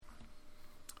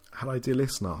Hello, dear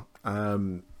listener.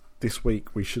 This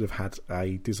week we should have had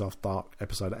a Diz After Dark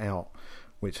episode out,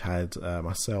 which had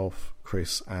myself,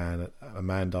 Chris, and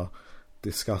Amanda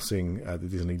discussing the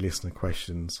Disney listener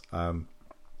questions.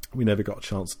 We never got a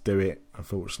chance to do it.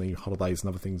 Unfortunately, holidays and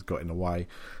other things got in the way.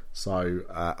 So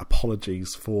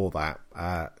apologies for that.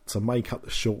 To make up the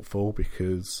shortfall,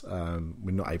 because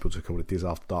we're not able to record a Diz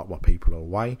After Dark while people are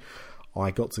away,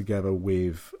 I got together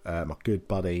with my good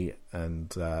buddy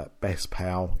and best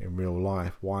pal in real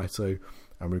life, Y2,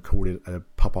 and recorded a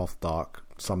Pub After Dark,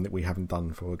 something that we haven't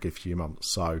done for a good few months.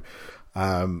 So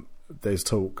there's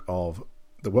talk of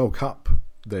the World Cup,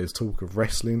 there's talk of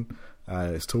wrestling,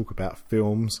 there's talk about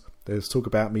films, there's talk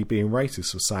about me being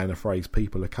racist for saying the phrase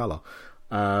people of colour.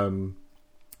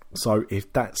 So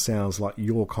if that sounds like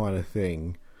your kind of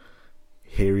thing,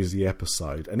 here is the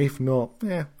episode. And if not,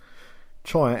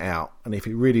 try it out. And if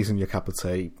it really isn't your cup of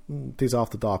tea, Diz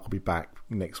After Dark will be back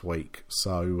next week.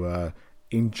 So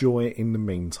enjoy it in the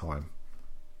meantime.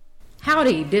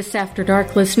 Howdy, Diz After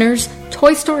Dark listeners.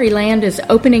 Toy Story Land is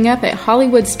opening up at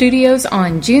Hollywood Studios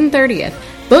on June 30th.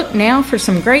 Book now for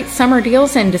some great summer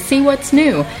deals and to see what's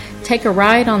new. Take a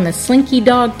ride on the Slinky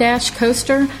Dog Dash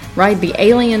coaster, ride the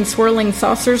alien swirling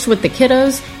saucers with the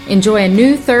kiddos, enjoy a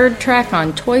new third track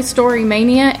on Toy Story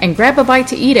Mania, and grab a bite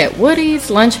to eat at Woody's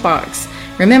Lunchbox.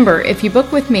 Remember, if you book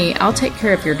with me, I'll take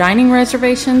care of your dining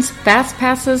reservations, fast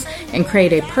passes, and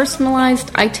create a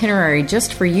personalized itinerary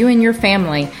just for you and your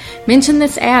family. Mention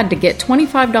this ad to get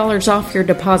 $25 off your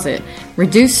deposit.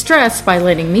 Reduce stress by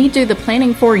letting me do the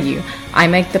planning for you. I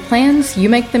make the plans, you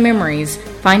make the memories.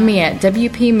 Find me at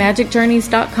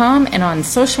WPMagicJourneys.com and on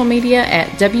social media at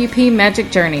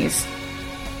WPMagicJourneys.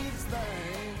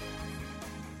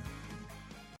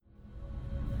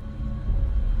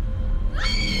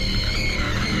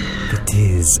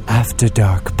 Diz After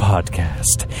Dark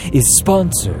podcast is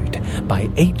sponsored by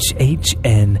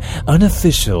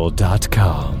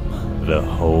HHNUnofficial.com, the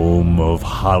home of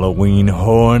Halloween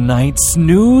Horror Nights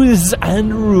news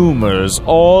and rumors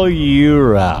all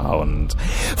year round.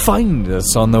 Find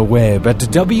us on the web at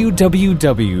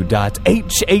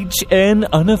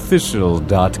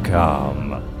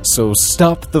www.hhnunofficial.com. So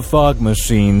stop the fog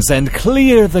machines and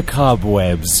clear the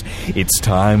cobwebs. It's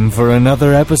time for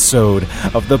another episode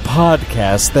of the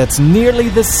podcast that's nearly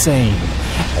the same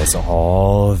as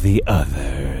all the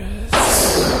others.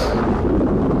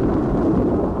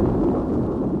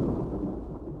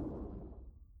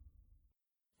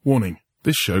 Warning.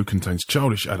 This show contains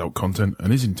childish adult content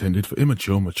and is intended for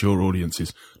immature, mature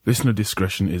audiences. Listener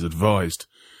discretion is advised.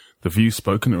 The views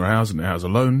spoken are ours and ours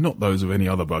alone, not those of any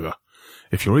other bugger.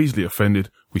 If you're easily offended,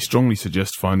 we strongly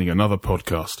suggest finding another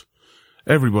podcast.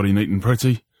 Everybody neat and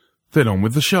pretty, then on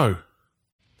with the show.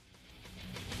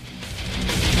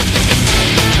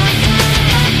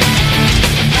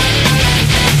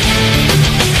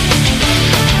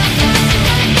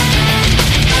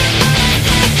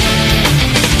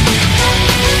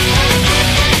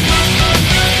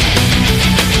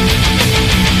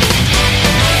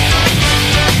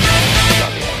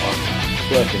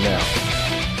 Working now.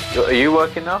 Are you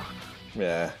working now?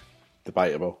 Yeah,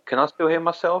 debatable. Can I still hear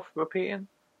myself repeating?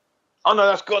 Oh no,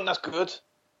 that's good, that's good.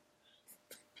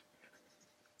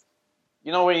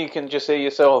 You know when you can just hear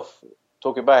yourself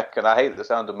talking back, and I hate the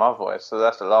sound of my voice, so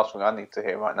that's the last thing I need to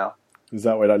hear right now. Is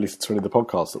that why I don't listen to any of the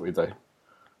podcasts that we do?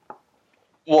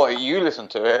 What, you listen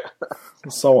to it?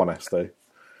 Someone has to.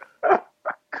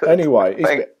 Anyway,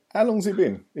 how long's it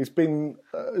been? It's been,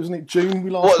 isn't it June we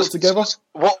last got together?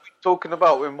 What are we talking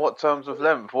about in what terms of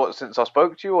length? What, since I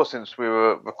spoke to you, or since we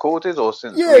were recorded, or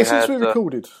since we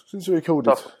recorded. Since we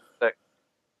recorded.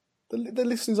 The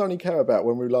listeners only care about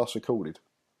when we last recorded.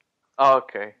 Oh,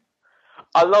 okay.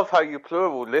 I love how you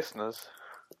plural listeners.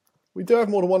 We do have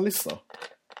more than one listener.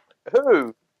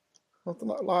 Who? I don't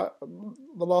know, like,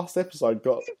 the last episode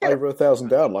got over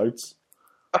 1,000 downloads.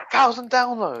 1,000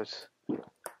 downloads?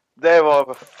 There are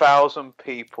 1,000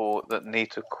 people that need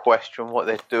to question what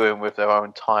they're doing with their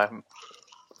own time.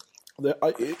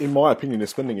 In my opinion, they're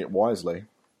spending it wisely.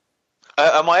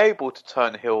 Am I able to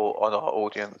turn heel on our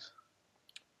audience?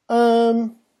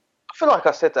 I feel like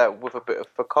I said that with a bit of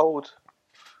a cold.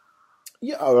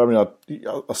 Yeah, I mean,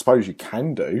 I suppose you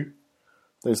can do.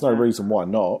 There's no reason why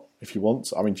not, if you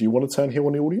want. I mean, do you want to turn heel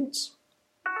on the audience?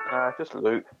 Just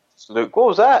Luke. Luke, what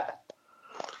was that?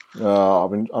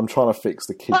 I'm trying to fix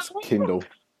the kids' Kindle.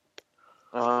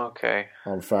 Oh, okay.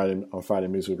 I'm failing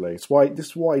miserably. This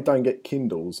is why you don't get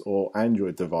Kindles or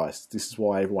Android devices. This is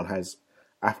why everyone has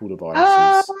Apple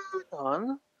devices. Hold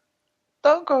on.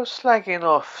 Don't go slagging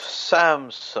off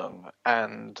Samsung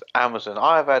and Amazon.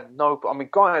 I've had no... I mean,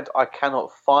 granted, I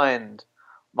cannot find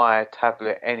my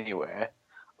tablet anywhere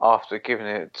after giving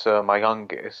it to my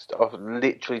youngest. I've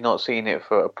literally not seen it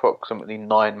for approximately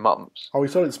 9 months. Oh, he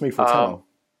sold it to me for a tenner.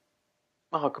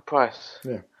 Oh, good price.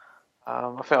 Yeah.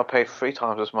 I think I paid 3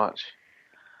 times as much.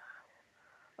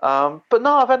 But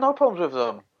no, I've had no problems with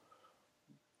them.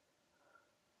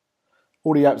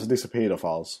 All the apps have disappeared off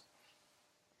ours.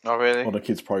 Oh, really? On a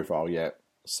kid's profile, yeah.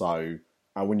 So,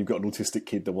 and when you've got an autistic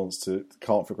kid that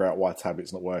can't figure out why a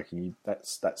tablet's not working,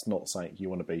 that's not something you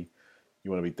want to be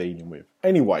dealing with.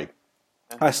 Anyway,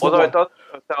 although it does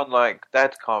sound like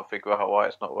Dad can't figure out why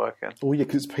it's not working. Oh yeah,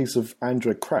 because it's a piece of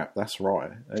Android crap. That's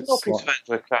right. It's not a piece of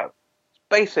Android crap. It's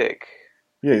basic.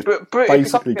 Yeah, it's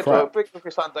basically crap. Bring it for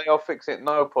Sunday, I'll fix it.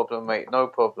 No problem, mate. No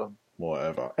problem.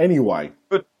 Whatever. Anyway.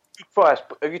 Good price.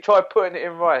 Have you tried putting it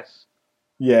in rice?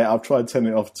 Yeah, I've tried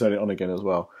turning it off and turning it on again as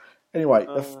well. Anyway,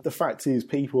 the fact is,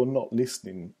 people are not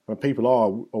listening. Well, people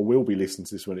are or will be listening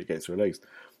to this when it gets released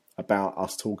about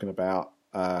us talking about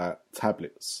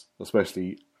tablets,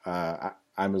 especially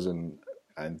Amazon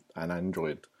and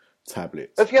Android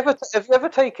tablets. Have you ever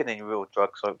taken any real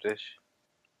drugs, Soap Dish?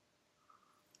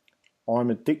 I'm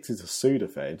addicted to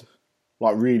Sudafed,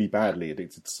 like really badly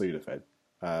addicted to Sudafed.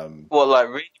 What, like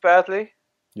really badly?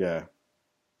 Yeah.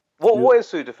 What is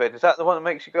Sudafed? Is that the one that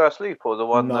makes you go to sleep, or the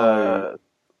one? No,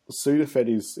 Sudafed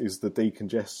is the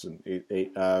decongestant.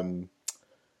 It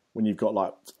when you've got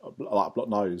like a blocked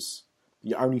nose,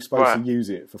 you're only supposed to use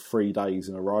it for 3 days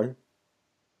in a row.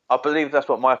 I believe that's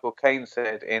what Michael Caine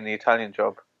said in The Italian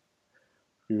Job.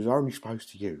 He was only supposed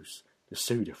to use the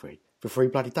Sudafed for 3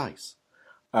 bloody days.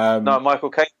 No, Michael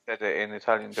Caine said it in The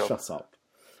Italian Job. Shut up.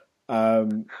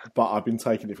 But I've been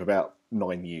taking it for about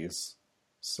 9 years.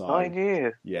 So 9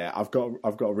 years. Yeah, I've got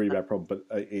a really bad problem, but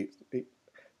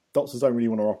doctors don't really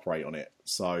want to operate on it.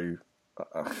 So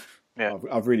yeah,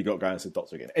 I've really got to go and see the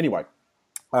doctor again. Anyway,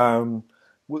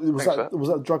 was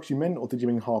that drugs you meant, or did you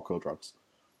mean hardcore drugs?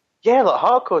 Yeah, like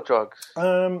hardcore drugs.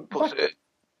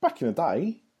 Back in the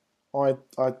day, I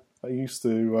used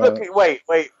to. Wait,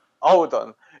 hold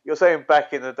on. You're saying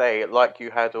back in the day, like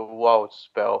you had a wild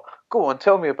spell. Go on,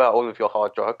 tell me about all of your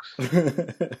hard drugs.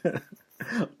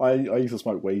 I used to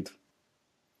smoke weed.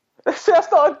 That's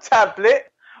not a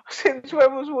tablet. Since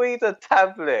when was weed a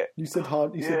tablet? You said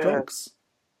hard. You said drugs.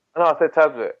 No, I said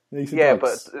tablet. Yeah,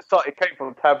 drugs. But it came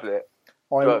from tablet.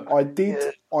 I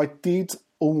did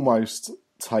almost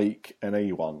take an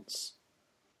E once,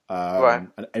 and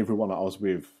everyone that I was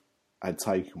with had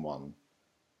taken one,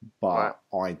 but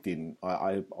I didn't.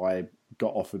 I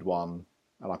got offered one,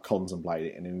 and I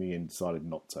contemplated it, and in the end decided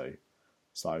not to.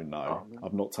 So no,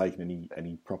 I've not taken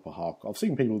any proper hardcore. I've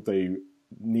seen people do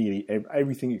nearly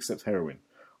everything except heroin.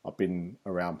 I've been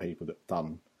around people that've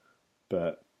done,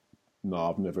 but no,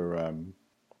 I've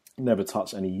never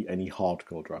touched any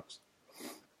hardcore drugs.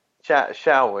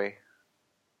 Shall we?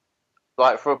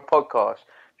 Like for a podcast,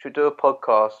 should we do a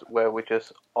podcast where we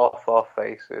just off our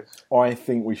faces? I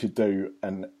think we should do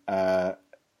an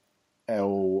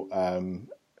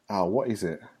what is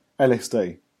it?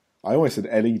 LSD. I always said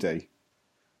LED.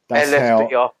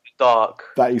 LSD after dark.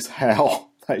 That is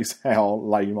how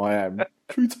lame I am.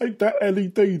 Can we take that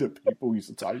LED that people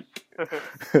used to take?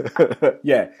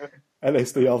 Yeah,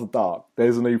 LSD after dark.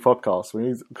 There's a new podcast.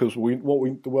 Because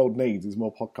the world needs is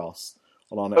more podcasts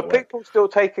on our network. Are people still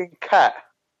taking cat?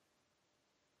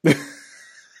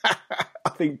 I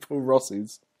think Paul Ross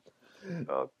is.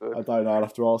 Oh, good. I don't know. I'll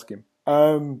have to ask him.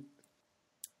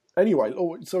 Anyway,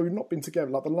 so we've not been together.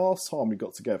 Like the last time we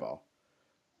got together,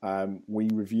 we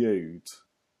reviewed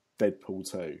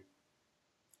Deadpool 2.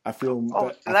 A film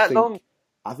that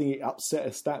I think it upset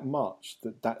us that much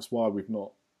that's why we've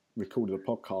not recorded a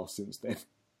podcast since then.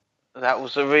 That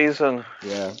was the reason.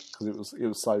 Yeah, because it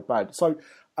was so bad. So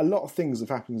a lot of things have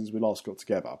happened since we last got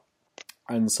together,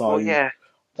 and so Do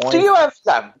you have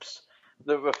lamps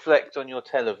that reflect on your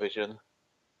television?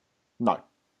 No,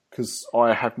 because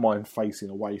I have mine facing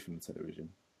away from the television.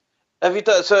 Have you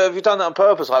done that on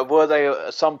purpose? Like, were they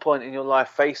at some point in your life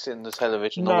facing the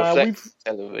television or reflecting the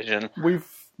television?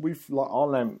 We've like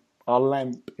our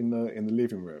lamp in the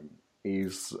living room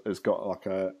has got like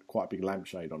quite a big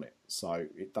lampshade on it, so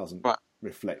it doesn't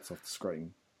reflect off the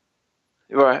screen.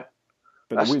 Right.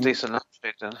 But that's a decent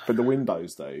lampshade then. But the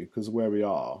windows though, because where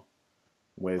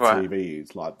TV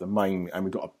is, like the main, and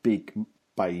we've got a big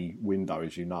bay window,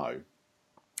 as you know,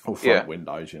 or front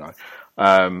window, as you know,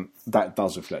 that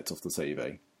does reflect off the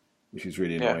TV, which is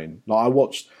really annoying. Like I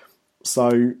watched.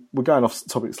 So we're going off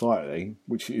topic slightly,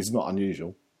 which is not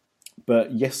unusual.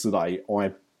 But yesterday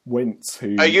I went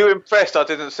to... Are you impressed I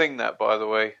didn't sing that, by the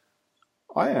way?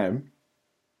 I am.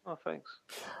 Oh, thanks.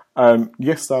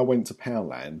 Yesterday I went to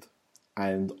Poundland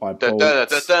and I Da, da,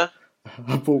 da, da.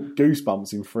 I bought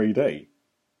Goosebumps in 3D.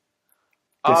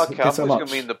 Okay, I thought you were going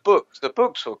to mean the books. The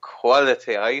books were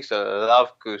quality. I used to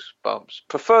love Goosebumps.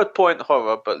 Preferred Point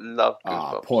Horror, but loved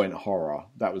Goosebumps. Point Horror.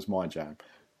 That was my jam.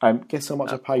 Guess how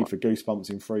much I paid for Goosebumps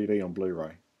in 3D on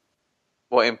Blu-ray?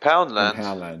 What, in Poundland? In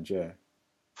Poundland, yeah.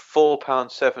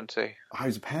 £4.70. Oh, it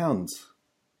was pounds.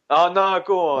 Oh, no,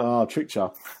 go on. Oh, tricked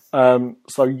you.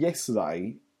 So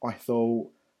yesterday, I thought,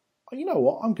 you know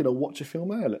what, I'm going to watch a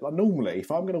film early. Like, normally,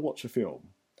 if I'm going to watch a film,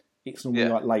 it's normally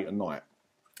like late at night.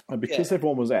 And because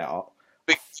everyone was out...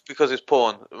 Because it's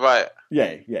porn, right.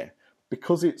 Yeah.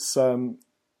 Because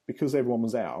everyone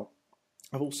was out,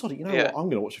 I thought, sorry, you know what, I'm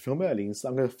going to watch a film early, and so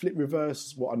I'm going to flip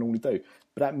reverse what I normally do.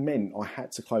 But that meant I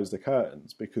had to close the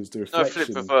curtains because the reflection... No,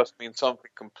 flip reverse means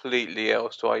something completely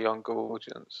else to our younger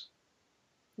audience.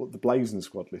 What, the Blazing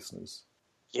Squad listeners?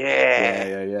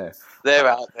 Yeah. They're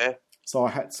out there. So I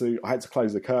had to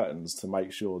close the curtains to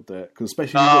make sure that... Because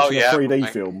especially if you're watching a 3D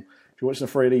film... If you're watching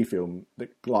a 3D film,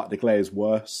 the glare's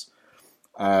worse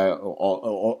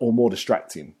or more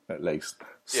distracting, at least.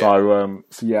 So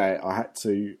I had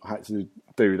to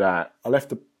do that. I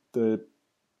left the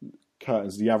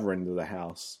curtains at the other end of the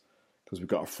house because we've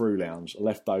got a through lounge. I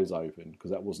left those open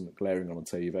because that wasn't glaring on the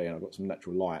TV, and I got some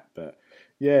natural light. But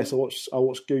yeah, so I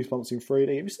watched Goosebumps in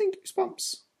 3D. Have you seen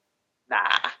Goosebumps?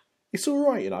 Nah, it's all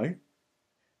right, you know.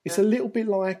 It's a little bit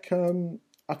like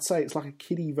I'd say it's like a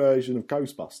kiddie version of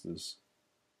Ghostbusters.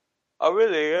 Oh,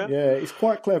 really? Yeah, it's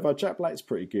quite clever. Jack Black's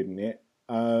pretty good in it.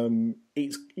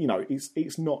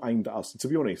 It's not aimed at us. To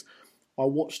be honest, I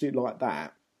watched it like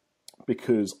that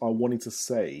because I wanted to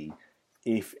see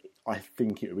if I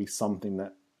think it would be something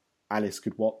that Alice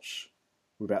could watch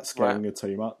without scaring her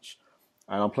too much.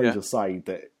 And I'm pleased to say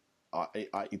that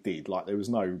it did. Like, there was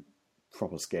no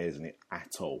proper scares in it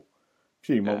at all. A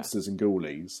few monsters and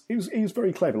ghoulies. It was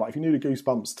very clever. Like, if you knew the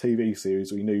Goosebumps TV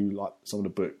series or you knew like some of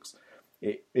the books,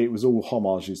 it was all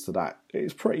homages to that. It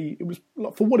was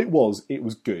like, for what it was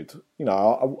good. You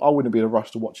know, I wouldn't be in a rush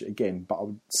to watch it again, but I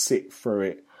would sit through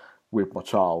it with my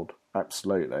child,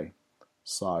 absolutely.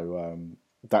 So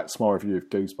that's my review of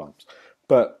Goosebumps.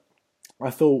 But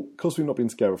I thought, because we've not been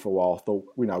together for a while, I thought,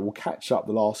 we'll catch up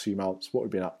the last few months, what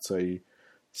we've been up to,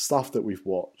 stuff that we've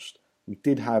watched. We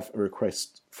did have a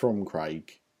request from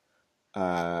Craig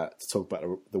to talk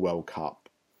about the World Cup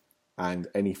and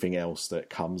anything else that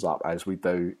comes up as we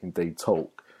do indeed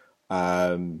talk.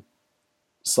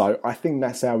 So I think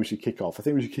that's how we should kick off. I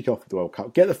think we should kick off with the World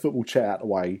Cup. Get the football chat out of the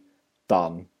way,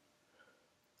 done.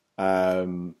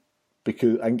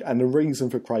 Because the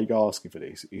reason for Craig asking for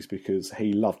this is because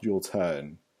he loved your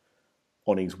turn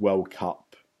on his World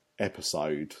Cup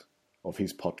episode of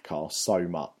his podcast so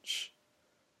much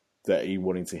that he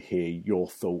wanted to hear your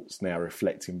thoughts now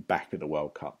reflecting back at the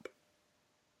World Cup.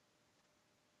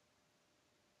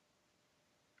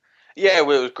 Yeah,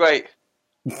 well, it was great.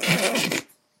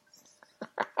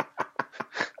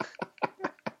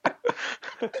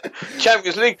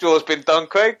 Champions League draw has been done,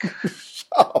 Craig. Shut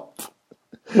up.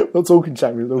 We're talking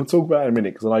Champions League. We'll talk about it in a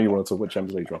minute because I know you want to talk about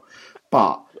Champions League draw.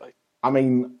 But I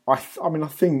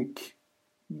think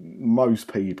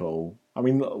most people.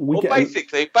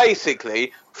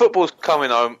 Basically, football's coming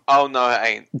home. Oh no, it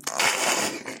ain't.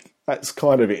 That's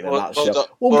kind of it in a nutshell.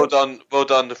 Well done,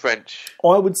 the French.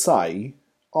 I would say.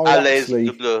 I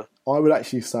would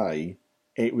actually say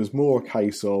it was more a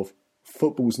case of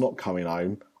football's not coming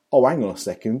home. Oh, hang on a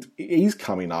second, it is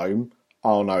coming home.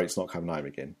 Oh no, it's not coming home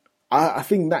again. I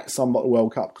think that's somewhat the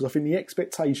World Cup because I think the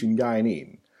expectation going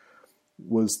in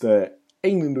was that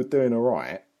England were doing all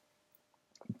right,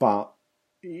 but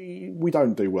we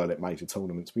don't do well at major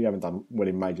tournaments. We haven't done well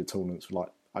in major tournaments for like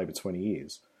over 20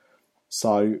 years.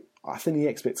 So I think the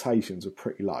expectations are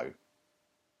pretty low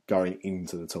going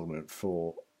into the tournament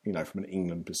from an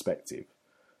England perspective.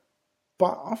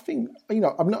 But I think,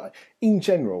 in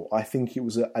general, I think it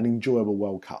was an enjoyable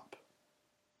World Cup.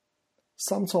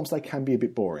 Sometimes they can be a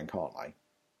bit boring, can't they?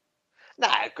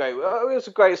 Nah, great. Well, it was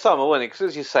a great summer, wasn't it? Because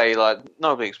as you say, like,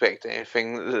 nobody expected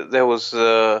anything. There was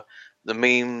the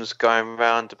memes going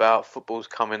around about football's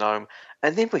coming home.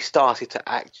 And then we started to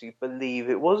actually believe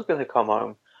it was going to come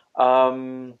home.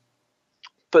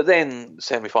 But then the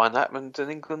semi-final happened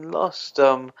and England lost.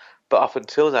 But up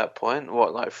until that point,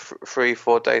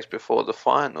 3-4 days before the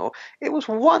final, it was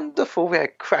wonderful. We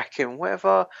had cracking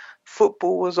weather,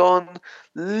 football was on,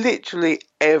 literally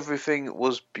everything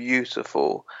was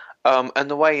beautiful.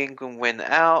 And the way England went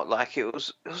out, it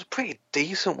was a pretty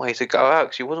decent way to go out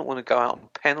because you wouldn't want to go out on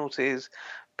penalties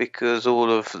because all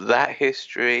of that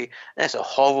history. That's a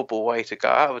horrible way to go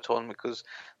out of a tournament because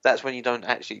that's when you don't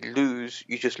actually lose,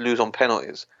 you just lose on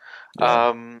penalties.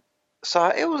 Yeah.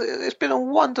 So it's been a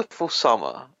wonderful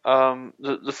summer.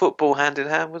 The football hand in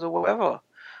hand with the weather.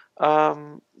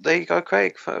 There you go,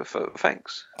 Craig.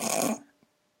 Thanks.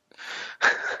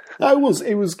 No,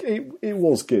 it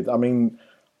was good. I mean,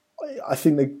 I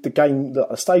think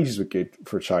the stages were good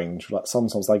for a change. Like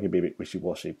sometimes they could be a bit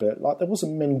wishy-washy, but like there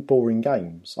wasn't many boring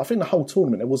games. I think the whole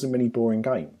tournament there wasn't many boring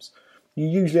games. You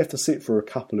usually have to sit for a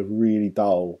couple of really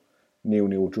dull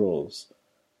 0-0 draws,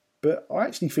 but I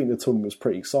actually think the tournament was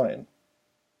pretty exciting.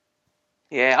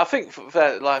 Yeah, I think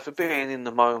for being in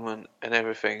the moment and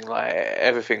everything, like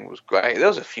everything was great. There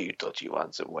was a few dodgy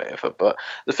ones and whatever, but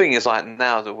the thing is, like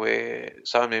now that we're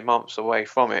so many months away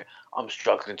from it, I'm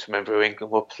struggling to remember who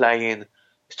England were playing.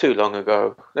 It's too long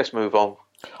ago. Let's move on.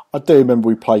 I do remember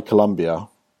we played Colombia.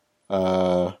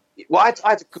 Well, I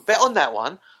had a bet on that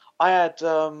one. I had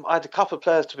a couple of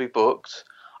players to be booked.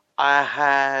 I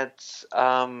had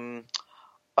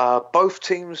both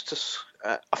teams to.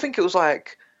 I think it was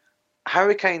like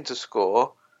Harry Kane to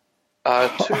score.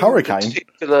 Hurricane?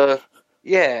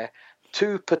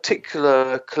 Two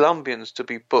particular Colombians to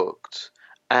be booked,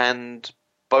 and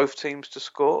both teams to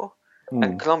score.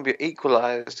 And Colombia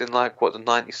equalised in the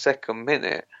 92nd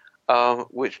minute,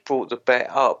 which brought the bet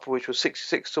up, which was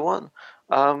 66-1.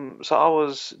 So I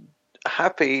was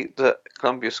happy that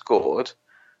Colombia scored,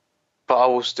 but I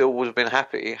would have been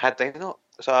happy had they not.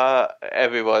 So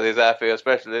everybody's happy,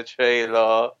 especially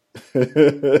Trelaw.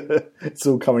 It's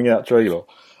all coming out, Trelaw.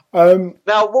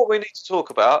 Now, what we need to talk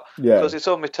about, because it's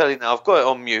on my telly now, I've got it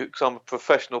on mute because I'm a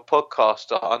professional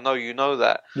podcaster. I know you know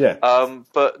that. Yeah.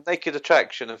 But Naked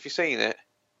Attraction, have you seen it?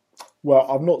 Well,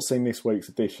 I've not seen this week's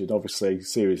edition, obviously,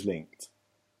 series linked.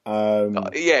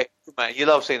 Yeah, good man. You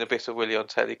love seeing a bit of Willie on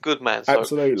telly. Good man.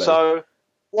 Absolutely. So,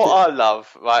 what I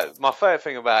love, right, my favourite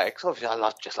thing about it, because obviously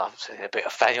I just love seeing a bit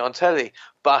of Fanny on telly,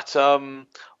 but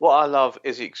what I love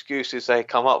is the excuses they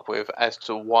come up with as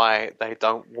to why they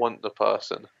don't want the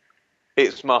person.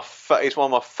 It's one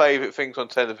of my favourite things on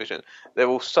television. They're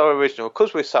all so original.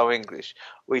 Because we're so English,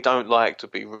 we don't like to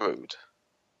be rude.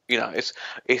 You know,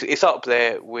 it's up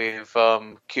there with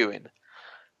queuing.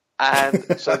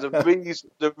 And so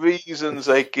the reasons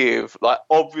they give, like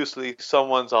obviously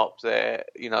someone's up there,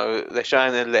 you know, they're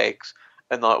showing their legs,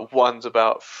 and like one's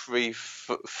about 3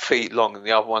 feet long and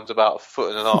the other one's about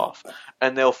 1.5 feet,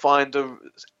 and they'll find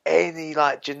any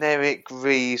like generic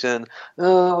reason.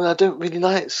 Oh, well, I don't really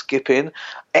like skipping.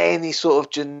 Any sort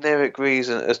of generic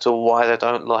reason as to why they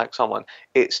don't like someone.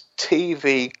 It's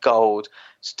TV gold.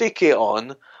 Stick it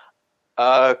on.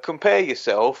 Compare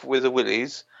yourself with the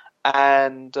Willies.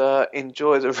 And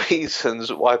enjoy the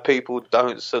reasons why people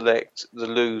don't select the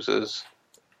losers.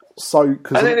 And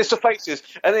then it's the faces,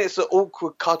 and then it's the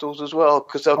awkward cuddles as well,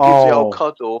 because they'll give the old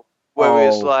cuddle where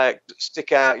it's like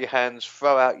stick out your hands,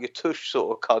 throw out your tush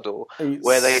sort of cuddle,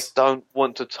 where they don't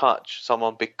want to touch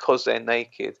someone because they're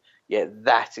naked. Yeah,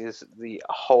 that is the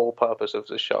whole purpose of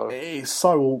the show. It's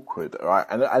so awkward, right?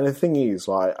 And the thing is,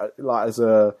 like as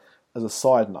a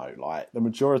side note, like the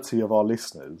majority of our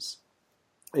listeners,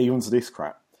 even to this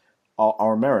crap,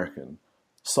 are American.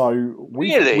 So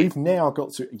we've now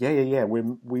got to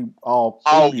our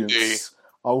audience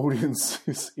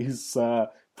is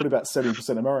probably about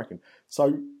 70% American.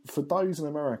 So for those in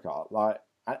America, like,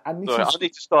 and this I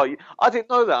need to start. I didn't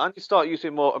know that. I need to start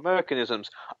using more Americanisms.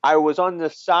 I was on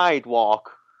the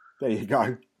sidewalk. There you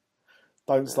go.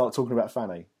 Don't start talking about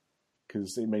Fanny,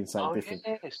 because it means something different.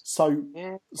 Yes.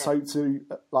 So to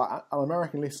like our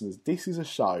American listeners, this is a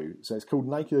show. So it's called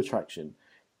Naked Attraction.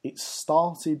 It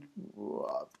started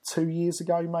 2 years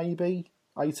ago, maybe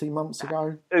 18 months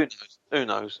ago. Who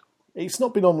knows? It's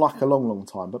not been on like a long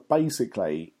time. But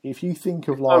basically, if you think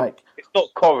of it's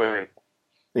not Corrie.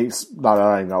 It's no,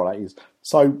 I don't know what that is.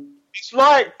 So it's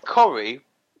like Corrie.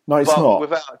 No, it's not.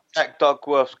 Without Jack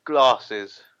Duckworth's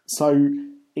glasses. So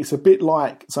it's a bit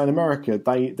like, so in America,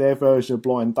 their version of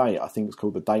Blind Date, I think it's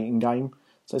called The Dating Game.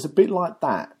 So it's a bit like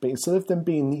that, but instead of them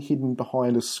being hidden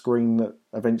behind a screen that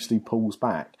eventually pulls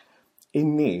back,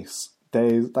 in this,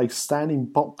 they stand in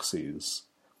boxes,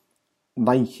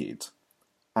 naked,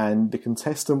 and the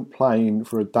contestant playing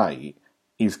for a date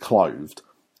is clothed,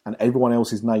 and everyone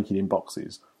else is naked in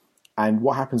boxes. And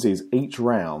what happens is, each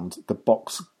round, the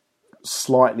box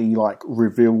slightly like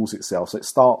reveals itself. So it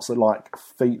starts at like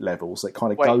feet level, so it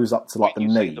kind of goes up to like the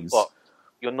knees.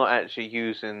 You're not actually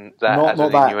using that as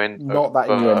an innuendo. Not that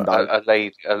innuendo. A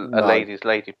lady's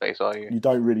lady place, are you? You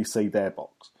don't really see their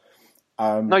box.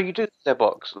 No, you do see their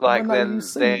box. Like you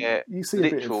see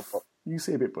literal box. You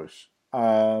see a bit bush.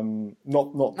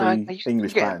 Not the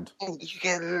English band. You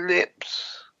get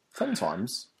lips.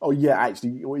 Sometimes. Oh, yeah,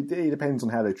 actually, it depends on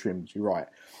how they're trimmed. You're right.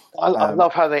 I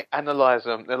love how they analyse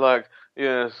them. They're like,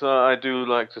 yes, I do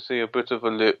like to see a bit of a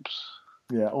lips.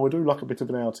 Yeah, I do like a bit of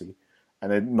an outie.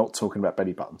 And they're not talking about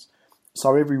belly buttons.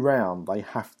 So every round, they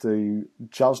have to,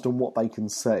 judged on what they can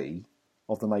see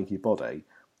of the naked body,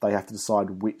 they have to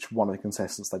decide which one of the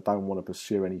contestants they don't want to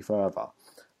pursue any further.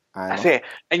 And That's it.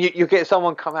 And you get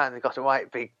someone come out and they've got a right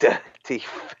big dirty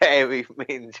fairy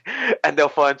minge, and they'll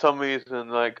find some reason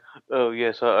like, oh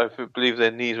yes, I believe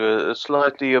their knees were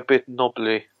slightly a bit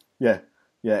knobbly. Yeah,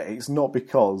 it's not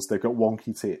because they've got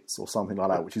wonky tits or something like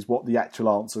that, which is what the actual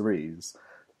answer is.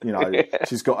 You know,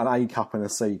 she's got an A cup and a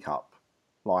C cup.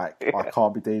 Like, I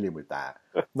can't be dealing with that.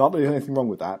 Not that there's anything wrong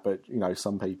with that, but, you know,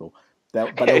 some people.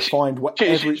 They'll find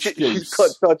whatever excuse. She's got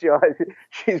dodgy eyes.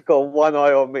 She's got one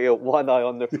eye on me and one eye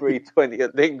on the 320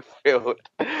 at Lingfield.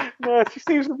 No, she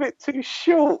seems a bit too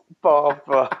short,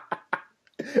 Barbara.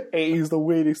 It is the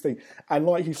weirdest thing. And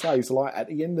like you say, so like at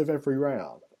the end of every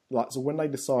round, like, so when they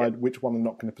decide which one they're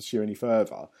not going to pursue any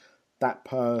further, that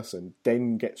person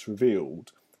then gets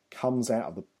revealed, comes out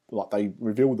of the, like, they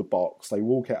reveal the box, they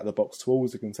walk out of the box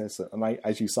towards the contestant, and they,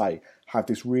 as you say, have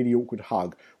this really awkward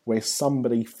hug where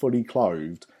somebody fully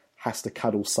clothed has to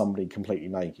cuddle somebody completely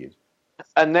naked.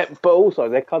 But also,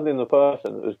 they're cuddling the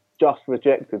person that has just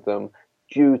rejected them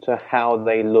due to how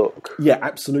they look. Yeah,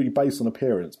 absolutely, based on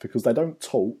appearance, because they don't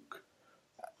talk.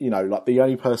 You know, like, the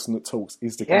only person that talks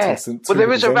is the contestant. Well,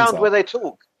 there is a round where they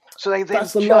talk. So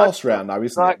that's the last round, though,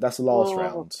 isn't it? That's the last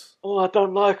round. Oh, I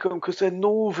don't like them because they're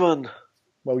northern.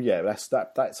 Well, yeah, that's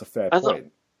a fair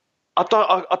point. I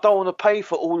don't want to pay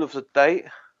for all of the date.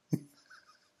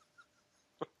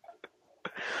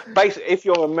 Basically, if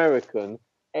you're American,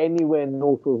 anywhere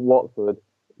north of Watford,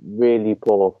 really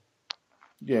poor.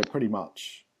 Yeah, pretty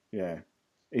much. Yeah,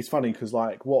 it's funny because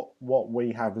like what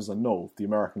we have as the north, the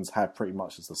Americans have pretty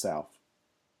much as the south.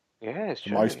 Yeah, it's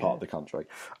true. Most part of the country.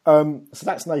 So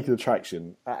that's Naked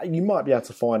Attraction. You might be able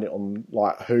to find it on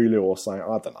like Hulu or something.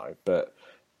 I don't know, but.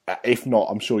 If not,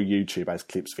 I'm sure YouTube has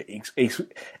clips of it.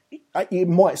 It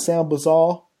might sound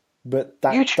bizarre, but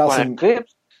that YouTube doesn't...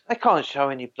 clips? They can't show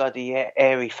any bloody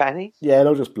airy fannies. Yeah,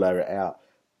 they'll just blur it out.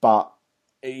 But,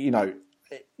 you know,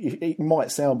 it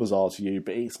might sound bizarre to you,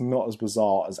 but it's not as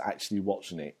bizarre as actually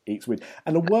watching it. It's weird.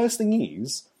 And the worst thing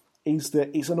is that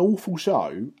it's an awful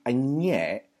show, and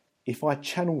yet, if I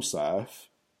channel surf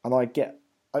and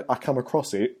I come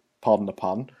across it, pardon the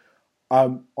pun, I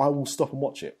will stop and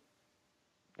watch it.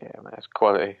 Yeah, man, it's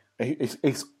quality.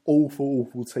 It's awful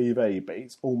TV, but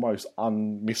it's almost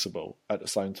unmissable at the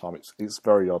same time. It's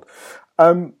very odd.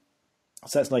 So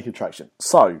that's Naked Attraction.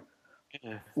 So,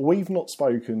 we've not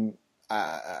spoken...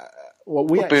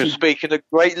 we've been speaking at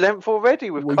great length already.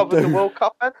 We've covered the World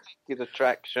Cup and Naked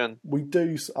Attraction. We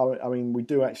do... I mean, we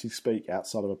do actually speak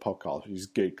outside of a podcast, which is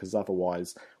good, because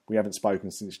otherwise we haven't spoken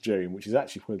since June, which is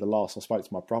actually probably the last I spoke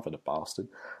to my brother, the bastard.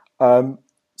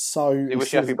 So he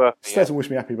wish you happy birthday. He doesn't wish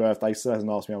me happy birthday. Still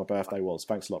hasn't asked me how my birthday was.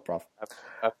 Thanks a lot, bruv.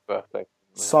 Happy birthday.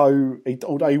 So,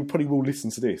 although he probably will listen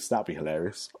to this, that'd be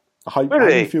hilarious. I hope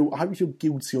you feel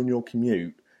guilty on your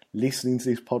commute listening to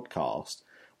this podcast.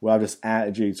 Where I've just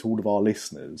outed you to all of our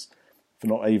listeners for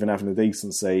not even having the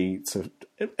decency to,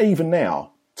 even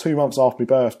now, 2 months after my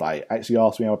birthday, actually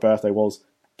ask me how my birthday was,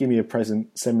 give me a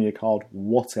present, send me a card,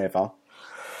 whatever.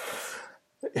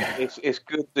 It's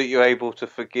good that you're able to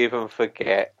forgive and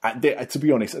forget. To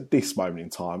be honest, at this moment in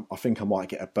time, I think I might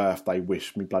get a birthday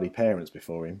wish from my bloody parents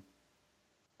before him.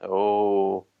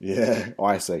 Oh. Yeah,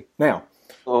 I see. Now,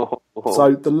 so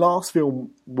the last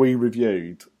film we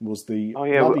reviewed was the... Oh,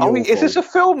 yeah. Is this a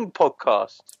film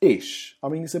podcast? Ish. I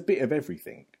mean, it's a bit of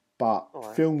everything. But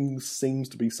film seems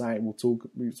to be saying we'll talk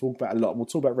about a lot. We'll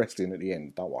talk about wrestling at the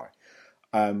end, don't worry.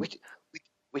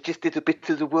 We just did a bit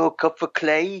of the World Cup for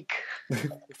Clegg.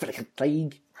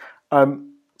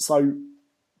 So,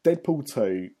 Deadpool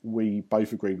 2, we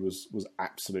both agreed was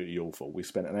absolutely awful. We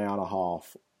spent an hour and a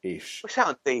half-ish. It's out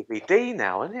on DVD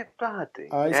now, isn't it? Bloody.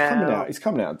 It's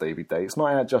coming out on DVD. It's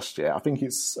not out just yet. I think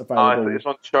it's available. It's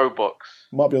on Showbox.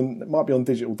 Might be on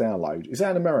digital download. It's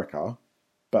out in America,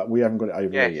 but we haven't got it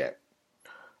over here yet.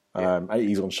 It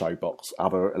is on Showbox.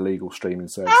 Other illegal streaming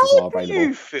services are available. How do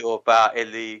you feel about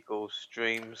illegal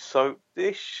streams, Soap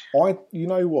Dish? You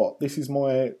know what? This is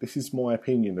my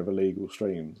opinion of illegal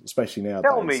streams, especially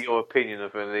nowadays. Tell me your opinion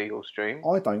of illegal streams.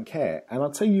 I don't care, and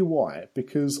I'll tell you why.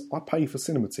 Because I pay for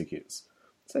cinema tickets.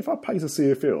 So if I pay to see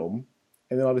a film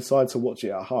and then I decide to watch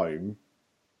it at home,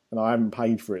 and I haven't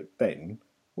paid for it then,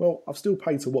 well, I've still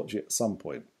paid to watch it at some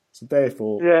point. So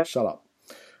therefore, shut up.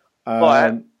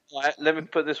 Right, let me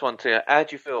put this one to you. How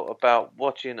do you feel about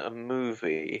watching a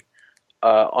movie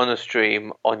on a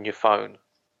stream on your phone.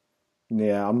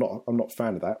 Yeah, I'm not a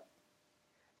fan of that.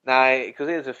 Now, because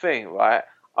here's the thing, right?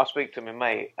 I speak to my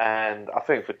mate, and I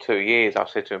think for 2 years I've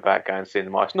said to him about going to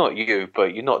cinema. It's not you,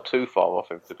 but you're not too far off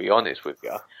him, to be honest with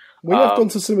you. We have gone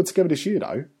to cinema together this year,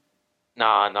 though. No,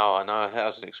 I know. That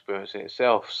was an experience in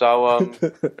itself. So,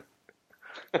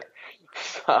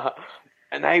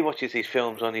 and now he watches these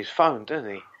films on his phone, doesn't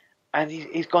he? And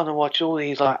he's gone to watch all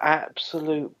these like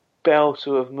absolute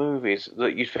belter of movies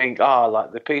that you think are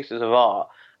like the pieces of art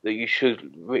that you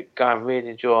should go and really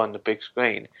enjoy on the big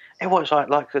screen. He watched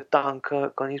like the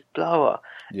Dunkirk on his blower.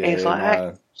 Yeah, it's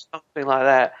like something like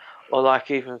that. Or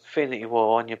like even Infinity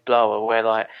War on your blower, where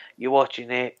like you're watching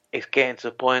it, it's getting to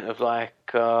the point of like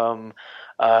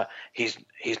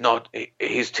he's not,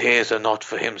 his tears are not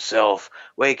for himself.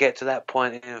 Where you get to that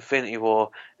point in Infinity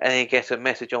War, and he gets a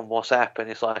message on WhatsApp,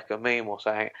 and it's like a meme or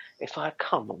something. It's like,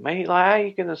 come on, mate, like how are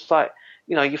you gonna like,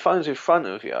 you know, your phone's in front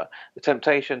of you. The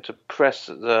temptation to press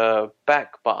the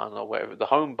back button or whatever, the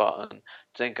home button,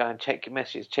 to then go and check your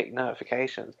messages, check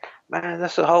notifications. Man,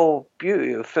 that's the whole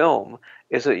beauty of film,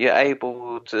 is that you're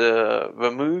able to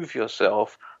remove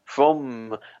yourself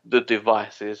from the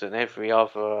devices and every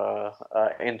other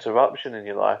interruption in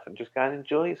your life and just go and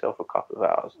enjoy yourself for a couple of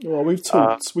hours. Well, we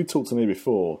talked to me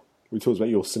before. We talked about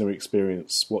your cinema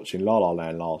experience watching La La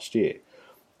Land last year.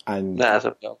 And that's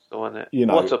a belter, wasn't it? You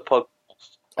know, what's a podcast?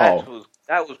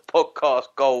 That was podcast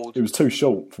gold. It was too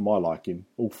short for my liking,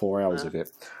 all 4 hours of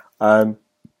it. But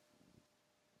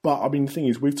I mean, the thing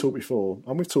is, we've talked before,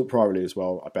 and we've talked privately as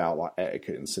well about like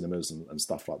etiquette in cinemas and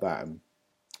stuff like that. And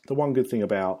the one good thing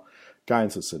about going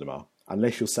to the cinema,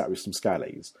 unless you're sat with some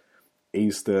scallies,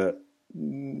 is that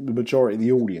the majority of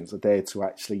the audience are there to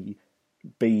actually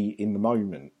be in the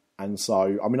moment. And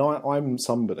so, I mean, I'm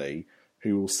somebody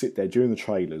who will sit there during the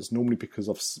trailers, normally because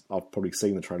I've probably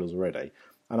seen the trailers already,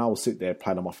 and I will sit there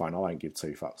playing on my phone. I don't give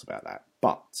two fucks about that.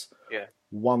 But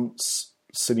once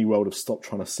Cineworld have stopped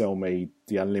trying to sell me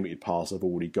the unlimited pass I've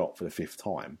already got for the 5th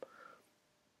time,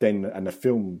 then, and the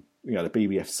film, you know, the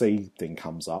BBFC thing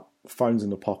comes up, phone's in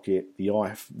the pocket,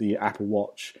 the Apple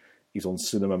Watch is on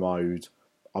cinema mode,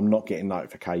 I'm not getting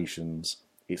notifications,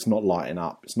 it's not lighting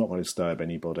up, it's not going to disturb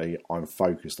anybody, I'm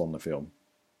focused on the film.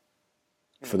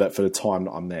 For the time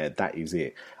that I'm there, that is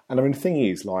it. And I mean, the thing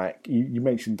is, like, you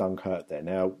mentioned Dunkirk there.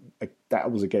 Now,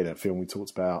 that was, again, a film we talked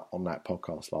about on that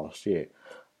podcast last year.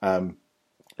 And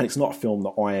it's not a film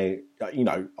that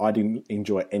I didn't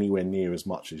enjoy anywhere near as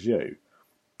much as you.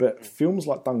 But films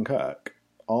like Dunkirk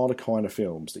are the kind of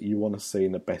films that you want to see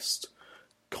in the best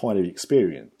kind of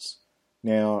experience.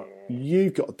 Now,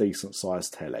 you've got a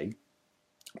decent-sized telly.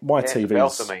 My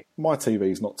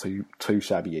TV's not too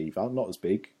shabby either, not as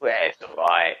big. Well, it's all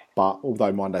right. But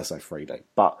although mine does say 3D.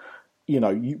 But, you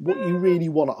know, what you really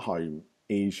want at home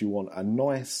is you want a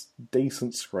nice,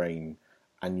 decent screen,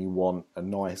 and you want a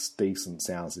nice, decent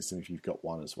sound system if you've got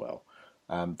one as well.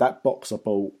 That box I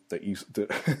bought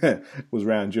that was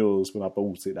around yours when I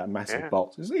bought it, that massive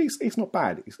box, it's not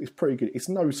bad. It's pretty good. It's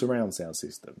no surround sound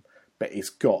system, but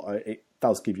it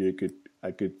does give you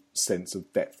a good sense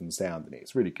of depth and sound in it.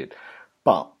 It's really good.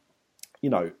 But, you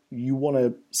know, you want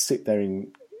to sit there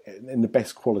in the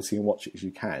best quality and watch it as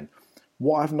you can.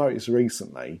 What I've noticed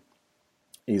recently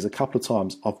is a couple of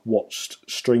times I've watched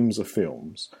streams of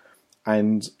films,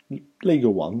 and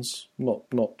legal ones,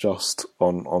 not just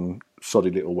on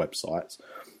shoddy little websites.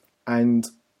 And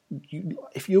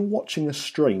if you're watching a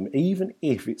stream, even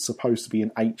if it's supposed to be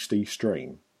an HD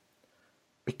stream,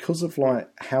 because of like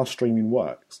how streaming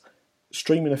works,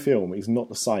 streaming a film is not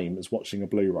the same as watching a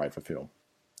Blu-ray of a film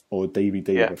or a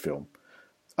DVD of a film.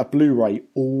 A Blu-ray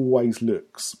always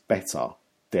looks better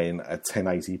than a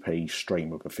 1080p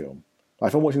stream of a film. Like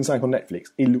if I'm watching something on Netflix,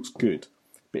 it looks good.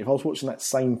 But if I was watching that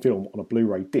same film on a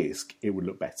Blu-ray disc, it would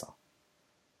look better.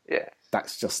 Yeah.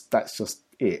 That's just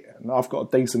it. And I've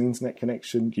got a decent internet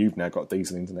connection. You've now got a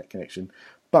decent internet connection.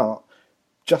 But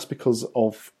just because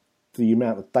of the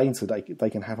amount of data they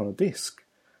can have on a disc,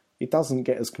 it doesn't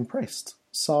get as compressed.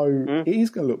 So it is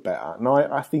going to look better. And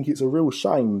I think it's a real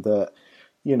shame that,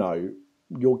 you know,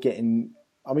 you're getting...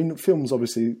 I mean, films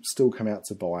obviously still come out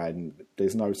to buy, and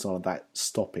there's no sign of that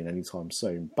stopping anytime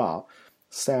soon. But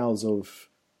sales of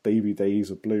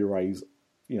DVDs or Blu-rays,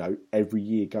 you know, every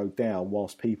year go down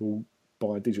whilst people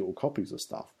buy digital copies of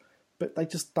stuff. But they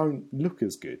just don't look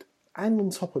as good. And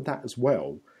on top of that as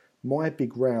well, my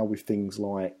big row with things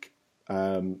like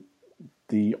the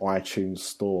iTunes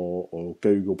Store or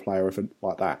Google Play or anything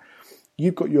like that,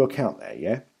 you've got your account there,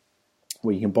 yeah?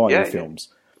 Where you can buy your films.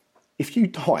 If you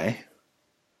die,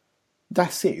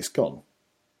 that's it, it's gone.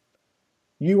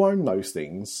 You own those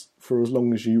things for as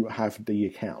long as you have the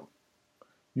account.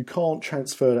 You can't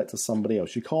transfer that to somebody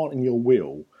else. You can't, in your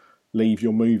will, leave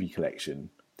your movie collection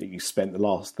that you spent the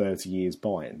last 30 years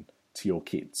buying to your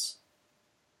kids.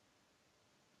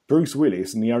 Bruce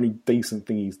Willis, and the only decent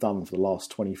thing he's done for the last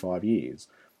 25 years,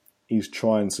 is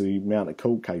trying to mount a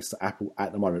court case to Apple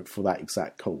at the moment for that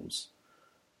exact cause.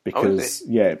 Because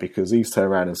because he's turned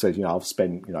around and said, I've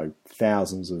spent,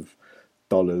 thousands of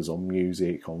dollars on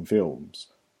music, on films.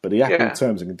 But the Apple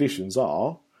terms and conditions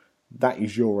are, that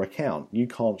is your account. You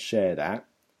can't share that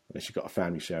unless you've got a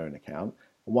family sharing account.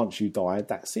 And once you die,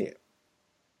 that's it.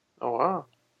 Oh, wow.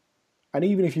 And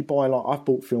even if you buy, I've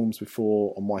bought films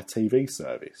before on my TV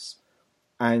service.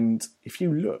 And if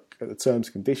you look at the terms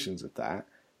and conditions of that,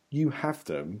 you have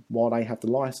them while they have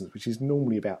the license, which is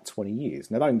normally about 20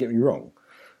 years. Now, don't get me wrong.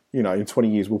 In 20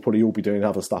 years, we'll probably all be doing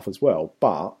other stuff as well.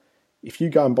 But if you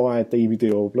go and buy a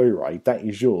DVD or a Blu-ray, that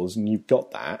is yours and you've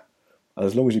got that. And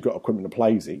as long as you've got equipment that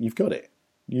plays it, you've got it.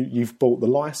 You've bought the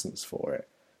license for it.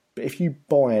 But if you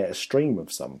buy a stream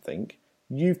of something,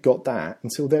 you've got that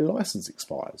until their license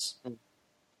expires.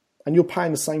 And you're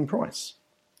paying the same price.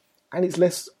 And it's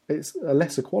a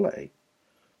lesser quality.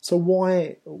 So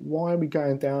why are we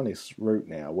going down this route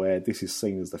now where this is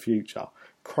seen as the future?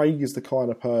 Craig is the kind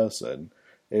of person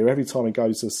who every time he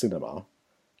goes to the cinema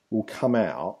will come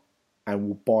out and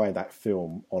will buy that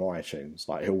film on iTunes.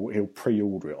 Like he'll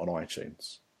pre-order it on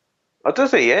iTunes. Oh,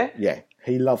 does he? Yeah. Yeah,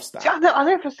 he loves that. See,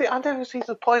 I never see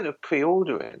the point of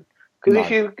pre-ordering, because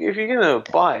if you're gonna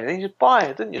buy it, then you just buy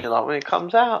it, don't you? Like when it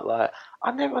comes out, like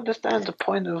I never understand the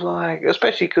point of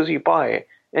especially because you buy it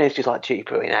and it's just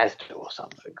cheaper in Asda or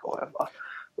something or whatever.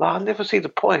 I never see the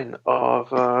point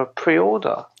of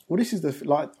pre-order. Well, this is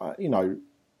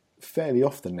fairly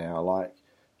often now.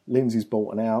 Lindsay's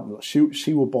bought an album.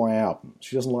 She will buy albums.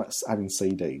 She doesn't like having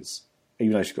CDs,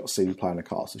 even though she's got a CD player in the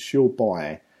car. So she'll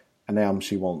buy an album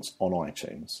she wants on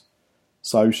iTunes.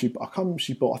 So I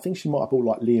think she might have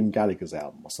bought Liam Gallagher's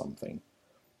album or something.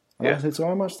 And I said to her,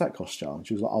 how much did that cost you? And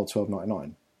she was like,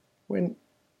 $12.99. It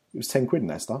was 10 quid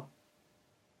in Esther.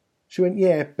 She went,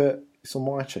 yeah, but it's on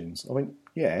my iTunes. I went,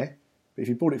 yeah, but if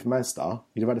you bought it from Asda,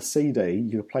 you'd have had a CD, you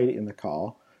could have played it in the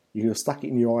car, you could have stuck it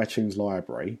in your iTunes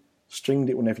library, streamed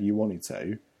it whenever you wanted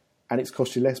to, and it's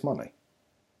cost you less money.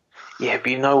 Yeah,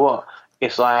 but you know what?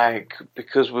 It's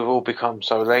because we've all become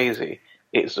so lazy,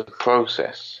 it's a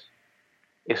process.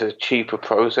 It's a cheaper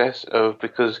process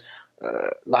because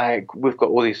we've got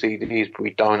all these CDs, but we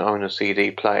don't own a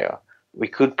CD player. We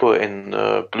could put in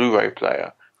a Blu-ray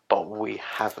player, but we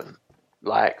haven't.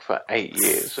 For 8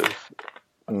 years of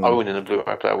owning a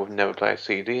Blu-ray player, we've never played a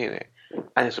CD in it.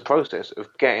 And it's a process of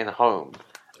getting home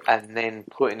and then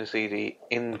putting the CD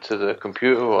into the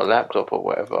computer or laptop or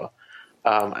whatever.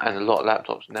 And a lot of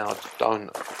laptops now don't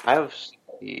have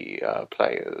CD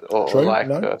players or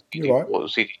CD or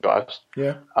CD drives.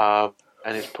 Yeah.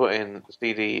 And it's putting the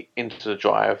CD into the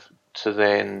drive to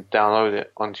then download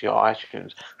it onto your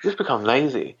iTunes. Just become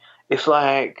lazy. It's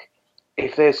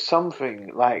if there's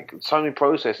something so many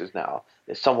processes now,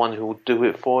 there's someone who will do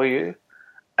it for you,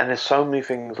 and there's so many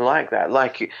things like that.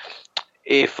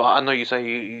 If I know you say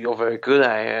you're very good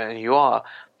at it, and you are,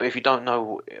 but if you don't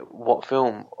know what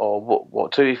film or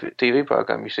what TV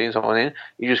program you've seen someone in,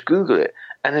 you just Google it,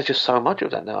 and there's just so much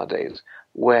of that nowadays.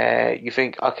 Where you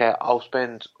think, okay, I'll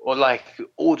spend, or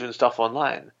ordering stuff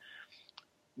online,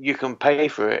 you can pay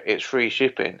for it, it's free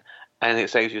shipping, and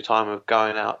it saves you time of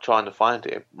going out trying to find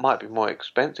it. It might be more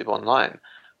expensive online,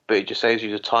 but it just saves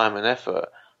you the time and effort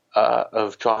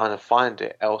of trying to find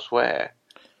it elsewhere,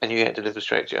 and you get it delivered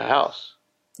straight to your house.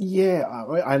 Yeah,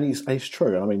 and it's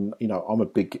true. I mean, I'm a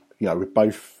big, we're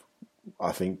both,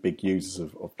 I think, big users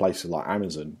of places like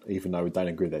Amazon, even though we don't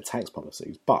agree with their tax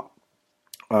policies, but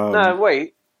no,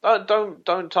 wait.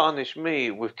 Don't tarnish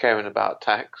me with caring about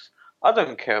tax. I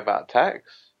don't care about tax.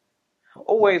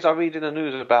 Always I read in the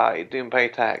news about it, didn't pay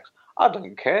tax. I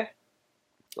don't care.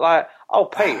 I'll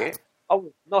pay it. I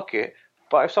won't knock it.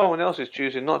 But if someone else is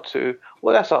choosing not to,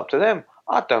 well, that's up to them.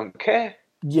 I don't care.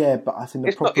 Yeah, but I think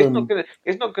the problem...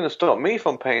 It's not going to stop me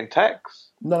from paying tax.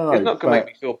 No. It's not going to make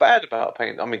me feel bad about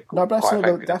paying... I mean, no, but that's not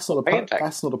the point.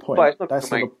 That's not the point. But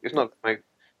it's not going to make...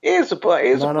 It is a point.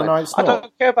 No, it's not. I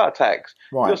don't care about tax.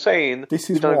 Right. You're saying this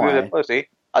is don't why. agree with the policy.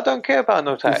 I don't care about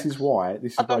no tax. This is why you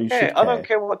should care. I don't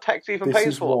care what tax even pays for.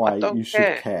 This is why you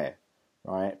should care.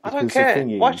 Right? I don't care.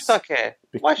 Why should I care?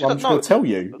 Why should I'm just going to tell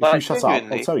you. If you shut up,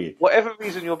 I'll tell you. Whatever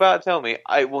reason you're about to tell me,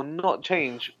 it will not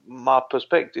change my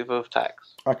perspective of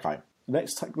tax. Okay.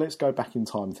 Let's go back in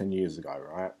time 10 years ago,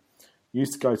 right? You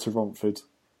used to go to Romford.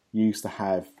 You used to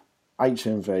have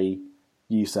HMV.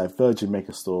 You used to have Virgin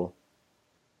Megastore.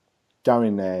 Go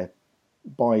in there,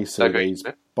 buy CDs,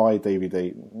 buy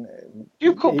DVD.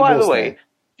 By the way,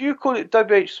 do you call it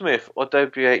WH Smith or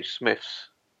WH Smiths?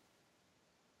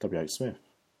 WH Smith.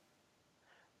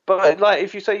 But like,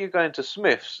 if you say you're going to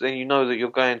Smiths, then you know that you're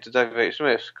going to WH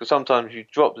Smiths, because sometimes you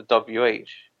drop the WH.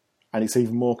 And it's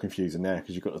even more confusing now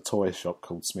because you've got a toy shop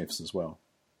called Smiths as well.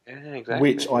 Yeah, exactly.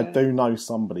 Which I do know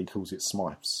somebody calls it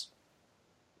Smyths.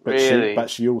 But really?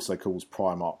 She also calls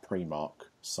Primark Primark.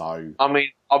 So I mean,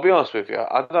 I'll be honest with you.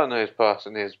 I don't know who this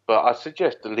person is, but I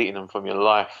suggest deleting them from your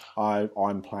life.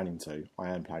 I'm planning to. I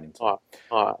am planning to. All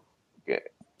right. Yeah.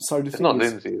 So it's not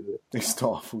Lindsay, is it? It's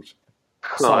not, unfortunately.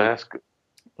 No, that's good.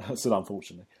 That's an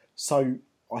unfortunately. So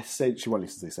I said she won't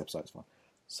listen to this episode. It's fine.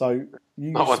 So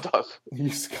you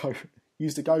used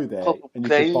to go there and you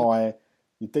could buy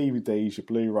your DVDs, your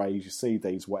Blu-rays, your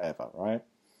CDs, whatever, right?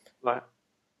 Right.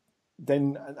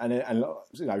 Then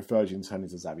and Virgin turned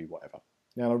into Zavvi, whatever.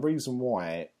 Now the reason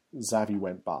why Zavvi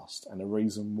went bust and the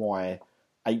reason why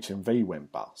HMV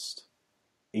went bust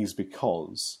is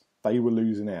because they were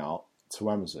losing out to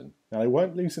Amazon. Now they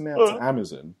weren't losing out to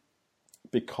Amazon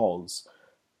because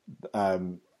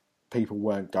people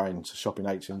weren't going to shop in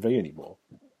HMV anymore.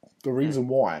 The reason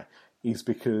why is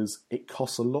because it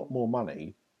costs a lot more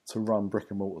money to run brick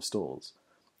and mortar stores.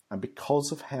 And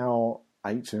because of how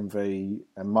HMV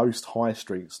and most high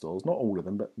street stores, not all of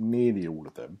them, but nearly all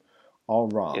of them, are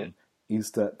run,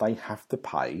 is that they have to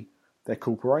pay their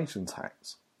corporation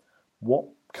tax. What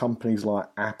companies like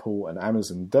Apple and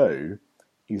Amazon do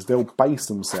is they'll base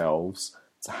themselves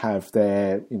to have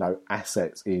their,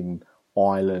 assets in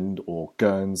Ireland or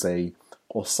Guernsey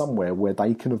or somewhere where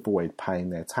they can avoid paying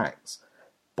their tax.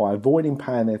 By avoiding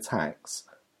paying their tax,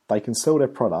 they can sell their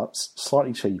products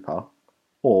slightly cheaper,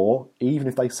 or even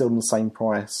if they sell them the same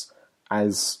price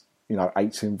as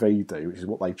HMV do, which is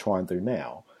what they try and do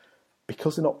now,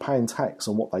 because they're not paying tax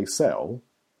on what they sell,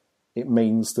 it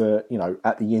means that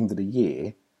at the end of the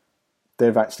year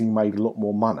they've actually made a lot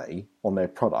more money on their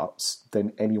products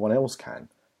than anyone else can,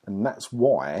 and that's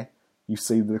why you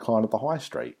see the decline of the high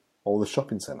street or the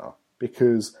shopping centre,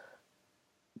 because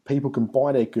people can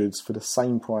buy their goods for the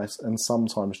same price and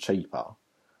sometimes cheaper.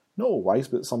 Not always,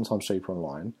 but sometimes cheaper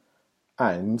online.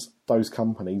 And those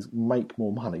companies make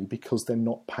more money because they're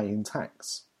not paying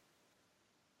tax.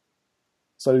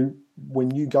 So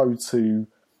when you go to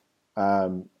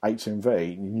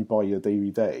HMV and you buy your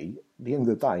DVD, at the end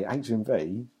of the day,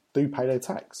 HMV do pay their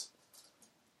tax.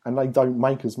 And they don't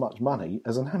make as much money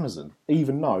as an Amazon,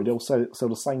 even though they'll sell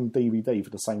the same DVD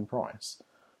for the same price.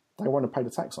 They want to pay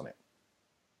the tax on it.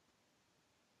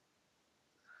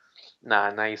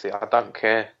 Nah, you see, I don't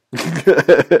care.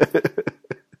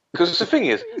 Because the thing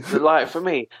is, like, for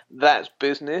me, that's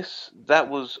business. That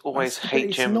was always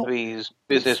HMV's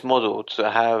business model, to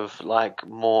have like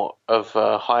more of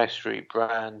a high street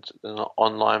brand than an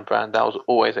online brand. That was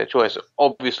always their choice.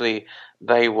 Obviously,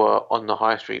 they were on the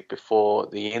high street before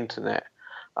the internet,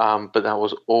 but that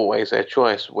was always their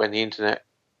choice. When the internet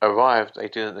arrived, they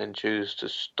didn't then choose to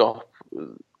stop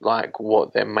like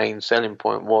what their main selling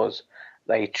point was.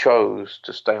 They chose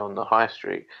to stay on the high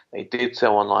street. They did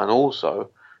sell online also.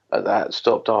 That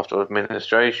stopped after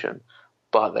administration,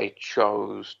 but they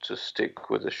chose to stick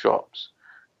with the shops.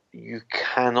 You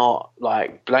cannot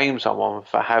blame someone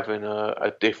for having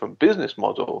a different business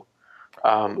model.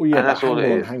 And that's all it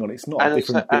is. Hang on, it's not a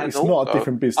different. It's not a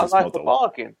different business model. A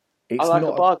bargain. I like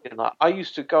a bargain. Like, I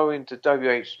used to go into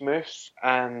WH Smith's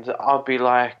and I'd be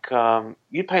like,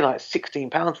 you pay like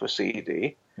 £16 for a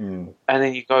CD, and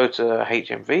then you go to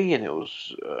HMV and it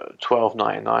was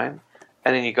 $12.99.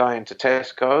 And then you go into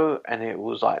Tesco and it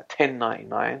was like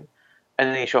 $10.99. And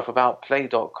then you shop about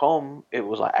Play.com, it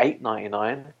was like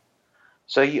 $8.99.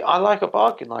 So I like a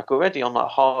bargain. Like, already I'm like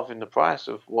halving the price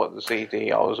of what the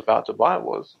CD I was about to buy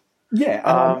was.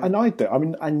 Yeah, and I do. I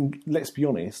mean, and let's be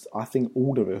honest, I think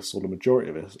all of us, or the majority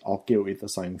of us, are guilty of the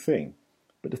same thing.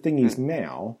 But the thing is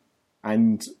now,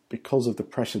 and because of the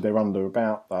pressure they're under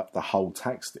about the whole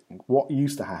tax thing, what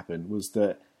used to happen was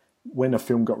that when a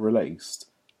film got released,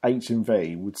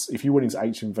 HMV would, if you went into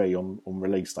HMV on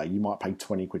release day, you might pay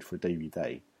 20 quid for a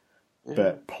DVD. Yeah.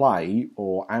 But Play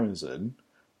or Amazon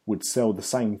would sell the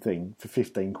same thing for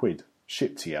 15 quid,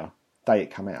 shipped to you, day it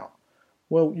come out.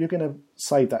 Well, you're going to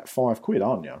save that 5 quid,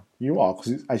 aren't you? You are,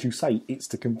 because as you say, it's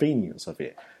the convenience of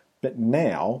it. But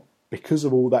now, because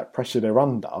of all that pressure they're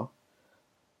under,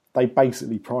 they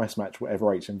basically price match whatever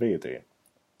HMV are doing.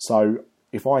 So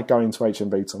if I go into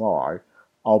HMV tomorrow,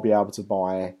 I'll be able to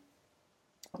buy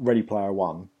Ready Player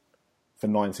One for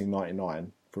 $19.99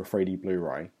 for a 3D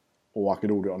Blu-ray, or I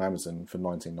could order it on Amazon for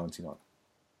 $19.99.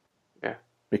 Yeah,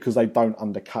 because they don't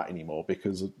undercut anymore,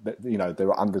 because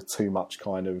they're under too much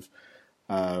kind of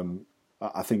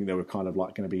I think they were kind of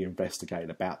like going to be investigated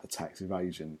about the tax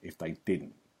evasion if they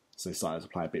didn't. So they started to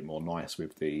play a bit more nice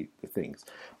with the things.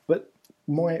 But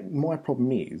my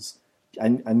problem is,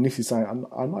 and this is something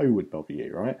I know would bother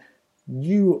you, right?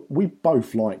 We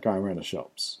both like going around the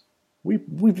shops.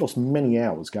 We've lost many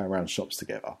hours going around shops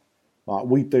together. Like,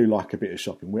 we do like a bit of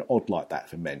shopping. We're odd like that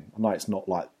for men. I know it's not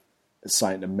like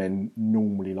something that men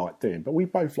normally like doing, but we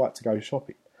both like to go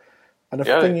shopping. And the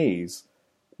thing is,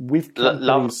 with companies,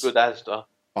 love a good Asda.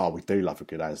 Oh, we do love a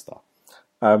good Asda.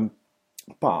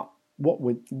 But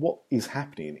what is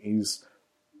happening is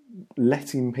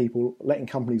letting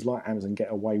companies like Amazon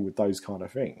get away with those kind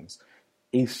of things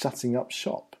is shutting up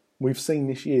shop. We've seen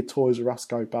this year Toys R Us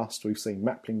go bust. We've seen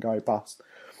Maplin go bust.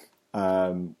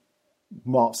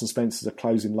 Marks and Spencer's are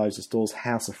closing loads of stores.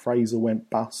 House of Fraser went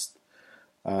bust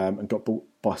and got bought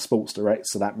by Sports Direct.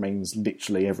 So that means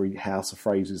literally every House of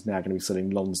Fraser is now going to be selling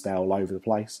Lonsdale all over the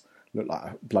place. Look like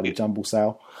a bloody jumble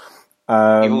sale.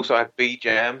 You've also had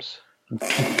B-Jams.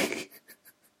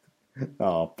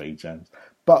 Oh, B-Jams.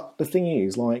 But the thing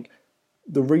is, like,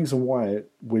 the reason why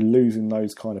we're losing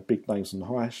those kind of big names on the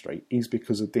high street is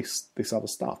because of this other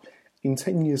stuff. In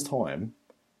 10 years' time,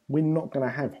 we're not going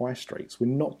to have high streets. We're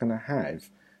not going to have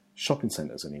shopping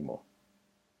centres anymore.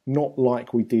 Not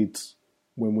like we did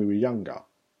when we were younger.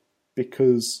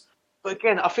 Because... But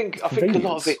again, I think a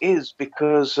lot of it is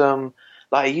because,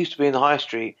 like, it used to be in the high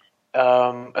street,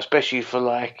 especially for,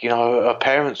 like, you know, a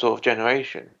parent sort of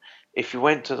generation. If you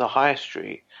went to the high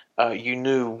street, you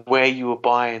knew where you were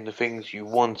buying the things you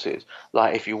wanted.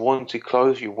 Like, if you wanted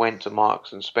clothes, you went to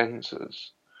Marks and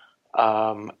Spencer's.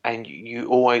 And you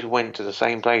always went to the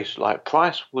same place. Like,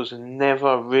 price was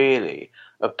never really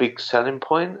a big selling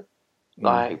point,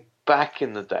 like back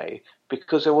in the day,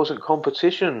 because there wasn't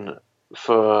competition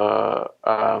for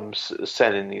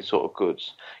selling these sort of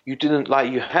goods. You didn't,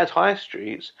 like, you had high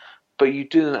streets, but you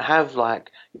didn't have,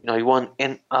 like, you know, you weren't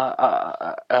in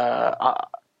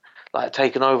like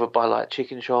taken over by like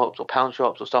chicken shops or pound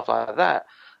shops or stuff like that.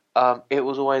 It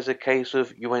was always a case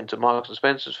of you went to Marks and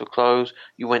Spencer's for clothes,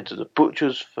 you went to the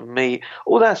butcher's for meat,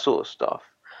 all that sort of stuff.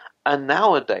 And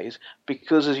nowadays,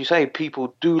 because as you say,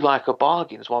 people do like a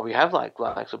bargain. That's why we have like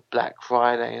a Black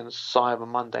Friday and Cyber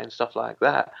Monday and stuff like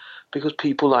that. Because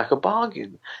people like a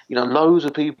bargain. You know, loads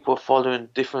of people are following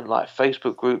different like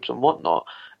Facebook groups and whatnot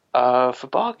for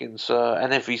bargains.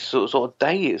 And every sort of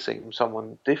day it seems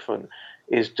someone different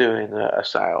is doing a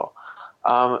sale.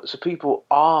 So people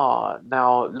are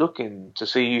now looking to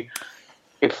see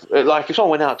if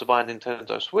someone went out to buy a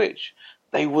Nintendo Switch,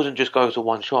 they wouldn't just go to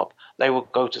one shop. They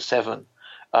would go to 7.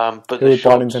 But the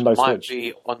shops might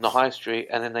be on the high street,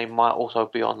 and then they might also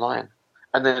be online.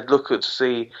 And then look to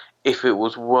see if it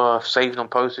was worth saving on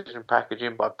postage and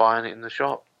packaging by buying it in the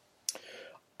shop.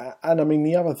 And I mean,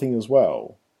 the other thing as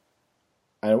well,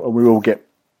 and we will get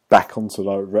back onto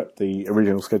the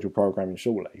original scheduled programming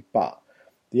shortly, but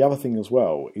the other thing as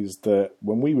well is that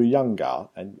when we were younger,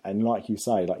 and like you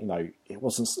say, like, you know, it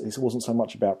wasn't so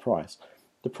much about price.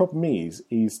 The problem is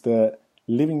that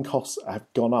living costs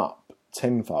have gone up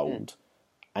tenfold,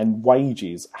 and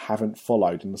wages haven't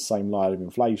followed in the same line of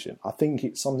inflation. I think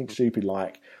it's something stupid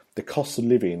like the cost of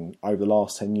living over the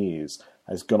last 10 years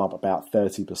has gone up about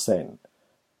 30%,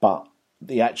 but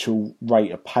the actual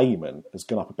rate of payment has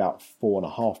gone up about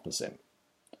 4.5%.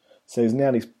 So there's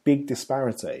now this big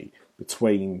disparity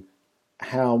between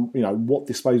how, you know, what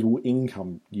disposable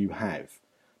income you have.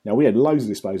 Now, we had loads of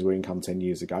disposable income 10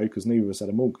 years ago because neither of us had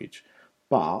a mortgage.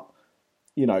 But,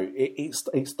 you know,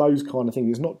 it's those kind of things.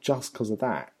 It's not just because of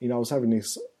that. You know, I was having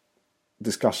this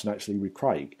discussion actually with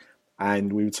Craig,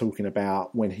 and we were talking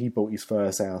about when he bought his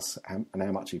first house and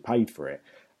how much he paid for it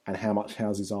and how much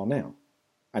houses are now.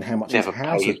 And how much his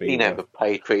house would be. He never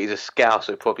paid for it. He's a scouse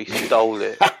who probably stole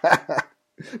it.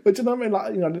 But do you know what I mean?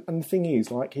 Like, you know, and the thing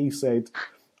is, like he said,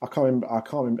 I can't remember.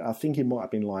 I think it might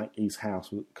have been like his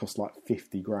house would cost like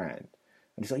 50 grand.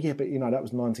 And he's like, yeah, but you know, that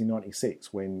was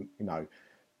 1996 when, you know,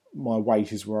 my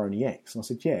wages were only X. And I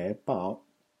said, yeah, but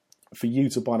for you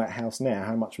to buy that house now,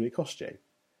 how much would it cost you?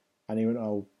 And he went,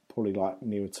 oh, probably like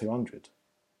near 200. I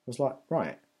was like,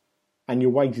 right. And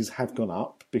your wages have gone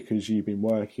up because you've been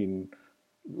working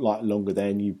like longer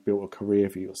than you've built a career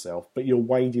for yourself, but your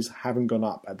wages haven't gone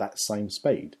up at that same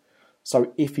speed.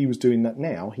 So if he was doing that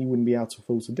now, he wouldn't be able to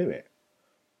afford to do it.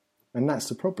 And that's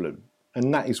the problem.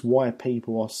 And that is why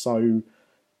people are so,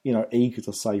 you know, eager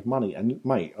to save money. And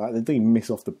mate, like, they didn't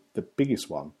miss off the biggest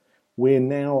one. We're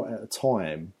now at a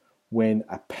time when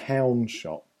a pound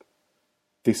shop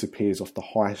disappears off the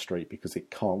high street because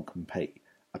it can't compete.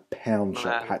 A pound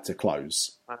shop had to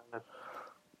close.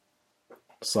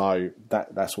 So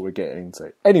that's what we're getting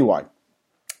into. Anyway,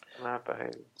 Mad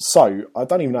behaviour. So, I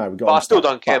don't even know how we got But on I still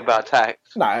stuff, don't care about tax.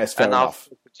 No, it's fair and enough.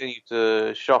 I'll continue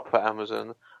to shop at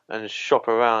Amazon and shop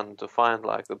around to find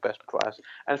like the best price.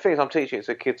 And things I'm teaching it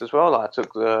to kids as well. Like, I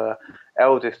took the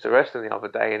eldest to wrestling the other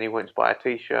day, and he went to buy a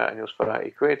T-shirt, and it was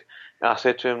 30 quid. And I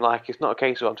said to him, like, it's not a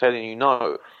case of I'm telling you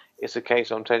no. It's a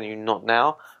case of I'm telling you not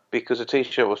now, because the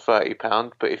T-shirt was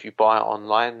 £30. But if you buy it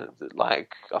online,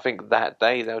 like I think that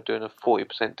day they were doing a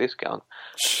 40% discount,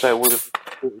 so it would have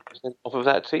 40% off of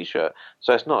that T-shirt.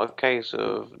 So it's not a case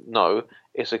of no.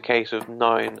 It's a case of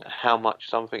knowing how much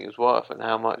something is worth and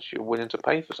how much you're willing to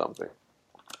pay for something.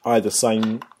 I had a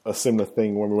similar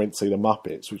thing when we went to see the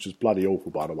Muppets, which was bloody awful,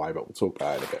 by the way, but we'll talk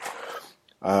about it in a bit.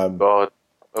 God,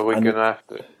 are we going to have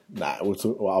to? Nah,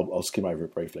 I'll skim over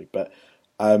it briefly. But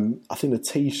I think the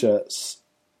T-shirts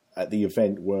at the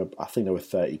event were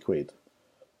 30 quid.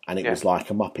 And it was like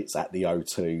a Muppets at the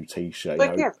O2 T-shirt.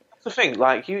 But yeah, that's the thing.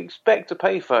 Like, you expect to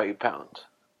pay £30.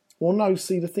 Well, no,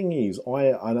 see, the thing is,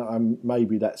 I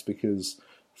maybe that's because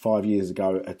 5 years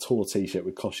ago a tour T-shirt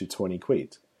would cost you 20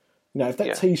 quid. You know, if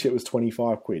that T-shirt was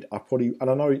 25 quid, I probably, and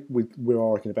I know we're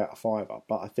arguing about a fiver,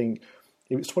 but I think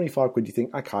if it's 25 quid, you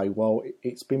think, okay, well,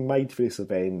 it's been made for this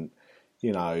event.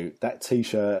 You know, that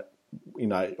T-shirt, you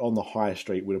know, on the high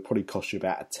street would have probably cost you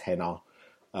about a tenner.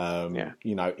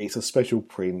 You know, it's a special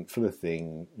print for the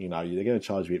thing. You know, they're going to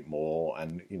charge you a bit more,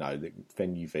 and, you know, the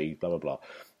venue fees, blah, blah, blah.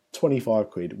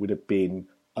 25 quid would have been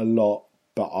a lot,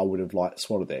 but I would have like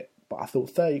swallowed it. But I thought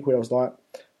 30 quid, I was like,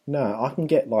 no, I can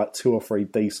get like 2 or 3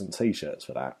 decent T-shirts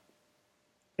for that.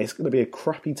 It's going to be a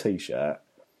crappy T-shirt.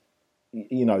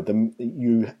 You know,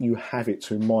 you have it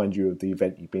to remind you of the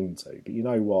event you've been to. But you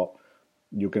know what?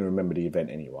 You're going to remember the event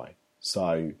anyway.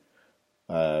 So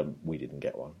we didn't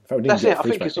get one. That's it. I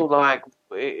think it's all like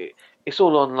it's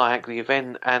all on like the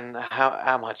event and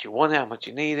how much you want it, how much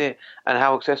you need it, and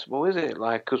how accessible is it.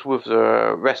 Like, because with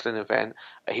the wrestling event,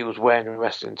 he was wearing a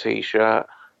wrestling T-shirt.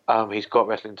 He's got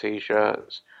wrestling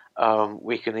T-shirts.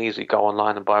 We can easily go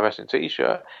online and buy a wrestling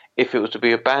T-shirt. If it was to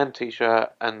be a band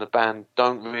T-shirt and the band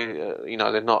don't really, you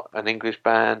know, they're not an English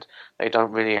band, they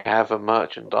don't really have a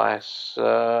merchandise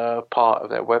part of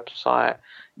their website.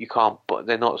 You can't, but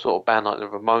they're not sort of band like the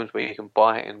Ramones where you can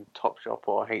buy it in Topshop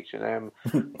or H&M.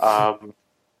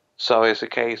 So it's a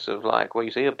case of like, well,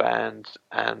 you see a band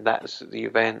and that's the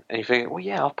event, and you think, well,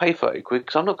 yeah, I'll pay 30 quid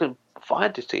because I'm not going to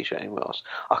find this T-shirt anywhere else.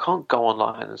 I can't go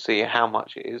online and see how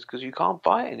much it is because you can't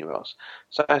buy it anywhere else.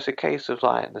 So it's a case of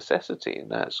like necessity in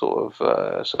that sort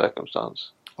of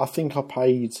circumstance. I think I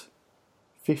paid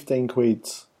 15 quid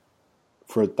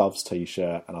for a Doves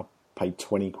T-shirt, and I paid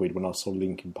 20 quid when I saw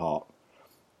Linkin Park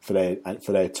for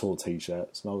their tour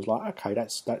T-shirts, and I was like, okay,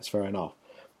 that's fair enough.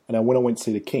 And then when I went to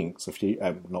see the Kinks,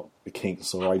 not the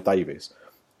Kinks, or Ray Davis,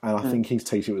 and I think his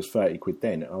T-shirt was 30 quid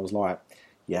then, and I was like,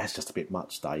 yeah, it's just a bit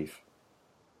much, Dave.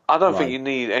 I don't think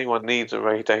anyone needs a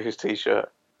Ray Davis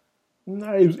T-shirt.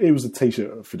 No, it was a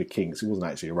T-shirt for the Kinks. It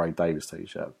wasn't actually a Ray Davis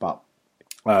T-shirt, but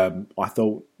I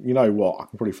thought, you know what, I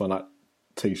can probably find that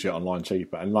T-shirt online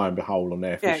cheaper. And lo and behold, on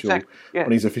their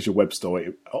on his official web store,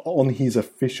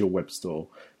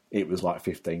 it was like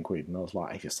 15 quid, and I was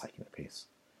like, he's just taking a piss.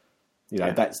 You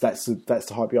know, that's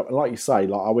to hype you up. And like you say,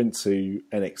 like I went to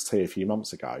NXT a few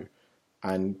months ago,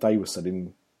 and they were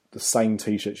selling the same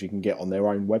T-shirts you can get on their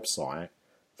own website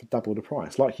for double the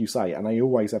price, like you say. And they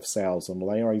always have sales on.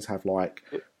 They always have like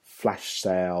flash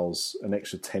sales, an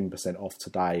extra 10% off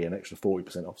today, an extra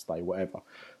 40% off today, whatever.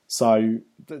 So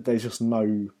there's just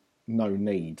no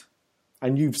need.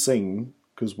 And you've seen,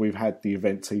 because we've had the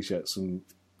event T-shirts and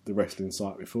the wrestling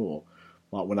site before,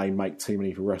 like when they make Team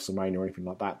Elite for WrestleMania or anything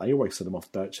like that, they always sell them off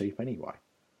dirt cheap anyway.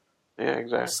 Yeah,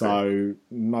 exactly. So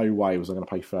no way was I going to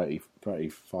pay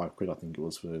 35 quid, I think it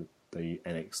was, for the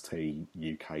NXT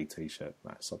UK T-shirt.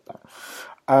 That's not that.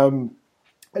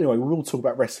 Anyway, we will talk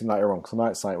about wrestling later on, because I know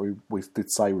it's something we did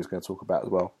say we was going to talk about as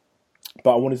well.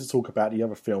 But I wanted to talk about the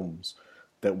other films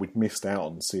that we'd missed out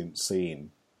on since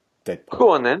seeing Deadpool. Go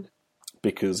on then.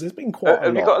 Because there's been quite a lot.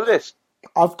 Have you got a list?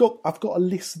 I've got a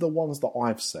list of the ones that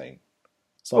I've seen.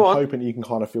 So I'm hoping you can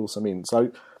kind of fill some in.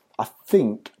 So I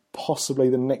think possibly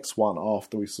the next one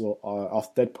after we saw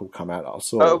after Deadpool come out that I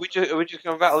saw. Are we just going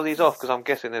to rattle these off? Because I'm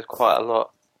guessing there's quite a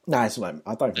lot. No, it's not.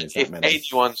 I don't think it's that many.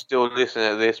 If anyone's still listening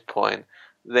at this point,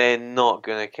 they're not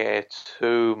going to care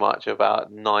too much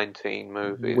about 19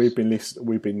 movies. We've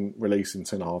been releasing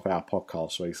 2.5 hour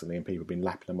podcasts recently, and people have been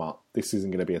lapping them up. This isn't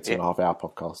going to be a 2.5 hour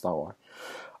podcast, don't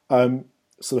worry.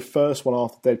 So the first one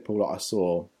after Deadpool that I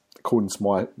saw, according to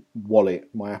my wallet,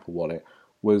 my Apple Wallet,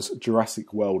 was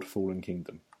Jurassic World: Fallen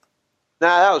Kingdom.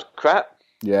 Nah, that was crap.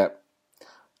 Yeah.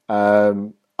 I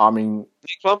mean,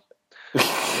 next one.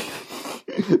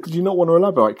 Did you not want to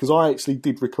elaborate? Because I actually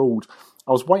did record.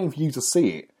 I was waiting for you to see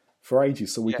it for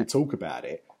ages so we could talk about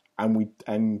it,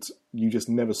 and you just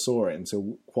never saw it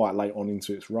until quite late on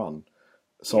into its run.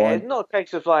 So it's not a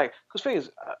case of like, because the thing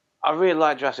is, I really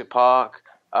like Jurassic Park.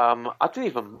 I didn't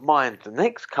even mind the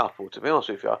next couple, to be honest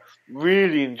with you. I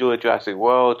really enjoyed Jurassic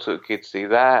World, took kids to see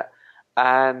that,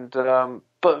 and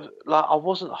but like I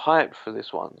wasn't hyped for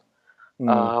this one.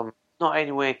 Not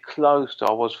anywhere close to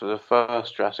I was for the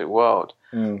first Jurassic World.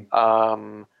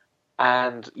 And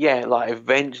yeah, like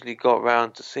eventually got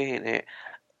round to seeing it,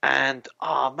 and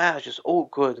man, it was just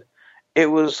awkward. It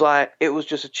was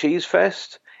just a cheese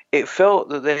fest. It felt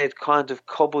that they had kind of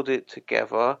cobbled it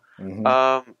together.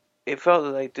 It felt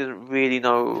that they didn't really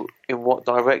know in what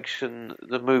direction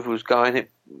the movie was going. It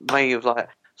may have like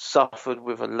suffered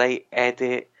with a late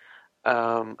edit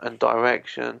and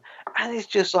direction, and it's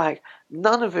just like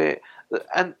none of it.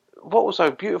 And what was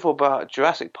so beautiful about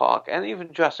Jurassic Park and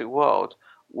even Jurassic World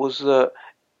was that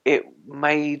it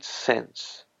made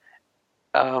sense.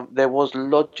 There was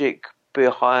logic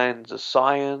behind the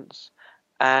science,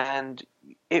 and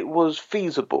it was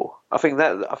feasible. I think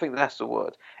that's the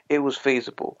word. It was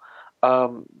feasible.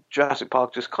 Jurassic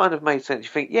Park just kind of made sense.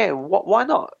 You think, yeah, why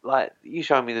not? Like, you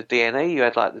showed me the DNA. You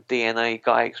had like the DNA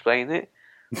guy explain it.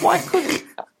 Why couldn't you?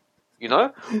 You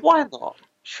know, why not?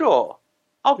 Sure,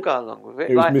 I'll go along with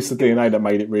it. It was like, Mr. DNA that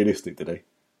made it realistic, did he?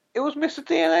 It was Mr.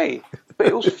 DNA, but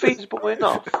it was feasible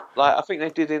enough. Like, I think they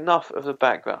did enough of the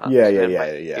background. Yeah.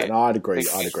 No, I'd agree with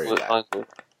that.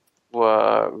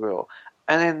 Were real.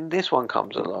 And then this one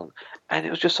comes along, and it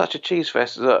was just such a cheese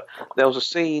fest that there was a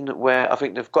scene where I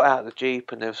think they've got out of the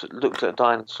Jeep and they've looked at a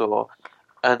dinosaur,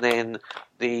 and then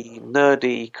the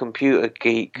nerdy computer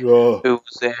geek who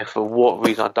was there for what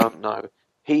reason I don't know,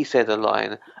 he said a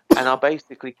line, and I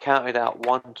basically counted out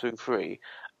 1, 2, 3,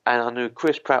 and I knew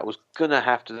Chris Pratt was going to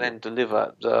have to then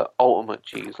deliver the ultimate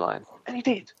cheese line, and he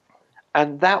did.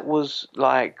 And that was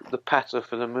like the patter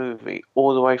for the movie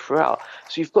all the way throughout.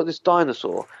 So you've got this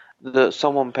dinosaur that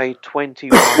someone paid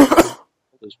 $21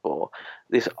 for,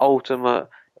 this ultimate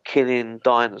killing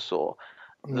dinosaur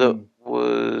that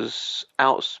was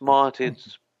outsmarted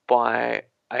by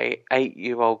a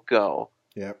 8-year-old girl,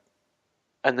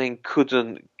 and then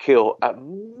couldn't kill at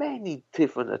many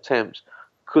different attempts.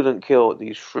 Couldn't kill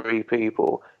these 3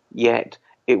 people, yet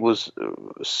it was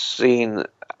seen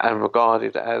and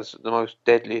regarded as the most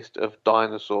deadliest of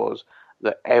dinosaurs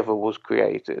that ever was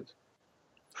created.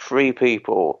 3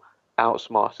 people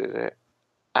outsmarted it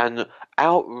and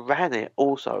outran it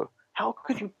also. How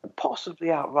could you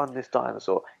possibly outrun this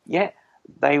dinosaur? Yet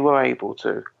they were able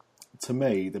to. To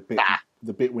me, the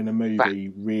bit when the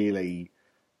movie really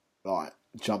like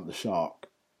jumped the shark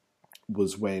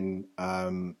was when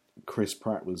Chris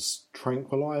Pratt was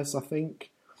tranquilized, I think,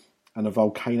 and a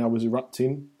volcano was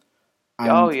erupting.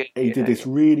 And he did this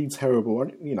really terrible,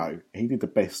 you know, he did the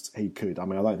best he could. I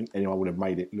mean, I don't think anyone would have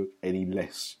made it look any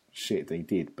less shit than he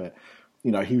did, but,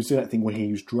 you know, he was doing that thing where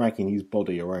he was dragging his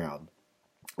body around.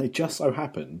 It just so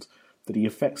happened that the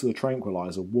effects of the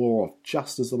tranquilizer wore off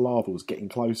just as the lava was getting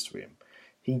close to him.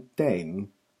 He then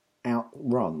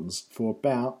outruns for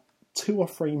about 2 or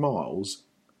 3 miles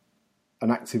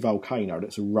an active volcano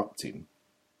that's erupting.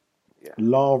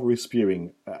 Lava is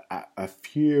spewing at a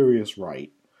furious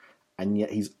rate, and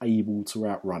yet he's able to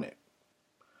outrun it.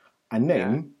 And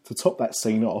then, to top that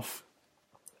scene off,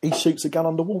 he shoots a gun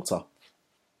underwater.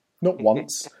 Not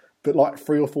once, but like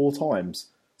 3 or 4 times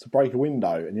to break a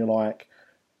window. And you're like,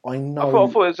 I know... I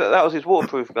thought that was his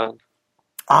waterproof gun.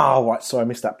 Oh, right, sorry, I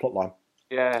missed that plot line.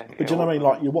 Yeah. But do you know what I mean?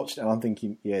 Like, you're watching it and I'm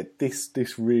thinking, yeah,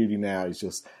 this really now is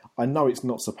just... I know it's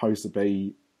not supposed to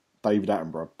be David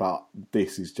Attenborough, but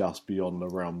this is just beyond the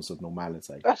realms of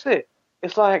normality. That's it.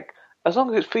 It's like, as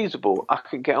long as it's feasible, I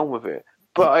can get on with it.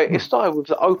 But it started with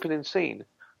the opening scene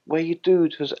where your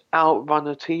dude has outrun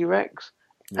a T-Rex.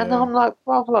 And I'm like,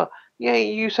 brother,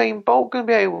 Usain Bolt going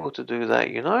to be able to do that,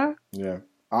 you know? Yeah.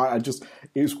 It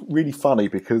was really funny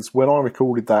because when I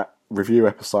recorded that review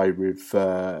episode with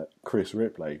Chris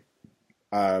Ripley,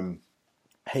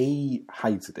 he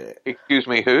hated it. Excuse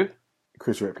me, who?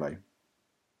 Chris Ripley.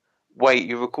 Wait,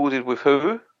 you recorded with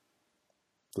who?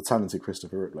 The talented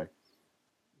Christopher Ripley.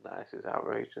 No, this is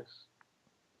outrageous.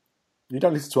 You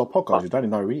don't listen to our podcast, you don't even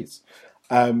know who he is.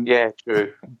 Yeah,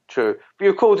 true. But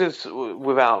you recorded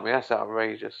without me, that's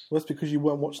outrageous. Well, that's because you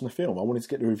weren't watching the film. I wanted to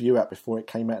get the review out before it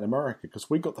came out in America, because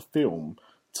we got the film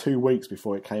 2 weeks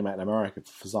before it came out in America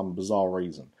for some bizarre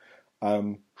reason.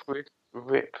 Chris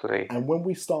Ripley. And when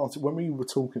we were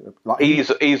talking... like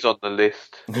He's on the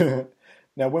list.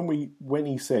 Now, when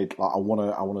he said, like, I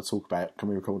want to talk about, can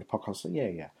we record the podcast? I said,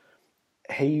 yeah.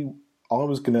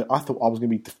 I thought I was gonna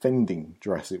be defending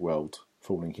Jurassic World: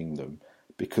 Fallen Kingdom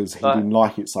because he didn't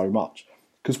like it so much.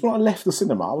 Because when I left the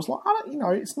cinema, I was like,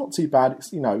 it's not too bad.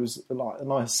 It's it was like a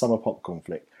nice summer popcorn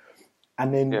flick.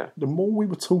 And then the more we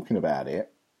were talking about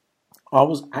it, I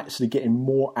was actually getting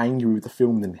more angry with the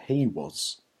film than he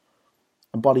was.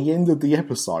 And by the end of the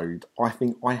episode, I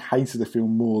think I hated the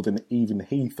film more than even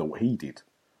he thought he did.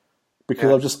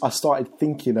 Because I started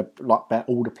thinking about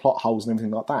all the plot holes and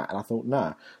everything like that. And I thought,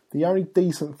 nah, the only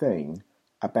decent thing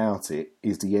about it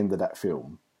is the end of that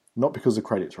film. Not because the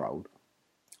credits rolled,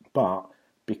 but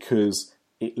because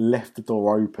it left the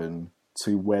door open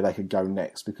to where they could go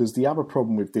next. Because the other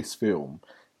problem with this film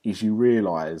is you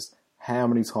realise how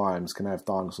many times can they have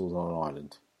dinosaurs on an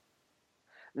island.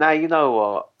 Now, you know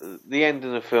what? The end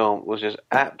of the film was just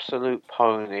absolute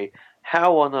pony.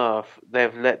 How on earth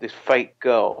they've let this fake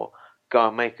girl go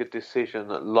and make a decision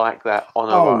like that on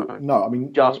her own? No, I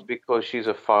mean... Just because she's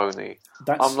a phony.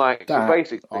 I'm like, so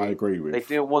basically, I agree with. They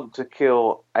didn't want to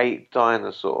kill 8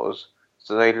 dinosaurs,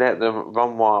 so they let them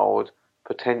run wild,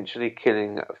 potentially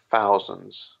killing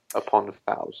thousands upon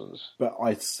thousands. But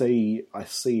I see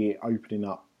it opening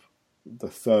up the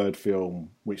third film,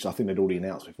 which I think they'd already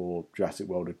announced before Jurassic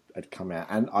World had come out.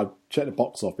 And I checked the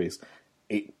box office.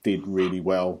 It did really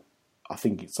well. I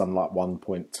think it's done like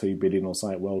 1.2 billion or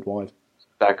something worldwide.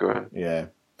 Staggering. Yeah.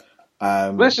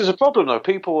 This is a problem, though.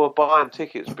 People were buying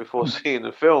tickets before seeing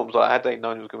the films. Like, had they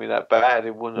known it was going to be that bad,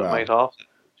 it wouldn't have made half.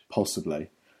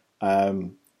 Possibly.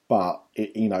 But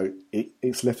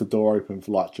it's left the door open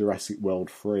for like Jurassic World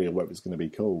 3 or whatever it's going to be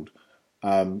called,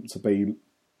 to be,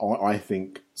 I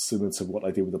think, similar to what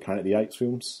they did with the Planet of the Apes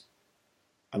films.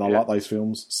 And I like those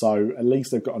films, so at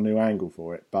least they've got a new angle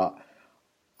for it. But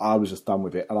I was just done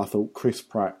with it, and I thought Chris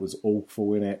Pratt was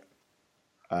awful in it.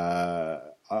 I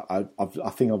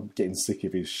think I'm getting sick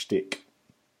of his shtick.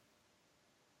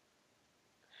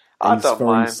 He's don't very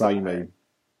mind. samey.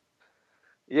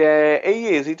 Yeah, he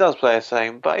is. He does play the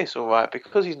same, but it's all right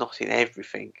because he's not in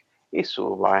everything. It's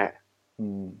all right.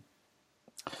 So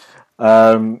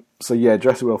yeah,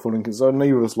 Jurassic World: Fallen Kingdom. So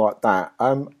neither of us like that.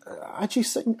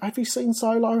 Have you seen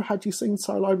Solo? Had you seen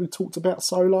Solo? We talked about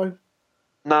Solo.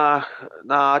 Nah,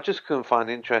 I just couldn't find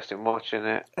interest in watching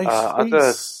it.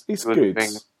 It's good.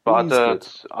 Things, but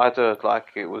I heard like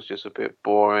it was just a bit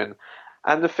boring.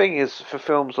 And the thing is, for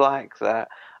films like that,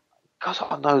 because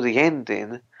I know the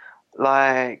ending,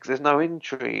 like there's no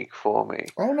intrigue for me.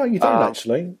 Oh no, you don't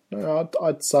actually. No,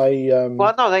 I'd say.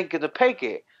 Well, no, they ain't gonna peg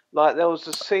it. Like there was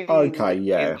a scene in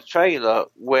the trailer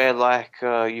where like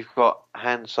you've got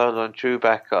Han Solo and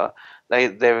Chewbacca.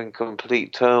 They're in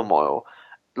complete turmoil.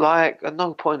 Like at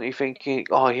no point are you thinking,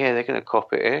 oh yeah, they're gonna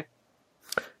cop it here.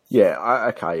 Yeah,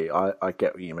 I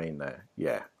get what you mean there.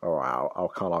 Yeah, all right, I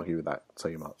can't argue with that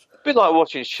too much. A bit like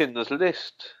watching Schindler's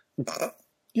List.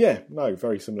 Yeah, no,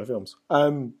 very similar films.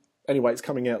 Anyway, it's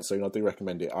coming out soon. I do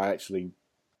recommend it. I actually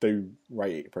do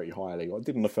rate it pretty highly. I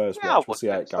did on the first watch. We'll see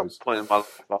how it goes. Point in my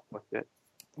life with it.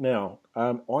 Now,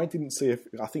 I didn't see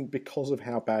I think because of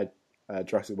how bad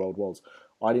Jurassic World was,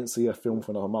 I didn't see a film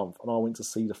for another month, and I went to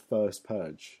see The First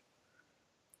Purge.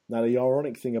 Now, the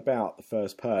ironic thing about The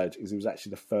First Purge is it was actually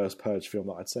the first Purge film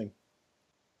that I'd seen.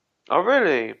 Oh,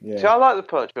 really? Yeah. See, I like the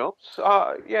Purge films.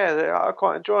 I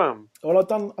quite enjoy them. Well,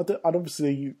 I'd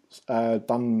obviously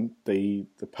done the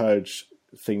Purge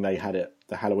thing they had at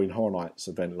the Halloween Horror Nights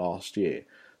event last year.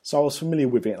 So I was familiar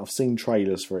with it, and I've seen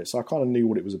trailers for it, so I kind of knew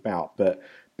what it was about. But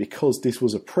because this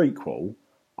was a prequel,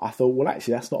 I thought, well,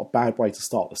 actually, that's not a bad way to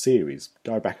start the series.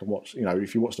 Go back and watch,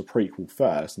 if you watch the prequel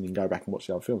first, and you can go back and watch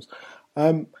the other films.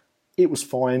 It was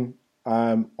fine.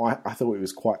 I thought it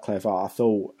was quite clever. I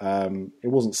thought it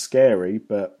wasn't scary,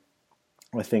 but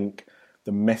I think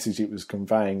the message it was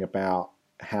conveying about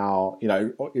how,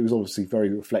 it was obviously very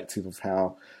reflective of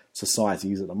how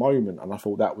society is at the moment, and I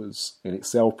thought that was in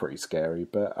itself pretty scary.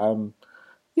 But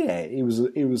it was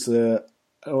an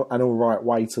all right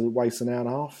way to waste an hour and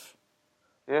a half.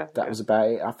 Yeah, that was about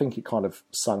it. I think it kind of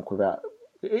sunk without.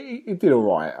 It did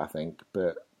all right, I think,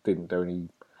 but didn't do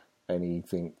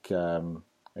anything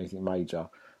major.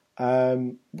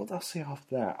 What did I see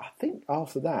after that? I think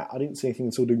after that, I didn't see anything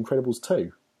until The Incredibles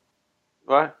 2.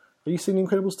 Right. Have you seen The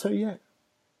Incredibles 2 yet?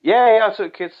 Yeah, I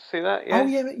took kids to see that. Yeah. Oh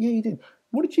yeah, you did.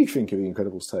 What did you think of The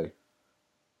Incredibles 2?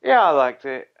 Yeah, I liked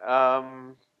it. I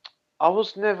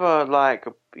was never like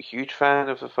a huge fan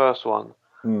of the first one.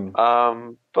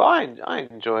 But I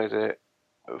enjoyed it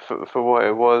for what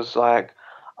it was. Like,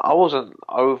 I wasn't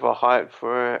overhyped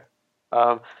for it.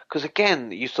 Because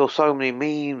again, you saw so many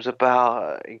memes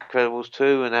about Incredibles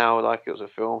 2 and how like it was a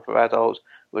film for adults.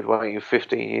 We'd waited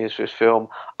 15 years for this film.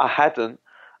 I hadn't,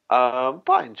 but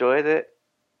I enjoyed it.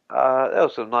 There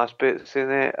were some nice bits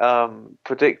in it.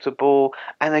 Predictable,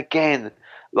 and again,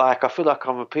 like I feel like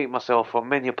I'm repeating myself on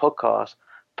many podcasts,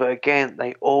 but again,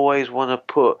 they always want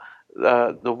to put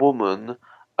the woman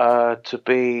to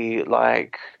be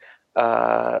like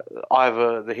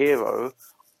either the hero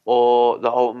or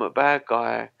the ultimate bad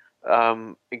guy.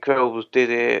 Incredibles did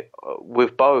it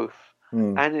with both,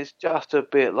 and it's just a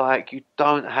bit like you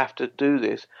don't have to do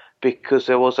this because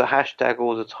there was a hashtag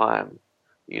all the time,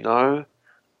 you know.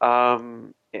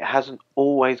 It hasn't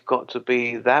always got to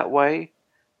be that way,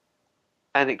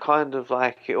 and it kind of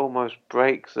like it almost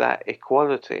breaks that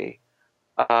equality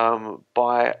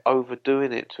by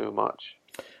overdoing it too much.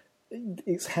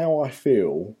 It's how I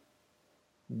feel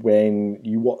when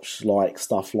you watch like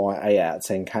stuff like 8 out of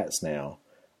 10 Cats now,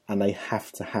 and they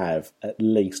have to have at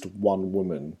least one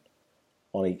woman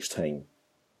on each team.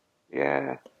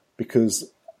 Yeah.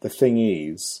 Because the thing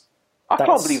is, I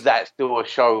can't believe that's still a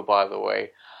show, by the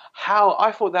way. How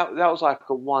I thought that was like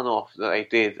a one-off that they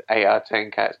did 8 out of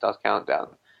 10 Cats does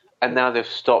Countdown, and now they've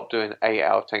stopped doing 8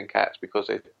 out of 10 Cats because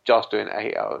they're just doing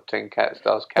 8 out of 10 Cats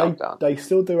does Countdown. They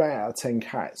still do 8 out of 10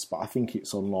 Cats, but I think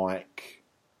it's on like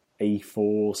E4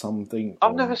 or something.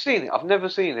 I've never seen it. I've never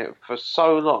seen it for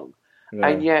so long,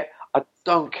 and yet I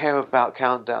don't care about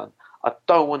Countdown. I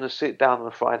don't want to sit down on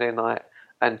a Friday night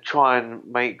and try and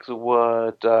make the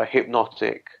word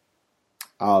hypnotic.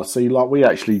 See, like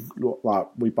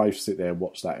we both sit there and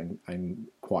watch that and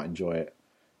quite enjoy it.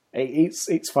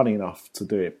 It's funny enough to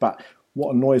do it, but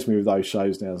what annoys me with those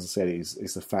shows now, as I said,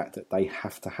 is the fact that they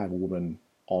have to have a woman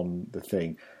on the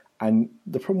thing. And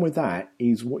the problem with that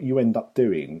is what you end up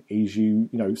doing is you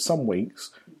know, some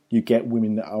weeks you get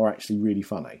women that are actually really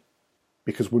funny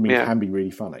because women can be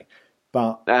really funny.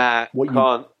 But what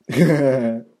can't.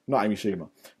 Not Amy Schumer.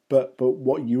 But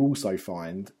what you also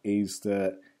find is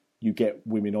that you get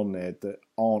women on there that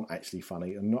aren't actually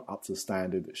funny and not up to the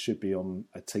standard that should be on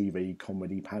a TV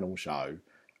comedy panel show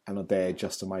and are there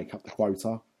just to make up the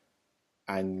quota.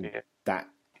 And that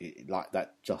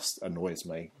just annoys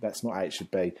me. That's not how it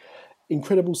should be.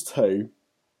 Incredibles 2,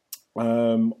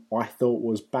 I thought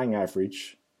was bang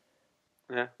average.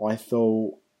 Yeah. I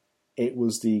thought it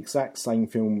was the exact same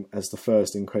film as the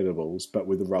first Incredibles, but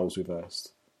with the roles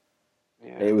reversed.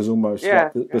 Yeah. It was almost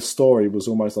like the story was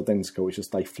almost identical. It's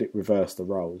just they reversed the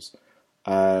roles.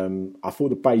 I thought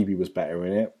the baby was better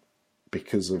in it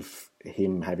because of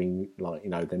him having, like, you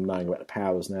know, them knowing about the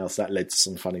powers now, so that led to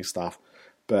some funny stuff.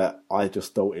 But I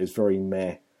just thought it was very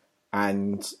meh.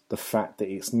 And the fact that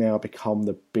it's now become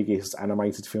the biggest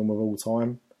animated film of all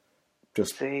time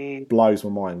just blows my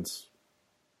mind.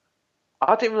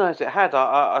 I didn't realise it had.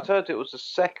 I heard it was the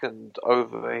second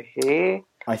over here.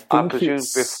 I presume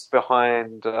it's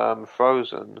behind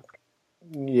Frozen.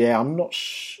 Yeah, I'm not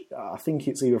I think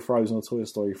it's either Frozen or Toy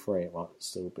Story 3. It might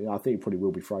still be. I think it probably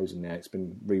will be Frozen now. It's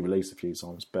been re-released a few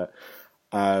times. But,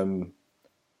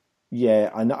 yeah,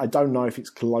 I don't know if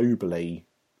it's globally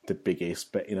the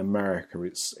biggest, but in America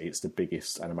it's the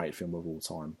biggest animated film of all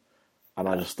time. And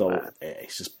I just thought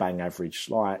it's just bang average.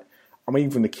 Like, I mean,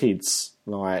 even the kids,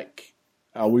 like...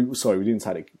 we didn't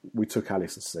take it. We took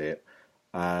Alice to see it.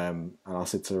 And I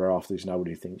said to her afterwards, you know, what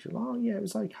do you think? She was like, oh, yeah, it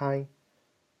was okay.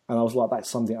 And I was like, that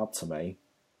summed it up to me.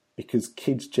 Because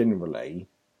kids generally,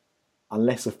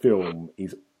 unless a film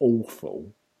is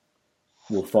awful,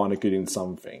 will find a good in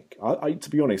something. To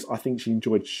be honest, I think she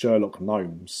enjoyed Sherlock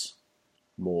Gnomes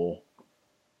more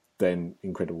than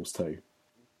Incredibles 2.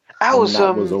 That was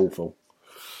awful.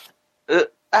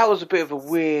 That was a bit of a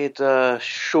weird,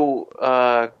 short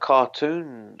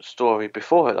cartoon story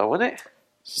before it, though, wasn't it?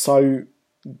 So,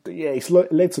 yeah, it's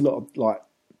led to a lot of like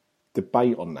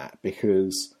debate on that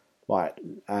because, like,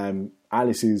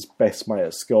 Alice's best mate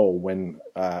at school, when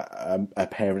her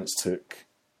parents took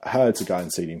her to go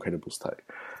and see The Incredibles 2,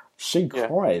 she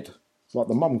cried. Like,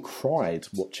 the mum cried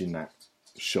watching that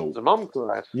short. The mum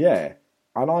cried? Yeah.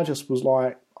 And I just was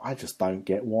like, I just don't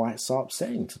get why it's so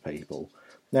upsetting to people.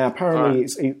 Now, apparently,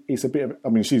 it's a bit of... I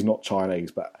mean, she's not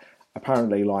Chinese, but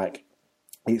apparently, like,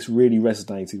 it's really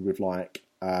resonated with, like,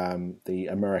 the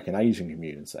American Asian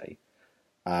community.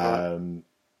 You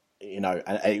know,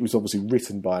 and it was obviously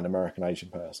written by an American Asian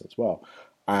person as well.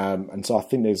 And so I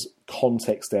think there's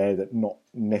context there that not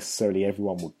necessarily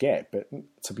everyone would get. But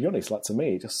to be honest, like, to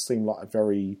me, it just seemed like a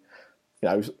very, you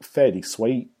know, fairly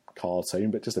sweet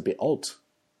cartoon, but just a bit odd.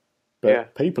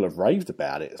 But people have raved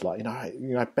about it. It's like, you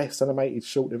know, best animated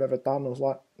short they've ever done. I was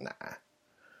like, nah.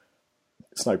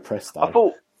 It's no press, though. I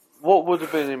thought what would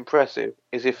have been impressive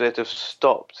is if they'd have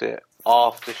stopped it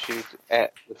after she'd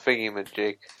ate the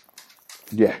thingamajig.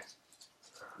 Yeah.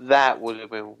 That would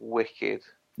have been wicked.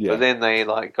 Yeah. But then they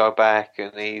like go back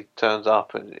and he turns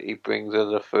up and he brings her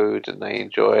the food and they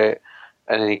enjoy it,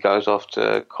 and then he goes off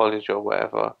to college or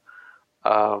whatever.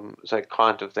 So it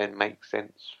kind of then makes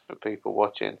sense for people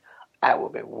watching. That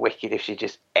would have been wicked if she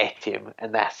just ate him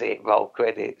and that's it. Roll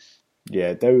credits.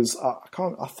 Yeah, there was.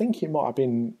 I think it might have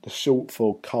been the short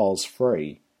for Cars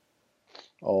 3,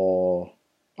 or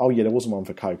there wasn't one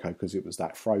for Coco because it was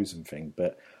that Frozen thing.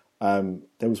 But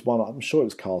there was one. I'm sure it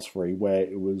was Cars 3 where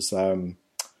it was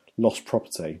Lost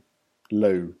Property.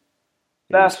 Lou.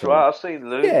 That's right. I've seen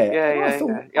Lou. Yeah.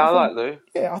 I like Lou.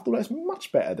 Yeah, I thought it was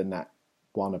much better than that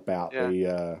one about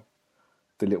the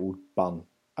little bun.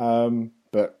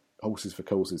 But horses for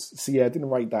courses. So yeah, I didn't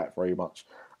rate that very much.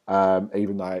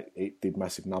 Even though it did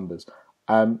massive numbers.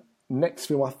 Next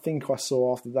film I think I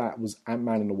saw after that was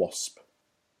Ant-Man and the Wasp.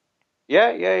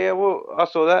 Yeah. Well, I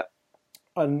saw that.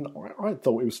 And I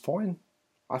thought it was fine.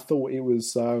 I thought it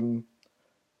was...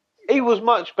 He was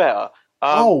much better.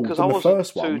 Because I wasn't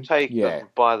too taken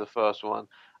by the first one.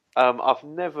 I've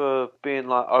never been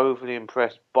like overly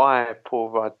impressed by Paul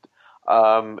Rudd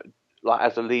like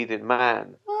as a leading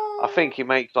man. I think he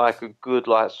makes like a good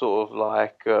like sort of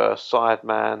like side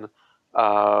man,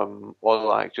 or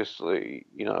like just I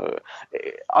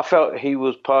felt he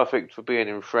was perfect for being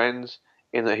in Friends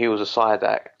in that he was a side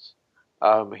act.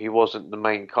 He wasn't the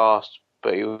main cast,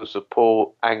 but he was a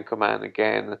Paul Anchorman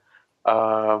again,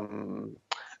 and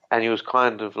he was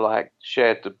kind of like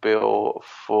shared the bill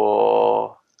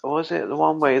for what was it the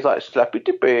one where he's like slappy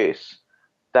the bass,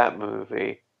 that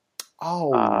movie.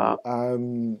 What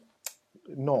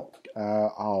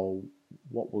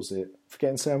was it?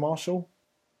 Forgetting Sarah Marshall?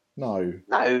 No.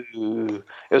 It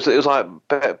was like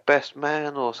Best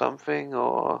Man or something,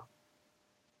 or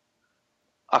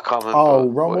I can't remember. Oh,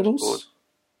 Role Models?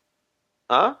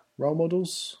 Huh? Role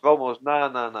Models? Role Models?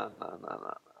 No.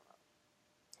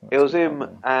 It was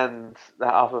him and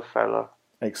that other fella.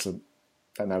 Excellent.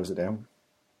 That narrows it down.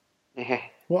 Yeah.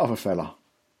 What other fella?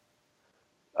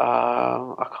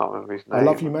 I can't remember his name. I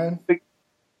Love You Man?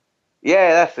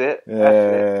 Yeah, that's it.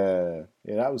 Yeah,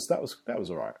 that was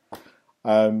all right.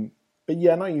 But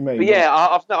yeah, I know you mean. But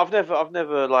yeah, I've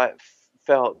never like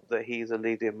felt that he's a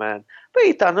leading man. But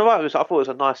he's done all right. I thought it was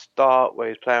a nice start where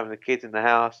he's playing with the kids in the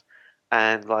house,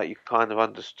 and like you kind of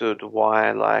understood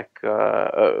why like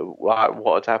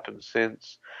what had happened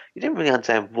since. You didn't really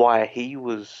understand why he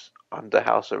was under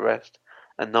house arrest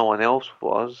and no one else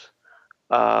was.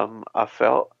 I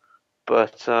felt.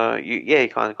 But you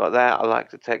kind of got that. I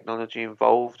like the technology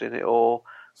involved in it all.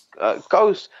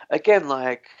 Ghost, again,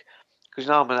 like, because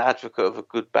now I'm an advocate of a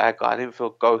good bad guy. I didn't feel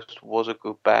Ghost was a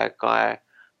good bad guy.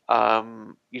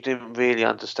 You didn't really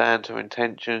understand her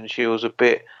intention. She was a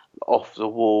bit off the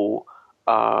wall.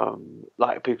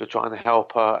 Like people trying to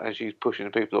help her, and she's pushing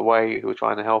the people away who were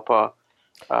trying to help her.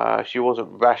 She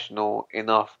wasn't rational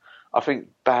enough. I think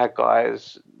bad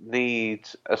guys need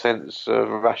a sense of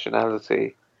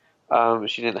rationality.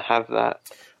 She didn't have that.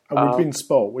 And we've been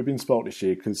spoilt. We've been spoilt this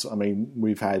year because, I mean,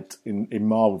 we've had, in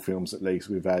Marvel films at least,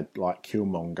 we've had, like,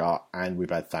 Killmonger and we've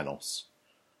had Thanos.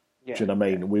 Yeah, do you know what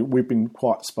I mean? Yeah. We've been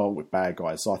quite spoilt with bad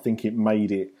guys. So I think it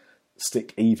made it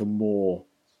stick even more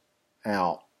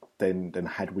out than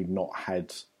had we not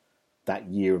had that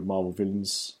year of Marvel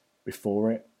villains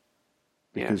before it.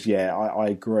 Because, I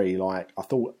agree. Like, I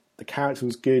thought the character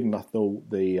was good and I thought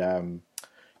the...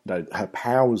 her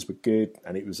powers were good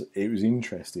and it was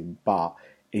interesting, but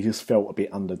it just felt a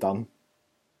bit underdone,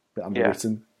 a bit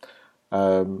underwritten.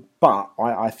 Yeah. But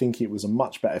I think it was a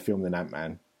much better film than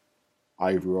Ant-Man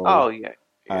overall. Oh yeah.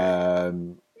 I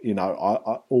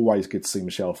always good to see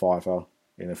Michelle Pfeiffer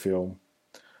in a film.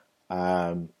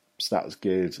 So that was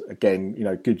good. Again,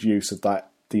 good use of that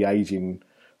de-aging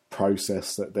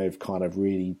process that they've kind of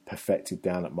really perfected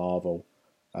down at Marvel.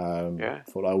 Thought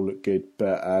they all looked good,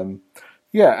 but.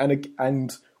 Yeah,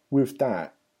 and with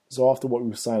that, so after what we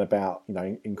were saying about,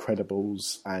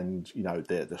 Incredibles and,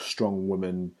 the strong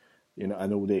woman,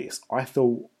 and all this, I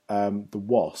thought the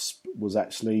Wasp was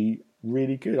actually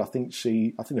really good. I think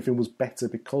the film was better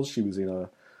because she was in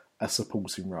a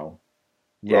supporting role.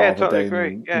 Yeah, totally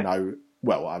agree. Yeah.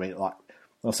 Well, I mean, like,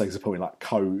 I'll say supporting, like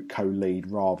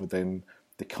co-lead rather than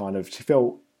the kind of, she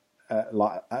felt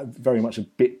like very much a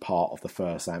bit part of the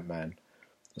first Ant-Man.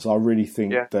 So I really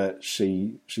think that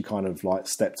she kind of like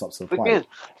stepped up to the plate. Again,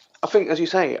 I think, as you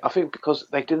say, because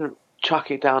they didn't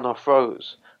chuck it down our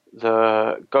throats,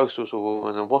 the Ghost was a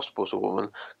woman and Wasp was a woman,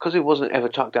 because it wasn't ever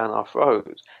chucked down our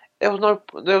throats. There was no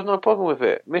problem with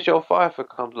it. Michelle Pfeiffer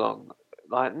comes along,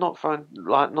 not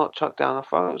chucked down our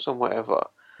throats and whatever.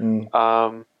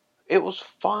 It was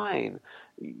fine.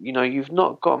 you've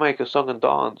not got to make a song and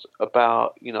dance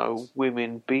about,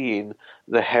 women being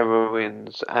the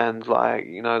heroines and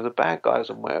the bad guys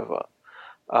and whatever.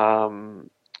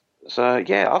 So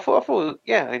yeah,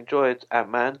 I enjoyed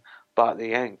Ant-Man, but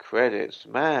the end credits,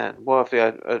 man, what if they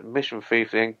had admission fee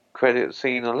for the end credit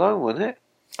scene alone, wasn't it?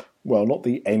 Well, not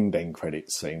the end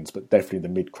credit scenes, but definitely the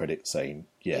mid credit scene.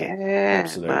 Yeah,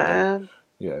 absolutely. Man.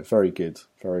 Yeah, very good,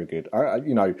 very good.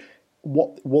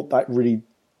 What that really,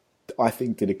 I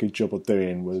think, did a good job of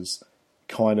doing was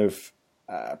kind of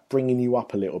bringing you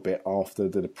up a little bit after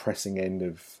the depressing end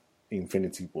of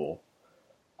Infinity War.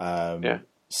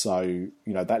 So,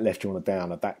 that left you on a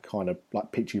downer. That kind of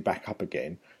picked you back up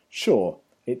again. Sure,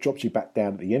 it dropped you back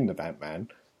down at the end of Ant-Man,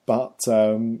 but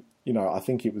I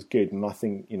think it was good. And I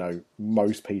think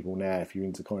most people now, if you're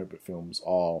into comic book films,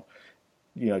 are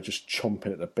just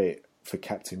chomping at the bit for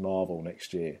Captain Marvel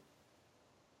next year.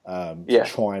 To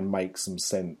try and make some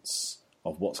sense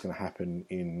of what's going to happen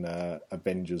in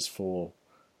Avengers 4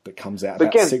 that comes out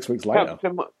about 6 weeks later.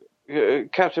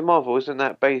 Captain Marvel, isn't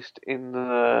that based in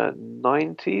the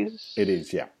 90s? It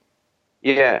is, yeah.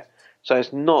 Yeah, so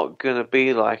it's not going to be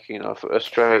a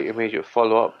straight immediate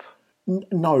follow-up.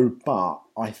 No, but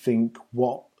I think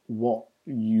what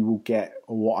you will get,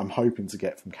 or what I'm hoping to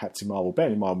get from Captain Marvel,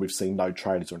 bearing in mind we've seen no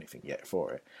trailers or anything yet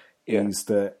for it, is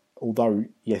that although,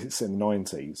 yes, it's in the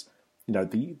 90s,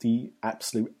 the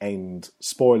absolute end,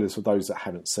 spoilers for those that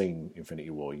haven't seen Infinity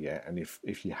War yet, and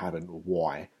if you haven't,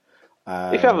 why?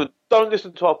 If you haven't, don't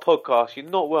listen to our podcast, you're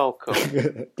not welcome.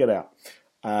 Get out.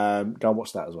 Go and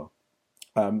watch that as well.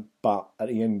 But at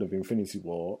the end of Infinity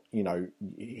War,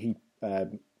 he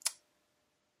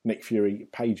Nick Fury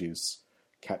pages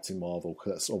Captain Marvel,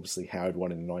 because that's obviously how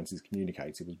everyone in the 90s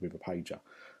communicated, was with a pager.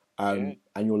 And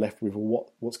you're left with,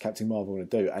 what's Captain Marvel going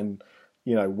to do? And,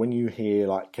 when you hear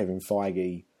Kevin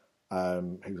Feige,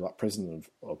 who's president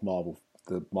of Marvel,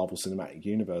 the Marvel Cinematic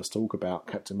Universe, talk about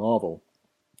Captain Marvel,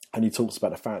 and he talks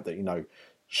about the fact that,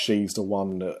 she's the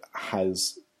one that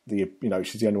has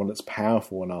she's the only one that's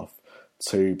powerful enough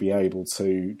to be able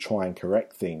to try and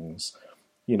correct things.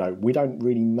 We don't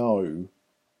really know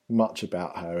much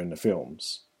about her in the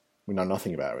films. We know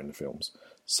nothing about her in the films.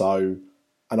 So,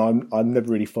 and I've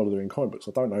never really followed her in comic books.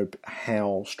 I don't know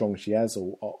how strong she is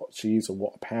or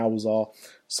what her powers are.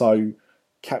 So,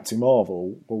 Captain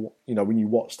Marvel, well, when you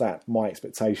watch that, my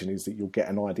expectation is that you'll get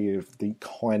an idea of the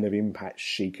kind of impact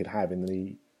she could have in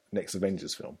the next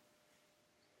Avengers film.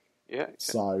 Yeah.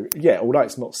 So, although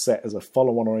it's not set as a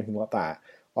follow-on or anything like that,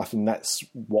 I think that's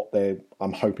what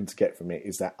I'm hoping to get from it,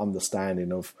 is that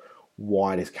understanding of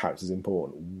why this character is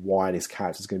important, why this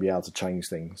character is going to be able to change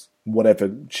things,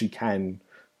 whatever she can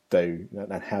do,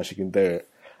 and how she can do it.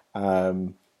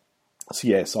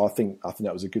 So I think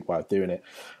that was a good way of doing it.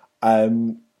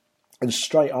 And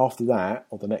straight after that,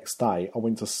 or the next day, I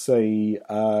went to see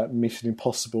Mission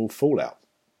Impossible Fallout.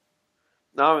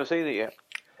 No, I haven't seen it yet.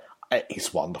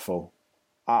 It's wonderful.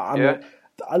 A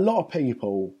lot of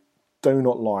people do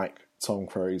not like Tom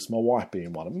Cruise. My wife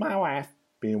being one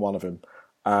of them.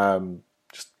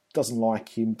 Just doesn't like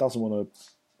him. Doesn't want to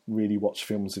really watch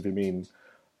films with him in.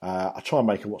 I try and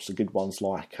make her watch the good ones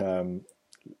like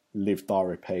Live, Die,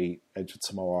 Repeat, Edge of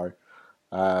Tomorrow.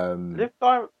 Live,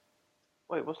 Die.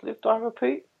 Wait, what's Live, Die,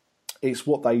 Repeat? It's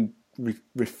what they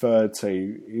referred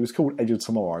to. It was called Edge of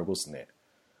Tomorrow, wasn't it?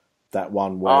 That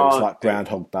one where it's like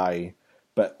Groundhog Day.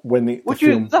 But when the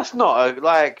film... That's not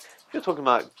if you're talking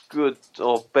about good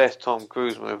or best Tom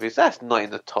Cruise movies, that's not in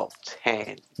the top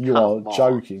 10. You are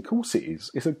joking. Of course it is.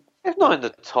 It's not in the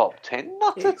top 10.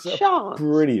 Not a chance.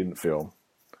 Brilliant film.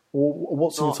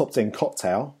 What's in the top 10?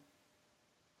 Cocktail.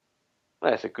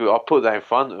 That's a good... I'll put that in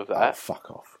front of that. Oh,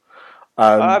 fuck off.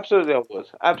 Absolutely, I would.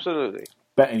 Absolutely.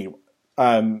 But anyway,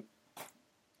 I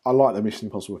like the Mission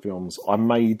Impossible films.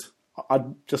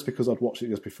 Just because I'd watched it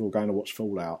just before going to watch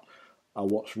Fallout, I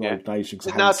watched Rogue Nation.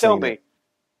 Now tell me,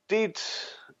 did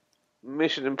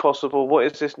Mission Impossible, what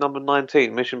is this, number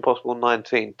 19? Mission Impossible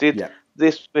 19. Did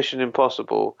this Mission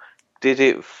Impossible, did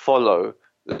it follow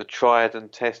the tried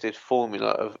and tested formula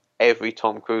of every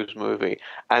Tom Cruise movie?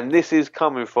 And this is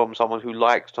coming from someone who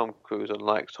likes Tom Cruise and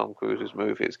likes Tom Cruise's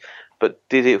movies. But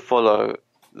did it follow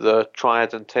the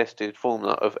tried and tested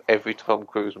formula of every Tom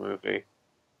Cruise movie?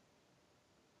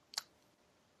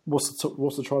 What's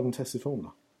the tried and tested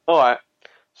formula? All right,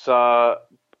 so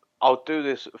I'll do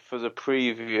this for the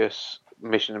previous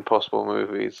Mission Impossible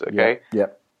movies. Okay.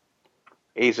 Yep.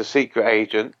 He's a secret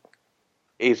agent.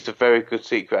 He's a very good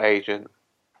secret agent.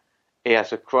 He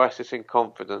has a crisis in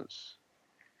confidence.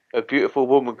 A beautiful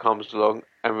woman comes along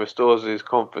and restores his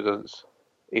confidence.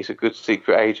 he's a good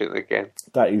secret agent again.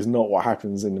 That is not what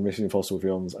happens in the Mission Impossible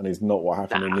films, and is not what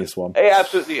happened in this one. It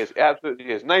absolutely is. It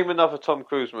absolutely is. Name another Tom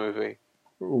Cruise movie.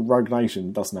 Rogue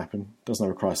Nation doesn't happen. Doesn't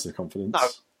have a crisis of confidence. No,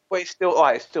 but it's still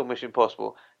It's still Mission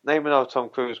Impossible. Name another Tom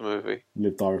Cruise movie.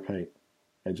 Live, Die, Repeat.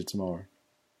 Edge of Tomorrow.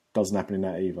 Doesn't happen in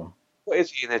that either. What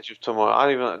is he in Edge of Tomorrow? I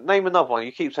don't even know. Name another one.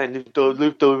 You keep saying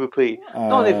Live, Die, Repeat. No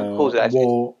one even calls it actually.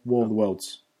 War of the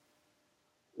Worlds.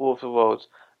 War of the Worlds.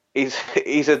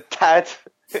 He's a dad.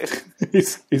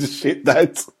 he's a shit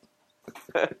dad.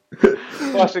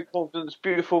 Christ and confidence.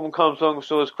 Beautiful woman comes along,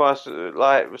 restores Christ,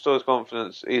 restores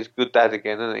confidence. He's a good dad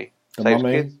again, isn't he? The Saves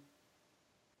Mummy. kids.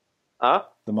 Huh?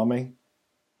 The Mummy.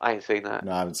 I ain't seen that.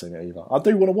 No, I haven't seen it either. I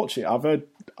do want to watch it. I've heard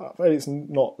it's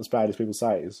not as bad as people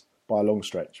say it is by a long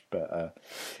stretch, but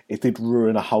it did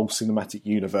ruin a whole cinematic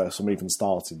universe from even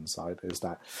starting. So there's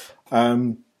that.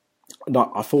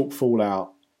 No, I thought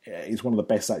Fallout is one of the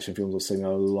best action films I've seen in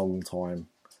a long time.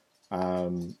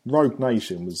 Rogue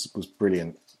Nation was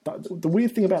brilliant. The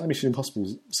weird thing about the Mission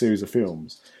Impossible series of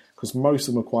films, because most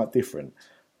of them are quite different,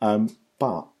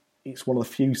 but it's one of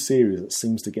the few series that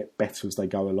seems to get better as they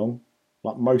go along.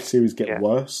 Like most series get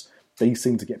worse, these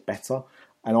seem to get better.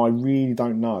 And I really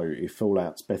don't know if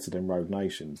Fallout's better than Rogue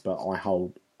Nation, but I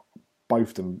hold both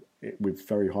of them with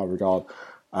very high regard.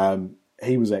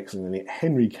 He was excellent in it.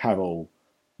 Henry Cavill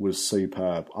was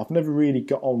superb. I've never really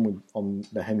got on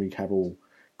the Henry Cavill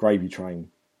gravy train.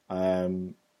 I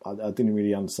didn't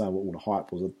really understand what all the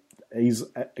hype was. He's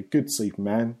a good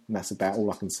Superman, and that's about all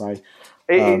I can say.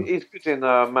 He's good in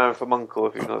Man from U.N.C.L.E.,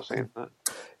 if you've not seen that.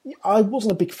 I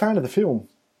wasn't a big fan of the film.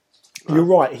 You're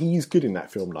right, he's good in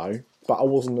that film though, but I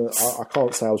wasn't. I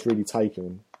can't say I was really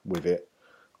taken with it.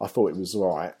 I thought it was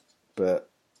right, but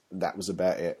that was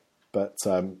about it. But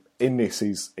in this,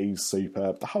 he's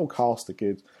superb. The whole cast are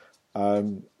good.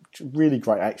 Really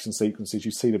great action sequences. You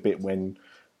see the bit when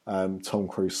Tom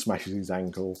Cruise smashes his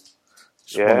ankle.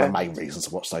 It's one of the main reasons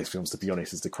to watch those films, to be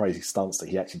honest, is the crazy stunts that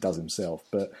he actually does himself.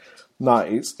 But no,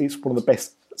 it's one of the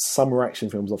best summer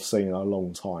action films I've seen in a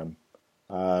long time.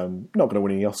 Not going to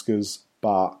win any Oscars,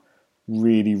 but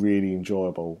really, really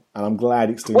enjoyable. And I'm glad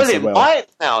it's doing so well. Well, it might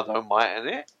now, though, mightn't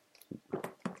it?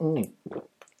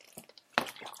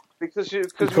 Because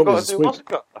we've got a new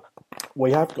Oscar.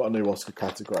 We have got a new Oscar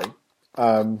category.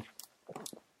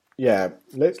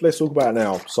 Let's talk about it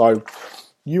now. So,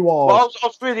 you are. Well, I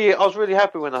was really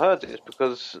happy when I heard this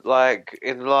because, like,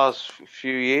 in the last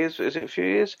few years,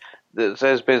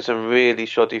 there's been some really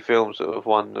shoddy films that have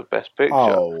won the Best Picture.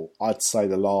 Oh, I'd say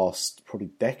the last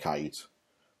probably decade.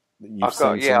 You've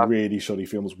seen some really shoddy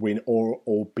films win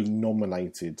or be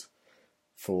nominated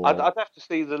for. I'd have to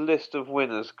see the list of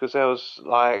winners because there was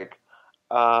like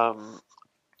there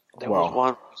was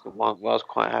one I was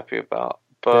quite happy about,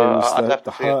 but I'd have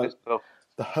to see a list of.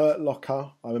 The Hurt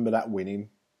Locker, I remember that winning.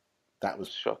 That was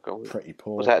shocking. Pretty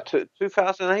poor. Was that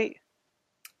 2008?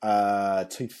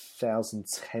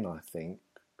 2010, I think,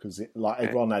 because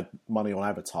everyone had money on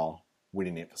Avatar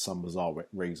winning it for some bizarre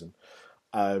reason.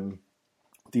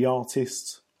 The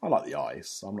Artist, I like The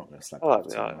Artist. I'm not going to slap it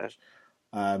too much.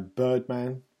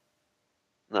 Birdman,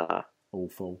 nah,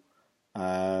 awful.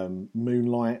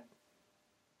 Moonlight,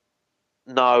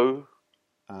 no.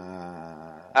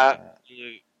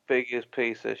 Absolute biggest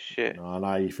piece of shit. I know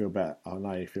how you feel about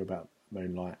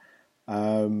Moonlight.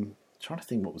 Trying to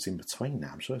think what was in between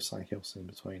now. I'm sure there's something else in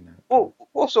between now. Well,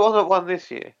 what's the one that won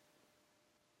this year?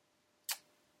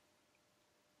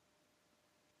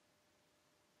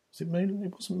 Was it Moonlight?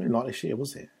 It wasn't Moonlight this year,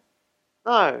 was it?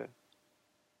 No.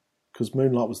 Because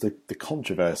Moonlight was the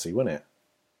controversy, wasn't it?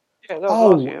 Yeah, that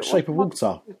was last year. Shape of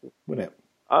Water, wasn't it?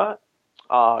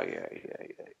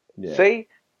 Yeah. See?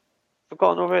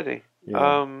 Forgotten already.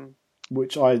 Yeah.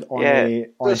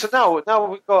 So now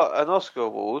we've got an Oscar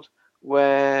award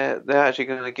where they're actually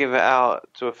going to give it out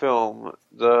to a film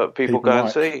that people go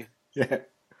and see. Yeah.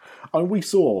 And we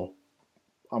saw,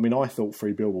 I thought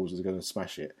Three Billboards was going to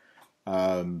smash it.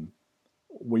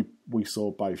 We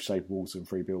saw both Shape of Water and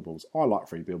Three Billboards. I like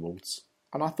Three Billboards.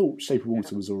 And I thought Shape of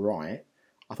Water was alright.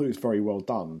 I thought it was very well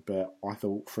done, but I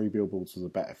thought Three Billboards was a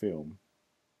better film.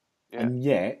 Yeah. And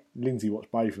yet, Lindsay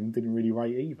watched both of them, didn't really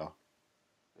rate either.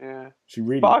 Yeah. She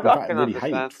really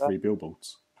hated Three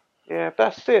Billboards. Yeah,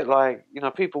 that's it. Like,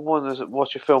 people want to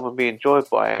watch a film and be enjoyed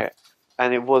by it.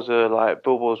 And it was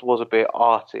Billboards was a bit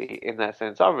arty in that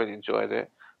sense. I really enjoyed it.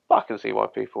 But I can see why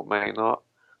people may not.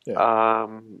 Yeah.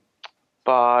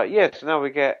 So now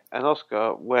we get an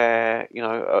Oscar where,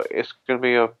 it's going to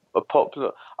be a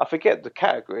popular... I forget the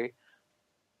category,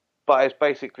 but it's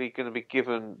basically going to be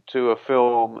given to a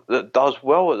film that does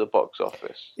well at the box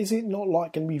office. Is it not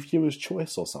like going to be viewer's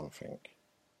choice or something?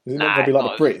 Is it not going to be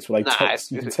like the Brits where they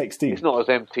text? You can text in. It's not as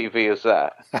MTV as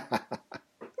that.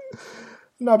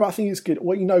 No, but I think it's good.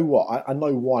 Well, you know what? I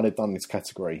know why they've done this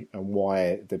category and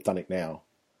why they've done it now.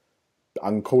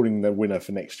 I'm calling the winner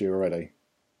for next year already.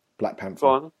 Black Panther. Go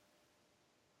on.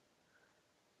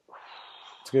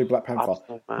 To go Black Panther.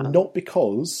 Not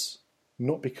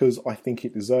because I think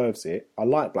it deserves it. I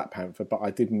like Black Panther, but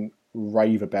I didn't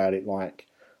rave about it like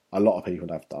a lot of people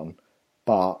have done.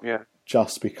 But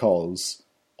just because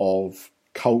of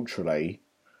culturally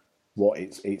what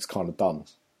it's kind of done.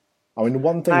 I mean, the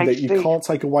one thing that you can't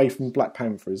take away from Black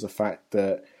Panther is the fact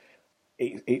that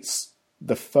it's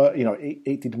the first. You know,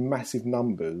 it did massive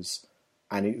numbers,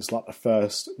 and it's like the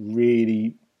first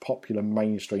really popular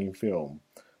mainstream film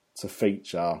to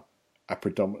feature a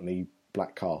predominantly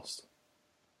black cast.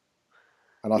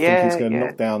 And I think it's going to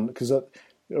knock down, because I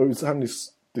was having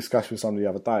this discussion with somebody the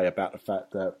other day about the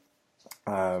fact that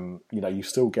you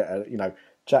still get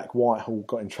Jack Whitehall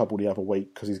got in trouble the other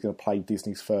week because he's going to play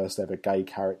Disney's first ever gay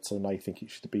character, and they think it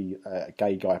should be a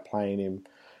gay guy playing him.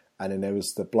 And then there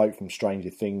was the bloke from Stranger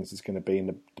Things is going to be in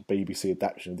the BBC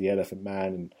adaptation of The Elephant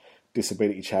Man, and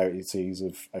disability charities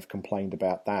have complained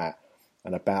about that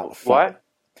and about the fact, why?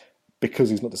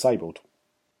 Because he's not disabled.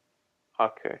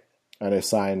 Okay. And they're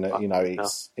saying that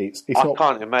it's I not.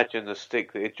 Can't imagine the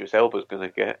stick that Idris Elba's going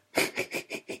to get.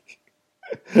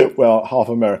 Well, half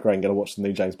America ain't going to watch the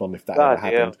new James Bond if that ever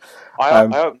happened. I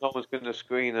hope no one's going to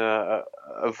screen a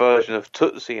version of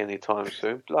Tootsie anytime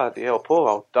soon. Bloody hell, poor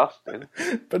old Dustin.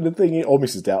 But the thing is, or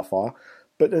Mrs. Doubtfire.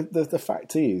 But the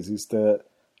fact is that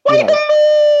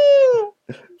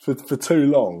for too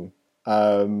long,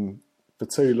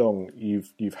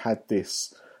 you've had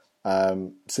this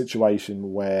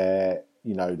situation where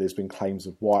there's been claims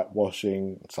of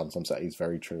whitewashing. Sometimes that is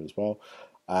very true as well.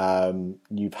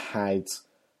 You've had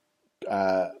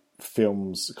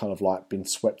films kind of like been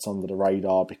swept under the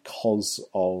radar because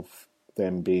of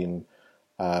them being,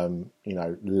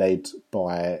 led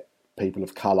by people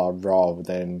of colour rather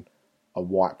than a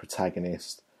white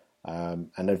protagonist. And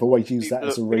they've always used that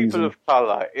as a reason. People of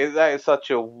colour, that is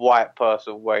such a white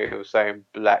person way of saying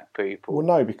black people. Well,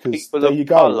 no, because people there you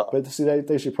colour. go. But see,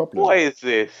 there's your problem. What is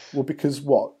this? Well, because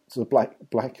what? So black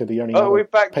are the only. Are we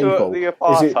back people. To the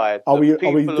apartheid? Are we?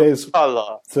 There's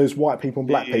colour. So there's white people and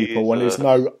black people, and there's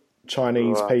no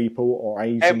Chinese people or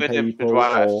Asian people.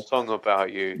 Or a song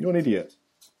about you. You're an idiot.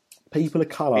 People of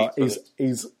colour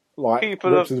is like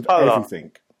people of colour.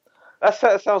 Everything. That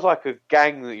sounds like a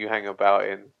gang that you hang about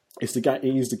in. It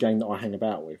is the gang that I hang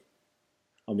about with.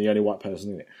 I'm the only white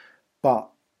person in it. But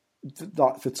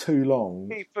for too long,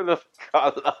 people of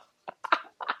colour.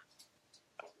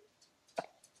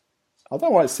 I don't know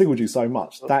why it singled you so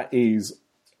much. That is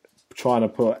trying to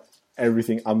put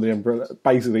everything under the umbrella.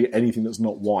 Basically, anything that's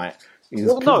not white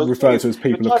is referred to as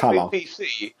people of colour.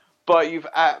 PC, but you've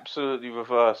absolutely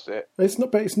reversed it. It's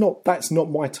not. But it's not. That's not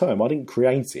my term. I didn't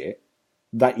create it.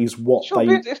 That is what they.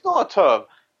 It's not a term.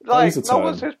 Like, no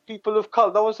one says people of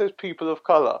colour. No one says people of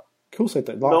colour. Of course they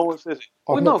don't. Like, no one says it.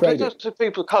 They don't say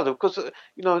people of colour because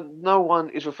no one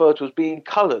is referred to as being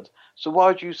coloured. So why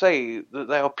would you say that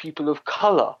they are people of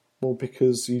colour? Well,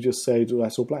 because you just said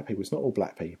that's all black people. It's not all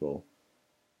black people.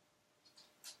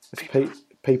 It's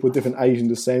people with different Asian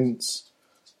descents,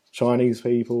 Chinese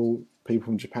people, people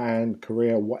from Japan,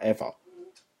 Korea, whatever.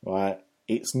 Right?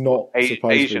 It's not supposed to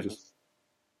be just.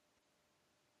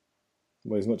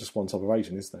 Well, there's not just one type of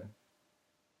Asian, is there?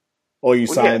 Or are you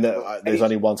saying that there's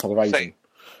only one type of Asian?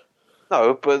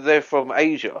 No, but they're from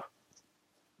Asia,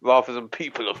 rather than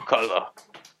people of colour.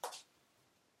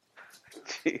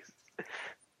 Jeez.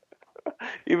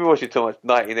 You've been watching too much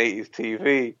 1980s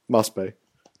TV. Must be.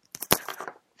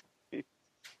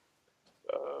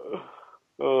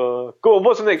 Go on,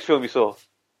 what's the next film you saw?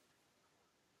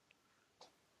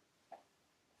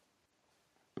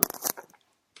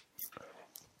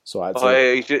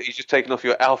 So he's just taking off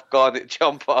your Alf Garnett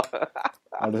jumper.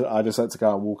 I just had to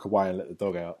go and walk away and let the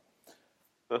dog out.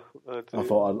 I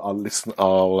thought I'll listen.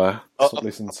 I'll stop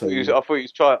listening to. I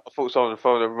thought someone had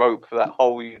thrown a rope for that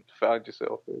hole you found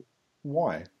yourself in.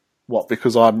 Why? What?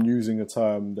 Because I'm using a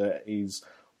term that is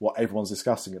what everyone's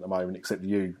discussing at the moment, except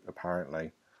you,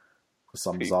 apparently, for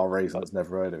some bizarre reason. I've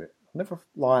never heard of it. Never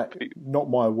not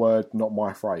my word, not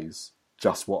my phrase.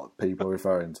 Just what people are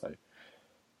referring to.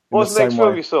 What's the next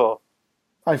film you saw?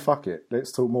 Hey, fuck it.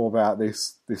 Let's talk more about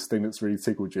this thing that's really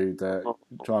tickled you that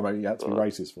try and make you have to be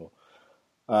racist for.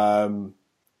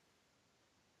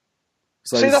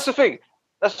 See, that's the thing.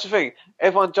 That's the thing.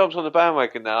 Everyone jumps on the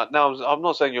bandwagon now. Now, I'm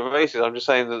not saying you're racist. I'm just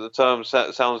saying that the term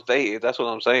sounds dated. That's what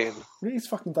I'm saying. It is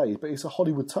fucking dated, but it's a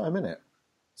Hollywood term, isn't it?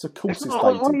 So of course it's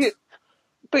dated.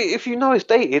 But if you know it's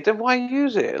dated, then why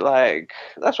use it? Like,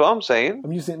 that's what I'm saying.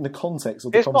 I'm using it in the context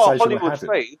of the It's not a conversation we're Hollywood having.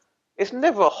 phrase. It's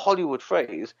never a Hollywood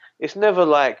phrase. It's never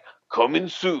like, coming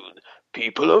soon,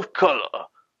 people of color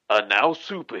are now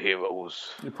superheroes.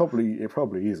 It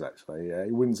probably is actually. Yeah.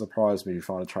 It wouldn't surprise me if you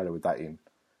find a trailer with that in.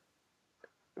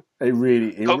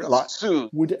 Coming soon,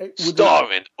 would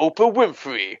starring Oprah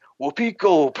Winfrey, Whoopi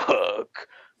Goldberg,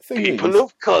 people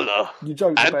of color, you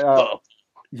joked and about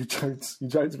you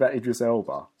joked about Idris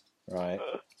Elba, right?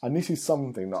 And this is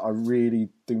something that I really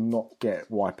do not get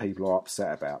why people are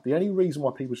upset about. The only reason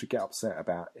why people should get upset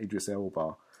about Idris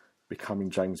Elba becoming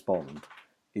James Bond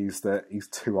is that he's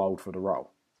too old for the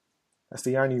role. That's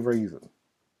the only reason.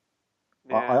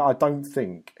 Yeah. I don't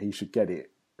think he should get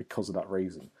it because of that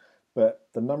reason. But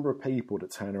the number of people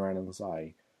that turn around and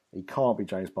say he can't be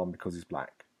James Bond because he's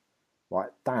black,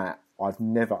 like that, I've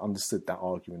never understood that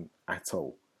argument at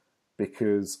all.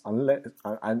 Because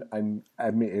and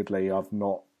admittedly, I've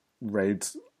not read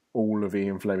all of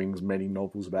Ian Fleming's many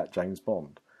novels about James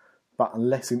Bond. But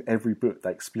unless in every book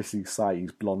they explicitly say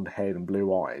he's blonde-haired and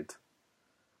blue-eyed,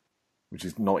 which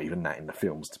is not even that in the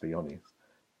films, to be honest,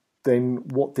 then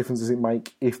what difference does it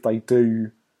make if they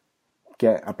do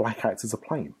get a black actor to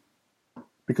play him?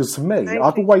 Because to me,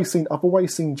 I've always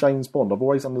seen James Bond. I've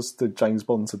always understood James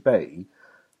Bond to be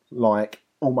like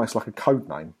almost like a code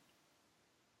name.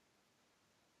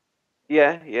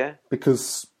 Yeah.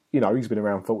 Because, he's been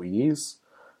around 40 years.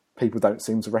 People don't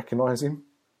seem to recognise him.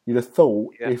 You'd have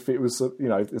thought if it was,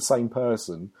 the same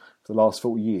person for the last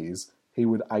 40 years, he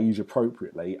would age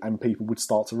appropriately and people would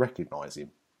start to recognise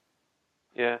him.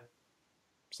 Yeah.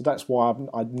 So that's why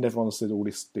I've never understood all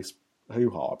this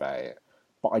hoo-ha about it.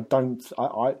 But I don't...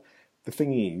 the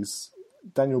thing is,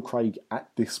 Daniel Craig,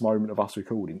 at this moment of us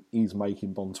recording, is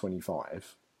making Bond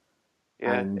 25.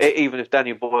 Yeah, and, even if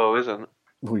Daniel Boyle isn't.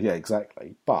 Well, yeah,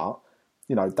 exactly. But,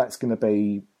 that's going to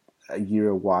be a year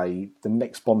away. The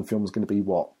next Bond film is going to be,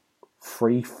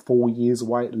 3-4 years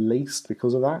away at least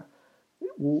because of that?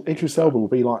 Well, Idris Elba will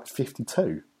be like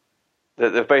 52.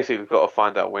 They've basically got to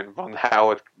find out when Ron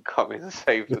Howard come in and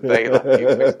save the day.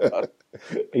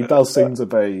 He does seem to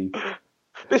be...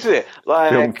 This is it.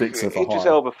 Like, film fixer for Idris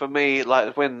hire. Elba, for me,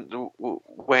 like, when 2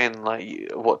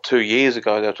 years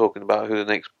ago they were talking about who the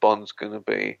next Bond's going to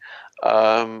be,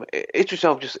 Idris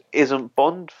Elba just isn't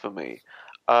Bond for me.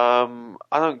 I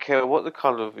don't care what the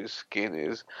colour of his skin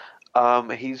is.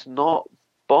 He's not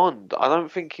Bond. I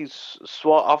don't think he's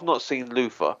suave. I've not seen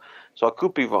Luther, so I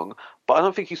could be wrong, but I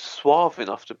don't think he's suave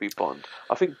enough to be Bond.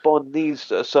 I think Bond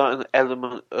needs a certain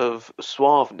element of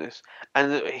suaveness,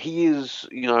 and he is,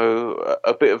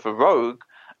 a bit of a rogue,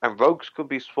 and rogues can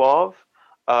be suave,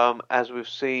 as we've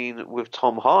seen with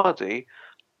Tom Hardy,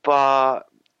 but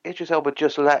Idris Elba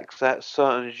just lacks that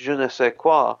certain je ne sais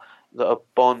quoi that a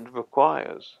Bond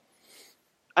requires.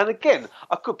 And again,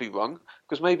 I could be wrong,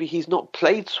 because maybe he's not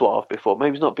played suave before.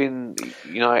 Maybe he's not been,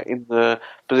 in the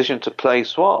position to play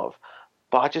suave.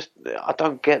 But I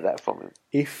don't get that from him.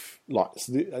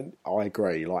 I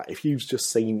agree. Like, if you've just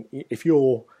seen, if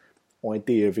your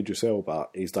idea of Idris Elba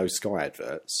is those Sky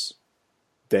adverts,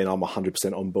 then I'm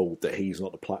 100% on board that he's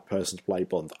not the person to play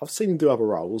Bond. I've seen him do other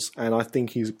roles, and I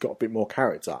think he's got a bit more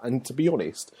character. And to be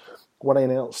honest, when they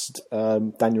announced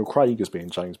Daniel Craig as being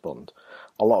James Bond,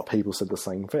 a lot of people said the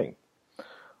same thing.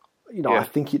 I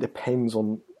think it depends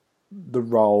on the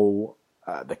role,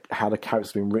 how the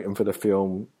character's been written for the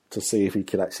film, to see if he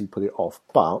could actually put it off.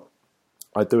 But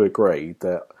I do agree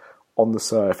that on the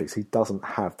surface, he doesn't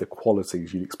have the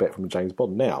qualities you'd expect from a James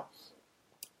Bond. Now,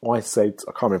 I can't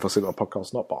remember if I said it on a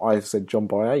podcast or not, but I said John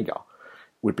Boyega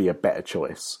would be a better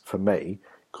choice for me,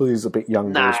 because he's a bit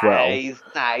younger as well.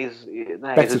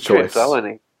 Better choice, though,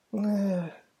 isn't he?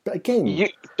 But again...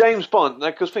 James Bond,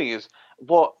 because the thing is,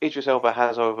 what Idris Elba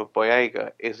has over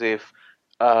Boyega is if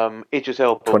Idris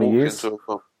Elba walks into a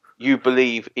room, you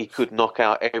believe he could knock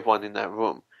out everyone in that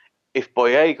room. If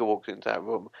Boyega walks into that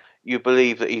room, you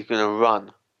believe that he's going to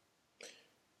run.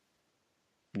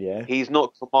 Yeah. He's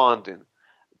not commanding.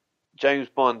 James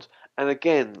Bond, and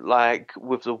again, like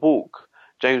with the walk,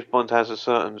 James Bond has a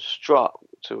certain strut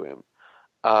to him.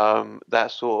 That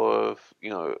sort of,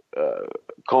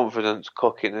 confidence,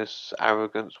 cockiness,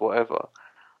 arrogance, whatever.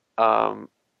 I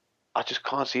just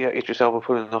can't see Idris Elba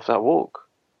pulling off that walk.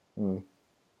 Mm.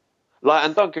 Like,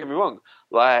 and don't get me wrong,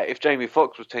 like, if Jamie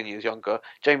Foxx was 10 years younger,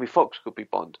 Jamie Foxx could be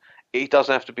Bond. He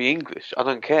doesn't have to be English. I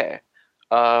don't care.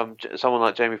 Someone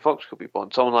like Jamie Foxx could be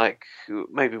Bond. Someone like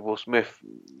maybe Will Smith,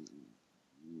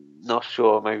 not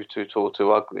sure, maybe too tall,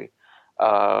 too ugly.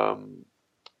 But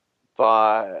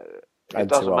it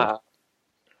doesn't matter.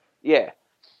 Yeah.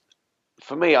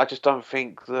 for me, I just don't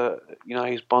think that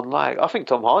he's Bond-like. I think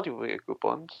Tom Hardy would be a good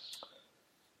Bond.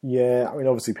 Yeah, I mean,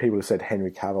 obviously people have said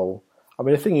Henry Cavill. I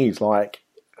mean, the thing is, like,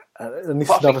 and this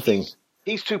is another thing.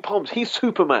 He's too pumped. He's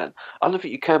Superman. I don't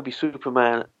think you can be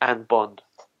Superman and Bond.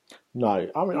 No,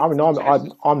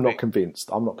 I'm not convinced.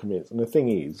 I'm not convinced. And the thing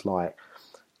is, like,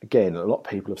 again, a lot of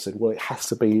people have said, well, it has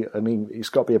to be. I mean, it's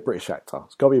got to be a British actor.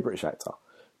 It's got to be a British actor.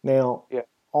 Now, yeah.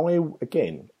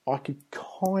 I could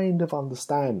kind of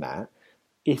understand that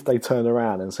if they turned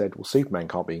around and said, well, Superman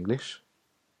can't be English.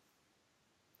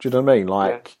 Do you know what I mean?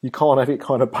 Like, you can't have it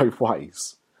kind of both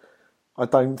ways. I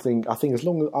think as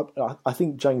long as I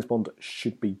think James Bond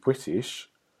should be British,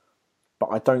 but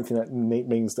I don't think that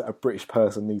means that a British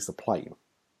person needs to play him.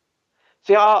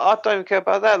 See, I don't care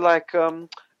about that. Like,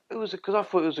 it was because I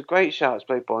thought it was a great shout to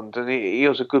play Bond, and he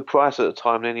was a good price at the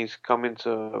time. Then he's come in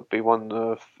to be one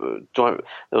of joint.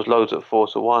 There was loads at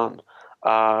 4-1.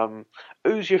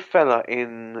 Who's your fella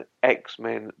in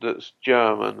X-Men that's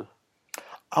German?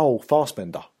 Oh,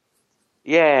 Fassbender.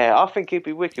 Yeah, I think he'd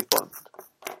be wicked Bond.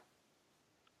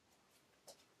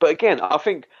 But again, I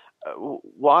think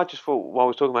what I just thought while we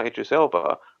were talking about Idris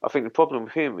Elba, I think the problem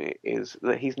with him is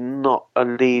that he's not a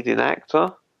leading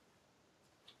actor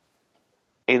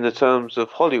in the terms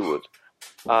of Hollywood.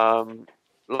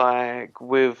 Like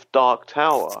with Dark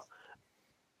Tower,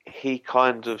 he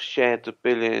kind of shared the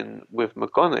billing with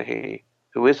McConaughey,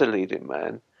 who is a leading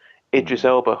man. Idris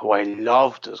Elba, who I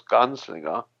loved as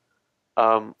Gunslinger,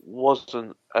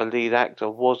 wasn't a lead actor,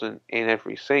 wasn't in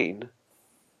every scene.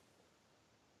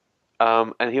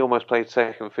 And he almost played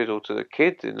second fiddle to the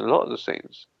kid in a lot of the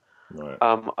scenes. Right.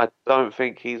 I don't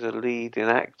think he's a leading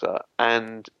actor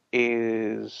and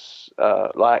is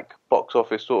like box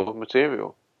office sort of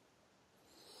material.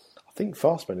 I think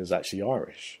Fassbender is actually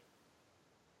Irish.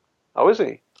 Oh, is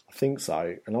he? I think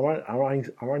so. And I'm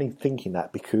only thinking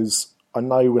that because I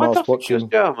know when I was watching... He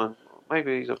was German.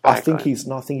 Maybe he's a bad I think guy. he's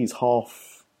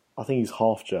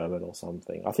half German or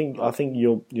something. I think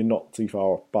you're not too far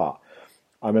off, but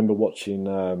I remember watching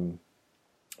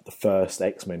the first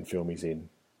X-Men film he's in,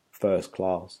 First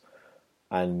Class,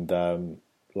 and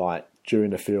like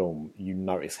during the film, you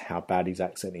notice how bad his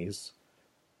accent is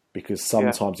because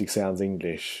sometimes he sounds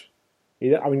English.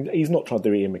 I mean, he's not trying to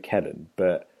do Ian McKellen,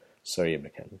 but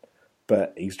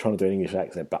he's trying to do an English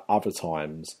accent. But other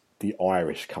times, the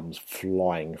Irish comes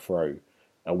flying through,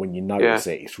 and when you notice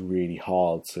it, it's really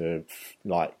hard to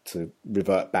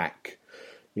revert back.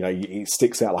 You know, it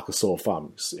sticks out like a sore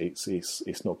thumb.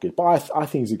 It's not good. But I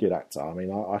think he's a good actor. I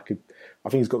mean, I think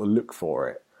he's got the look for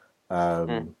it.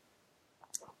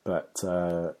 But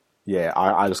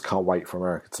I just can't wait for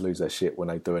America to lose their shit when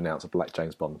they do announce a black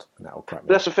James Bond, and that'll crap me.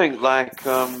 That's the thing. Like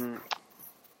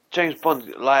James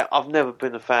Bond. Like I've never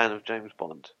been a fan of James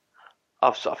Bond.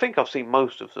 I think I've seen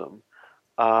most of them,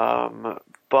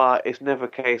 but it's never a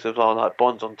case of like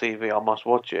Bond's on TV, I must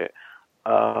watch it.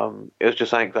 It was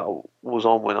just something that was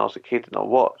on when I was a kid and I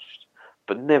watched,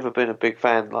 but never been a big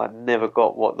fan. Like, never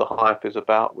got what the hype is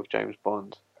about with James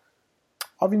Bond.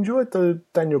 I've enjoyed the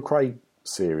Daniel Craig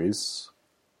series,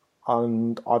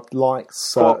 and I'd like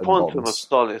certain Quantum Bonds. of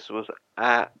Solace was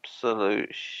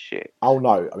absolute shit. Oh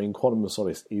no, I mean Quantum of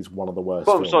Solace is one of the worst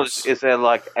Quantum of films. Solace is there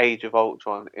like Age of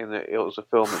Ultron in that it was a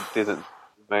film that didn't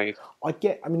made. I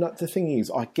mean the thing is,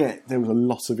 I get there was a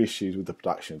lot of issues with the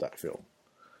production of that film.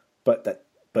 But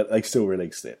they still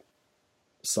released it.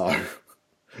 So,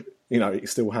 it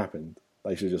still happened.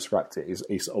 They should have just scrapped it.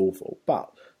 It's awful.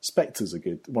 But Spectre's a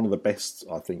good, one of the best,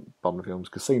 I think, Bond films.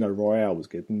 Casino Royale was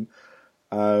good. And,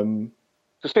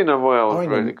 Casino Royale was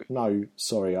really good. No,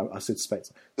 sorry, I said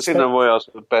Spectre. Casino Royale's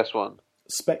the best one.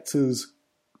 Spectre's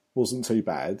wasn't too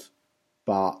bad,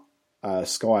 but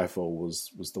Skyfall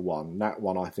was the one. That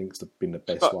one, I think, has been the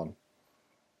best one.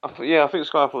 I think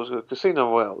Skyfall was good. Casino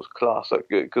Royale was class,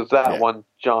 because that one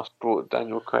just brought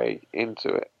Daniel Craig into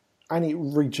it. And it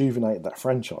rejuvenated that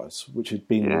franchise, which had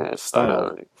been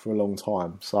stale for a long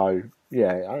time. So,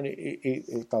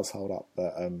 it does hold up.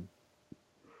 But, I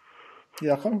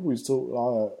can't remember we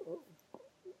talked,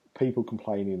 people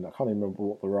complaining. I can't even remember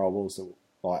what the role was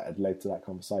that had led to that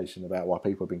conversation about why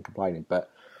people have been complaining. But,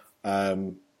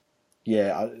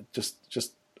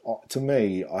 to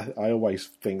me, I always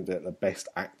think that the best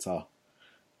actor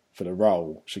for the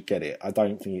role should get it. I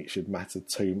don't think it should matter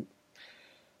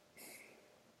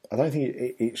I don't think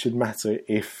it should matter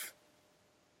if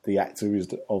the actor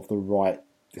is of the right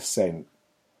descent.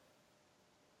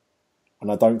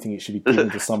 And I don't think it should be given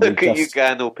to somebody Look at you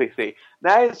going all pissy.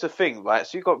 Now here's the thing, right?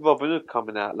 So you've got Robin Hood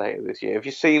coming out later this year. Have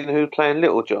you seen who's playing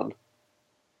Little John?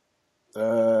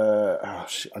 I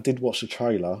did watch the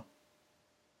trailer.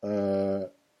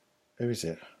 Who is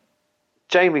it?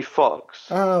 Jamie Foxx.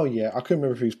 Oh yeah, I couldn't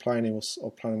remember if he was playing him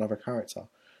or playing another character.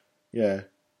 Yeah.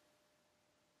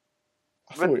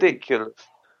 Ridiculous.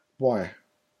 Why?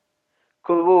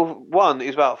 Because, well, one,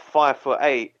 he's about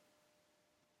 5'8".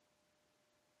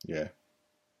 Yeah.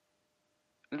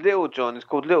 Little John is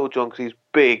called Little John because he's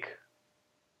big.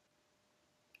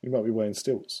 He might be wearing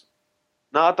stilts.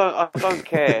 No, I don't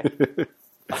care.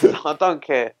 I don't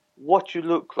care what you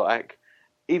look like,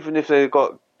 even if they've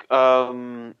got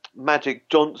Magic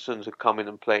Johnson to come in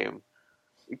and play him.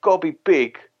 You've got to be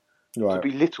big to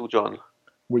be Little John.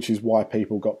 Which is why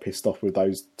people got pissed off with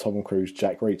those Tom Cruise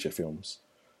Jack Reacher films.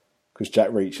 Because Jack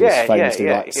Reacher is famously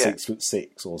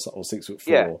 6'6" or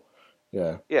 6'4".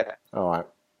 Yeah. Yeah. All right.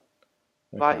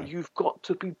 Okay. Like, you've got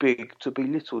to be big to be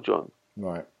Little John.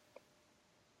 Right.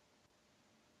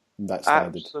 That's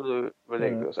standard. Absolute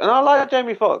ridiculous. Yeah. And I like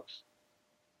Jamie Foxx.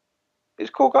 He's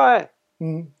a cool guy.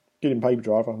 Good in Baby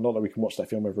Driver. Not that we can watch that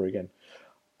film ever again.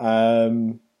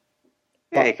 You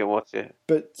can watch it.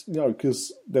 But,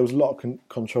 because there was a lot of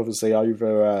controversy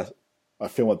over a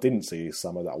film I didn't see this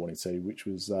summer that I wanted to, which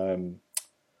was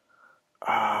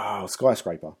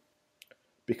Skyscraper.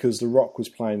 Because The Rock was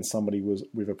playing somebody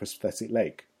with a prosthetic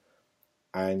leg.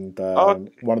 And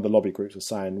one of the lobby groups was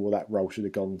saying, well, that role should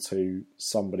have gone to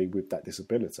somebody with that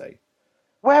disability.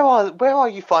 Where are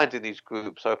you finding these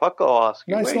groups? So if I've got to ask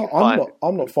you, no, it's not.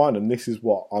 I'm not finding them. This is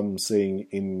what I'm seeing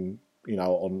in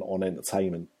on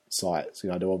entertainment sites.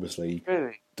 They're obviously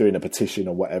doing a petition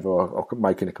or whatever, or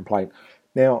making a complaint.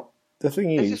 Now the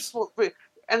thing is,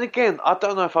 and again, I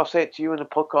don't know if I've said it to you in the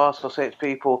podcast or said it to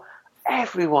people.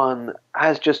 Everyone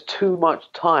has just too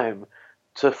much time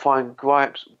to find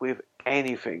gripes with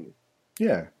anything.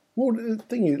 Yeah. Well, the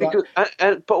thing is,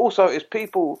 but also it's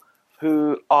people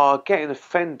who are getting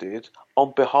offended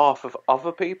on behalf of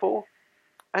other people,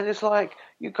 and it's like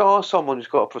you go ask someone who's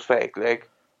got a prosthetic leg,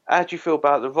 how do you feel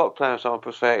about The Rock playing someone with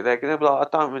a prosthetic leg? And they'll be like,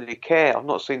 I don't really care. I've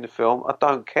not seen the film. I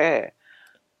don't care.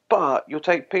 But you'll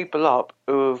take people up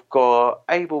who have got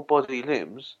able-bodied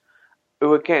limbs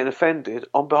who are getting offended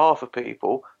on behalf of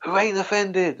people who ain't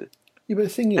offended. Yeah, but the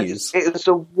thing is, it's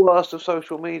the worst of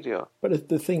social media. But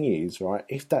the thing is, right?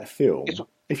 If that film,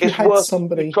 if you had worse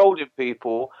somebody controlling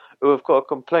people who have got a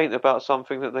complaint about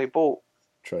something that they bought.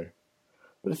 True.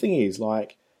 But the thing is,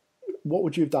 like, what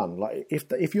would you have done? Like,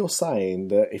 if you're saying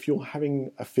that if you're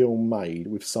having a film made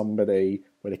with somebody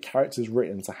where the character's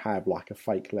written to have like a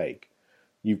fake leg,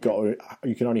 you can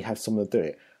only have someone to do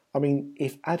it. I mean,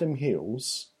 if Adam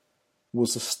Hills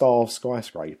was the star of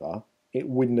Skyscraper, it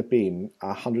wouldn't have been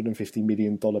a $150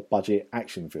 million budget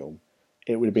action film.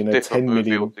 It would have been a $10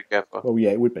 million. Altogether. Well,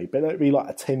 yeah, it would be, but it would be like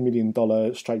a $10 million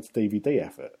straight to DVD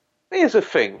effort. Here's the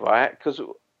thing, right? Because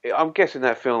I'm guessing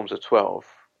that film's a 12,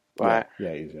 right? Yeah,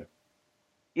 it is. Yeah.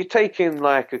 You're taking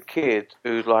like a kid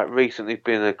who's like recently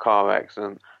been in a car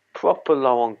accident, proper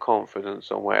low on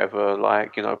confidence or whatever,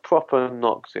 like, proper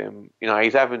knocks him.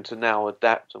 He's having to now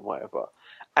adapt and whatever,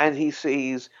 and he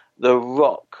sees The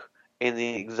Rock in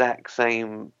the exact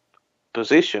same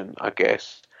position, I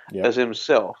guess, as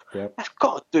himself. Yep. That's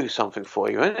got to do something for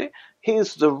you, isn't it?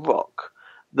 Here's The Rock,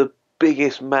 the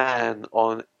biggest man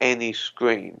on any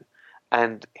screen,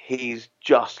 and he's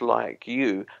just like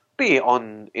you. Be it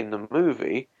in the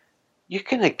movie, you're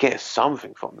going to get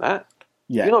something from that.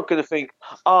 Yeah. You're not going to think,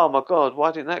 oh my God,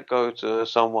 why didn't that go to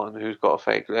someone who's got a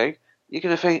fake leg? You're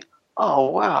going to think, oh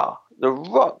wow, The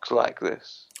Rock's like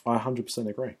this. I 100%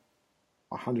 agree.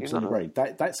 I 100% agree.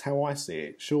 That's how I see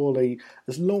it. Surely,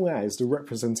 as long as the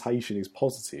representation is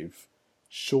positive,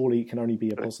 surely it can only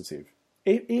be a positive.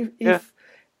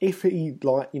 If he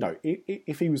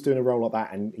if he was doing a role like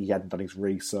that and he hadn't done his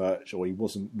research or he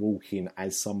wasn't walking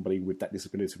as somebody with that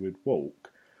disability would walk,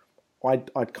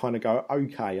 I'd kind of go,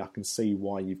 okay, I can see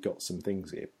why you've got some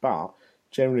things here. But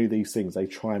generally, these things they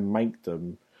try and make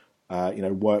them,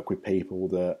 work with people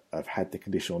that have had the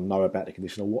condition or know about the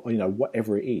condition or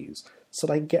whatever it is, so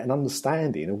they can get an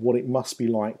understanding of what it must be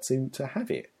like to have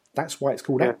it. That's why it's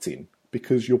called acting,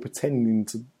 because you're pretending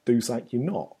to do something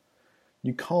you're not.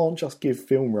 You can't just give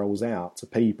film roles out to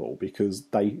people because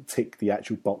they tick the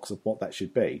actual box of what that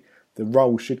should be. The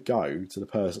role should go to the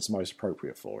person that's most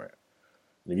appropriate for it.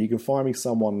 And if you can find me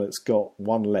someone that's got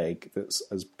one leg that's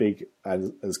as big,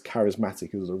 as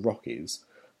charismatic as The Rock is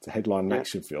to headline an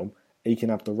action film, he can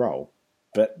have the role.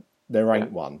 But there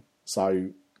ain't one, so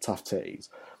tough titties.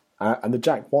 And the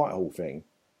Jack Whitehall thing,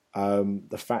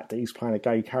 the fact that he's playing a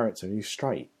gay character and he's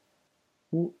straight,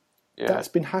 well, that's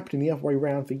been happening the other way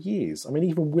around for years. I mean,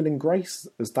 even Will and Grace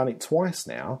has done it twice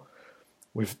now,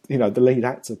 with the lead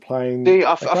actor playing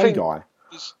a gay guy.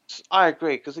 I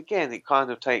agree, because again, it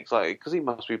kind of takes because he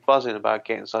must be buzzing about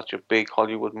getting such a big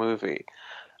Hollywood movie,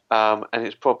 and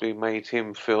it's probably made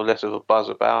him feel less of a buzz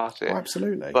about it. Oh,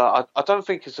 absolutely. But I don't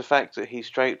think it's the fact that he's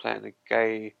straight playing a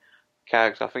gay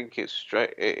character. I think it's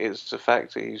the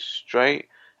fact that he's straight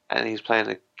and he's playing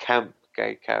a camp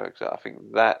gay character. I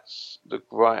think that's the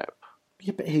gripe.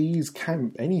 Yeah, but he is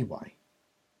camp anyway.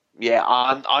 Yeah,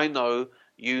 I know,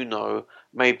 you know,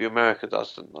 maybe America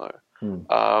doesn't know.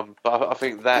 But I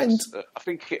think that's.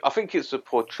 I think it's the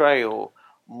portrayal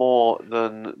more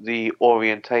than the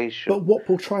orientation. But what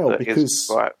portrayal? Because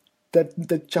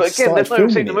they've just but again, started they've not even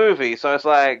seen filming the movie, so it's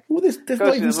like well, they've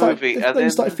not even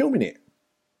started filming it.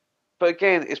 But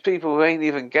again, it's people who ain't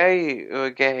even gay who are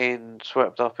getting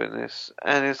swept up in this,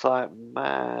 and it's like,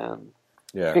 man,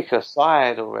 pick a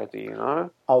side already, you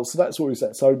know? Oh, so that's what we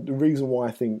said. So the reason why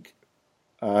I think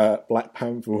Black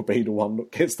Panther will be the one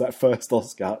that gets that first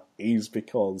Oscar is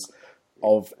because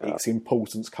of its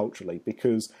importance culturally.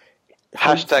 Because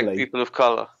hashtag people of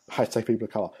colour. Hashtag people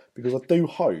of colour. Because I do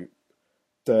hope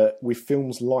that with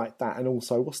films like that, and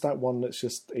also what's that one that's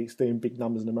it's doing big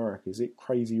numbers in America? Is it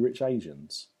Crazy Rich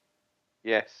Asians?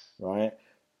 Yes. Right.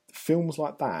 Films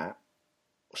like that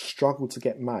struggle to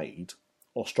get made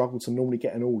or struggle to normally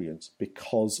get an audience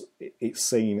because it's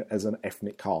seen as an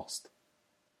ethnic cast.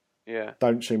 Yeah.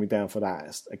 Don't shoot me down for that.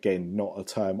 It's, again, not a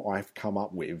term I've come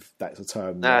up with. That's a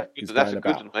term that's a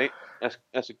good one, mate.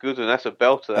 That's a good one. That's a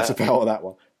belter. That's a belter, that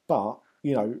one. But,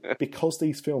 you know, because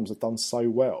these films have done so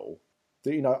well,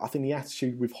 that, you know, I think the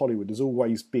attitude with Hollywood has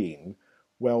always been,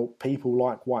 well, people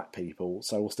like white people,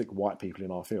 so we'll stick white people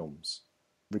in our films,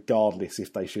 regardless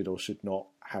if they should or should not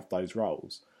have those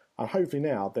roles. And hopefully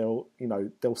now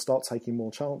they'll start taking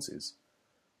more chances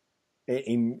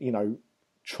in you know,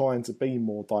 trying to be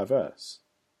more diverse.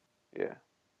 Yeah.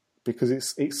 Because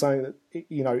it's something that,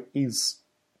 you know, is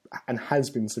and has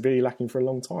been severely lacking for a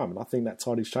long time, and I think that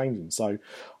tide is changing. So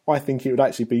I think it would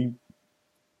actually be,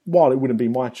 while it wouldn't be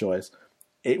my choice,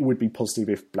 it would be positive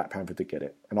if Black Panther did get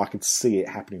it, and I could see it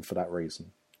happening for that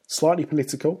reason. Slightly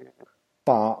political,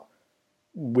 but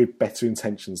with better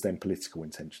intentions than political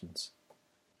intentions.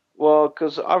 Well,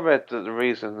 because I read that the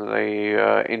reason that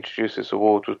they introduced this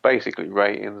award was basically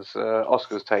ratings.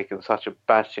 Oscar's taken such a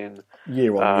bashing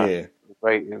year on year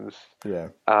ratings. Yeah.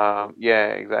 Yeah,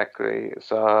 exactly.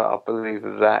 So I believe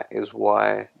that is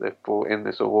why they've brought in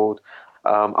this award.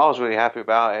 I was really happy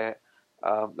about it.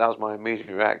 That was my immediate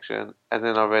reaction. And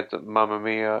then I read that Mamma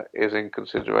Mia is in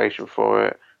consideration for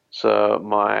it. So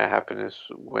my happiness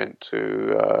went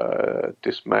to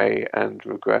dismay and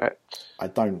regret. I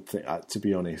don't think, to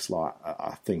be honest,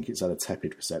 I think it's had a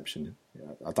tepid reception.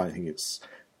 I don't think it's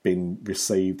been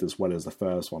received as well as the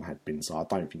first one had been. So I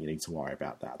don't think you need to worry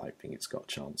about that. I don't think it's got a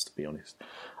chance, to be honest.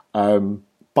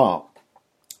 But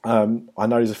I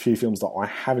know there's a few films that I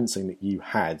haven't seen that you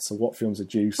had. So what films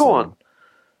had you seen? Go on.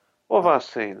 What have I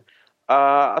seen?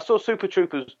 I saw Super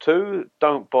Troopers 2.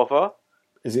 Don't bother.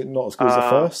 Is it not as good as the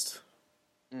first?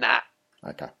 Nah.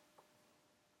 Okay.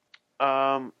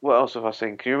 What else have I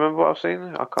seen? Can you remember what I've seen?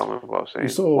 I can't remember what I've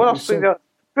seen. What else? I'm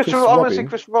going to see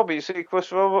Christopher Robin. You see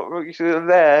Christopher Robin? You see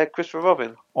there, Christopher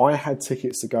Robin? I had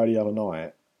tickets to go the other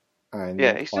night. And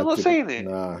yeah, you still not seen it?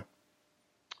 Nah.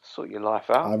 Sort your life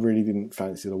out. I really didn't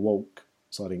fancy the walk,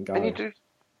 so I didn't go. And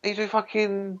you do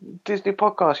fucking Disney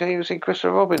podcasts. You ain't even seen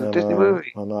Christopher Robin, the Disney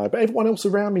movie. I know, but everyone else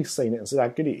around me's seen it and said how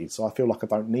good it is, so I feel like I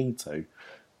don't need to.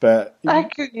 But how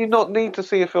could you not need to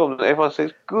see a film that everyone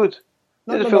says good?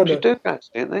 There's films you do go see,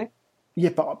 isn't there? Yeah,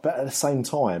 but at the same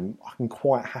time, I can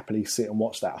quite happily sit and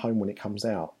watch that at home when it comes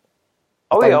out.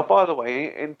 Oh yeah, by the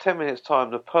way, in 10 minutes'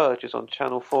 time, The Purge is on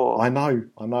Channel 4. I know.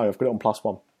 I've got it on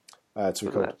 +1 to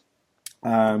record.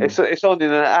 It's on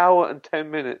in an hour and 10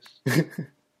 minutes.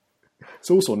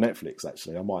 It's also on Netflix,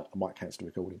 actually. I might cancel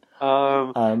the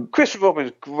recording. Christopher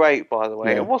Robin's great, by the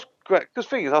way. Yeah. And what's great, because the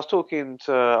thing is, I think I was talking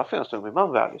to my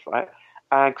mum about this, right?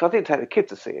 Because I didn't take the kid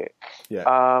to see it.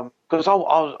 Yeah. Because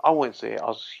I went to see it. I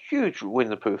was a huge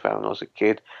Winnie the Pooh fan when I was a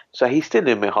kid. So he's still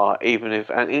in my heart,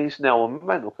 and he's now on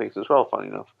mantelpiece as well, funny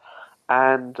enough.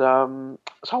 And so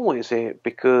I wanted to see it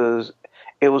because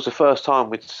it was the first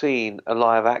time we'd seen a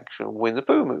live action Winnie the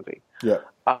Pooh movie. Yeah.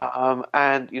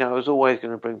 And, you know, it was always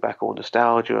going to bring back all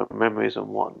nostalgia and memories and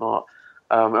whatnot.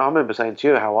 And I remember saying to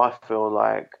you how I feel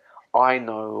like I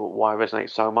know why I resonate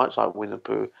so much like Winnie the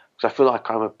Pooh, because I feel like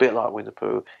I'm a bit like Winnie the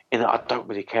Pooh in that I don't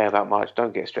really care about much,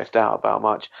 don't get stressed out about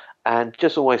much, and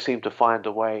just always seem to find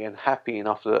a way, and happy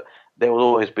enough that there will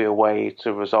always be a way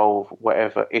to resolve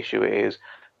whatever issue it is,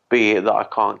 be it that I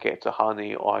can't get to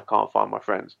Honey or I can't find my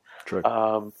friends. True.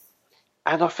 And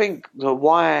I think that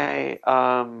why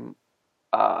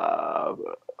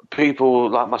people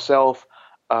like myself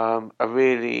are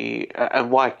really,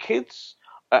 and why kids.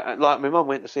 Like my mum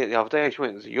went to see it the other day. She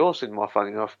went to see your cinema,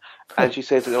 funny enough, and she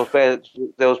said that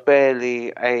there was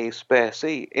barely a spare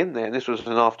seat in there, and this was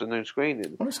an afternoon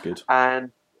screening. Oh, that's good.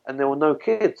 And there were no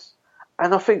kids.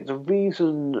 And I think the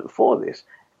reason for this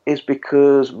is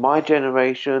because my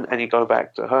generation, and you go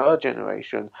back to her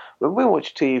generation, when we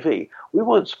watched TV, we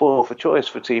weren't spoiled for choice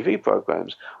for TV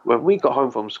programs. When we got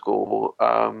home from school,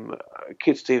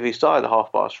 kids' TV started at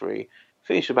 3:30,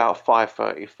 finished about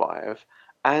 5:35.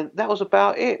 And that was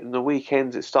about it. And the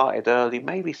weekends it started early,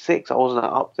 maybe 6. I wasn't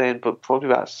up then, but probably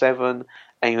about 7.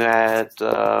 And you had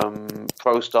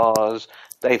Pro Stars,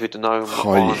 David Denome.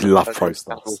 Oh, you love Pro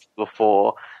Stars.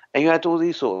 Before. And you had all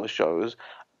these sort of shows.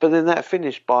 But then that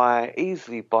finished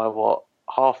easily by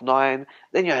 9:30.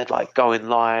 Then you had like Going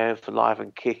Live, Live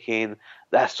and Kicking,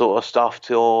 that sort of stuff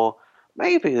till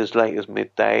maybe as late as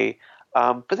midday.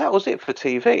 But that was it for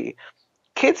TV.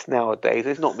 Kids nowadays,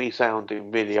 it's not me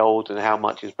sounding really old and how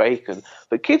much is bacon,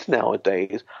 but kids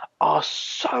nowadays are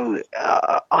so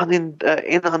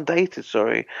inundated,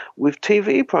 with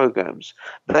TV programs.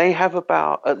 They have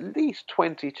about at least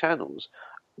 20 channels,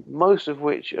 most of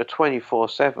which are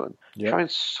 24/7, showing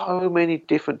so many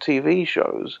different TV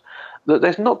shows that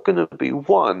there's not going to be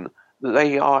one that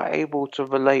they are able to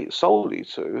relate solely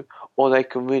to or they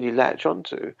can really latch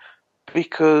onto.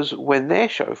 Because when their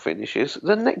show finishes,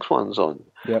 the next one's on.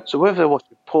 Yep. So whether they're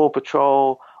watching Paw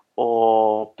Patrol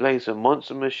or Blaze and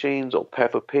Monster Machines or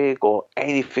Peppa Pig or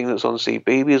anything that's on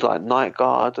CBeebies like Night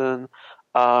Garden,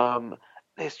 they're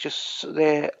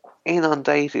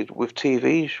inundated with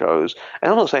TV shows.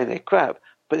 And I'm not saying they're crap,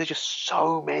 but there's just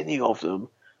so many of them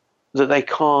that they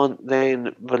can't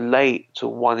then relate to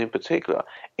one in particular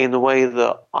in the way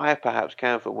that I perhaps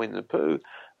can for Winnie the Pooh,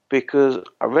 because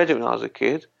I read it when I was a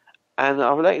kid. And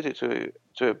I related it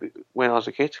to when I was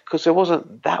a kid because there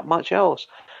wasn't that much else.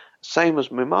 Same as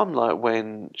my mum, like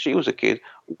when she was a kid,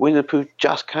 Winnie the Pooh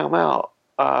just came out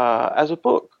as a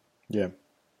book. Yeah.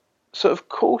 So of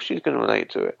course she's going to relate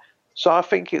to it. So I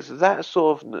think it's that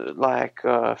sort of like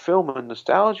film and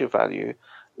nostalgia value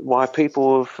why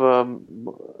people of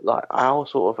like our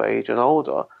sort of age and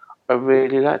older are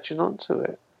really latching onto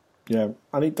it. Yeah,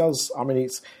 and it does. I mean,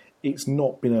 it's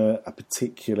not been a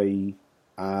particularly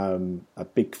a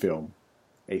big film.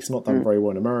 It's not done very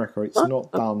well in America. It's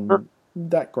not done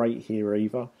that great here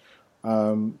either.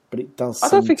 But it does. I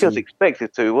don't think it was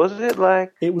expected to, was it?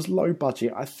 Like it was low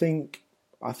budget. I think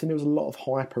there was a lot of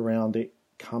hype around it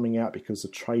coming out because the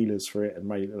trailers for it had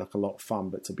made it look a lot of fun.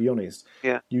 But to be honest,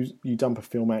 you dump a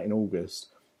film out in August,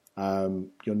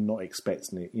 you're not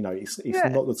expecting it. You know, it's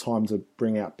not the time to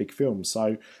bring out big films.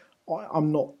 So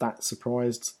I'm not that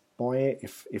surprised by it,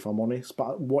 if I'm honest.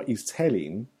 But what he's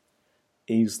telling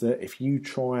is that if you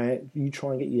try and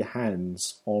get your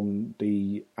hands on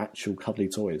the actual cuddly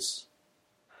toys.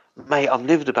 Mate, I'm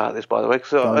livid about this, by the way,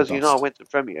 because as you know, I went to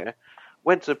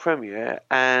the premiere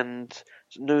and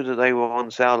knew that they were on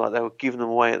sale, like they were giving them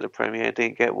away at the premiere,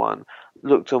 didn't get one.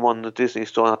 Looked them on the Disney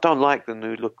store, and I don't like the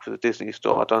new look for the Disney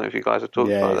store. I don't know if you guys are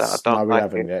talking about that. We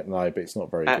haven't yet, no, but it's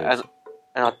not very good.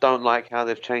 And I don't like how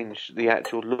they've changed the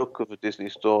actual look of the Disney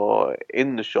store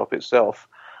in the shop itself.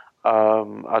 I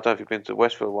don't know if you've been to the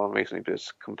Westfield one recently, but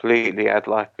it's completely had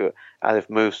like how they've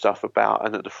moved stuff about,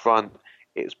 and at the front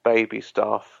it's baby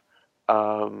stuff.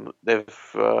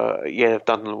 They've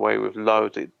done away with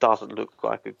loads. It doesn't look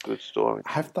like a good store.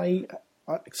 Have they?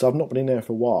 So I've not been in there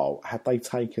for a while. Have they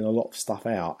taken a lot of stuff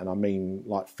out? And I mean,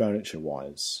 like furniture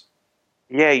wise.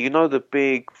 Yeah, you know the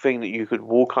big thing that you could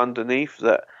walk underneath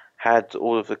that had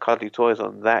all of the cuddly toys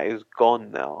on, that is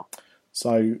gone now.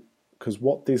 So, because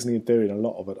what Disney are doing a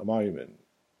lot of at the moment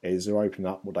is they're opening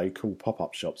up what they call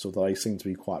pop-up shops, although they seem to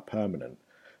be quite permanent.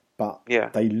 But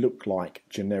they look like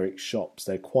generic shops.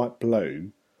 They're quite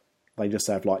blue. They just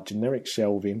have like generic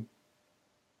shelving,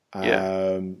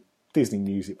 Disney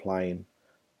music playing,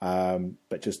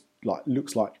 but just like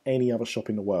looks like any other shop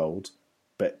in the world,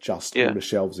 but just all the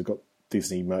shelves have got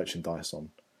Disney merchandise on.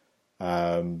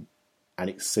 And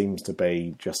it seems to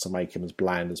be just to make them as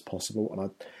bland as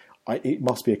possible. And it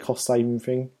must be a cost-saving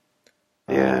thing.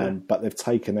 But they've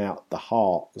taken out the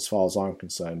heart, as far as I'm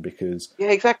concerned, because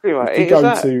exactly right. If you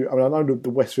go to, I know the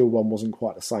Westfield one wasn't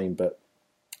quite the same, but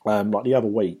like the other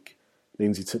week,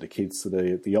 Lindsay took the kids to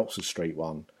the Oxford Street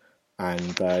one, and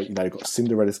they've got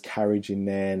Cinderella's carriage in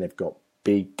there, and they've got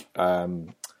big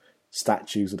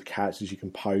statues of the characters you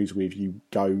can pose with. You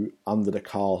go under the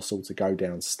castle to go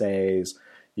downstairs.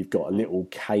 You've got a little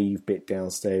cave bit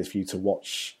downstairs for you to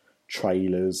watch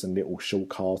trailers and little short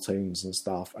cartoons and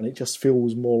stuff, and it just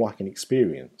feels more like an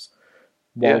experience.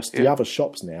 whilst the other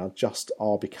shops now just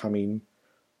are becoming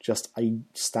just a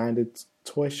standard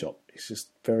toy shop. It's just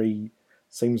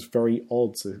seems very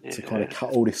odd to kind of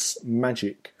cut all this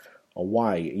magic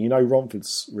away. You know,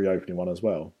 Romford's reopening one as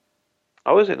well.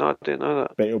 Oh, is it? No, I didn't know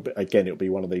that. But it'll be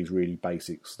one of these really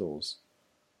basic stores.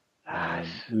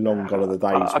 Long gone are the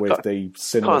days with the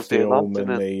cinema film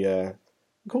and the.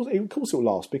 Of course, it'll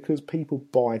last because people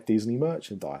buy Disney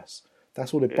merchandise.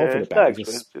 That's what they're bothered about.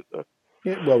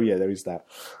 There is that.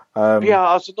 I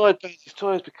was annoyed about these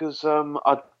toys because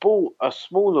I bought a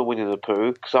smaller Winnie the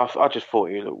Pooh because I just thought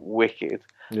he looked wicked.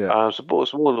 Yeah. So I bought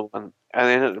a smaller one, and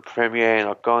then at the premiere, and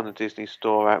I'd gone to the Disney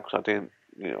store out because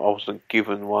I wasn't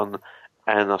given one,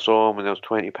 and I saw them and there was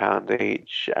 £20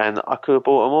 each, and I could have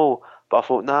bought them all, but I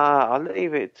thought, nah, I'll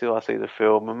leave it till I see the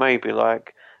film, and maybe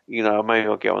maybe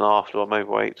I'll get one after, or maybe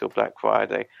wait till Black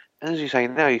Friday. And as you say,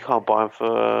 now you can't buy them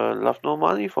for love nor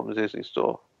money from the Disney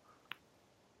store.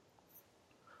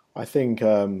 I think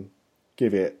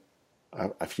give it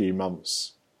a few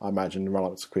months. I imagine run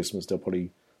up to Christmas they'll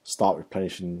probably start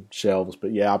replenishing shelves.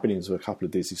 But yeah, I've been into a couple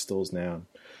of Disney stores now.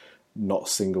 Not a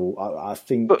single. I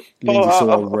think Lindsay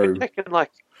saw Roo.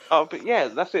 But yeah,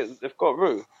 that's it. They've got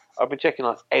Roo. I've been checking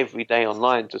every day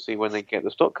online to see when they get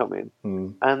the stock come in,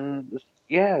 and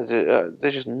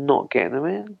they're just not getting them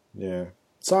in. Yeah.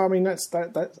 So I mean, that's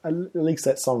at least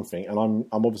that's something. And I'm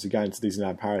obviously going to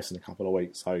Disneyland Paris in a couple of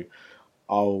weeks, so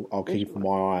I'll keep my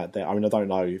eye out there. I mean, I don't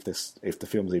know if the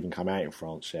film's even come out in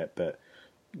France yet, but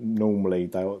normally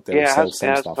they'll sell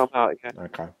some stuff. Come out, yeah.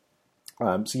 Okay.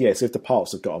 So if the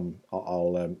parts have got them,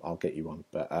 I'll get you one.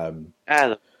 But and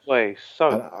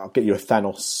I'll get you a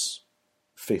Thanos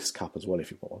fist cup as well if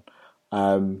you want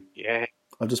one.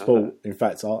 I just bought. In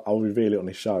fact, I'll reveal it on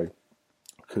this show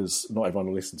because not everyone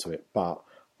will listen to it. But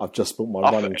I've just bought my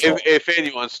running top. If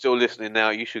anyone's still listening now,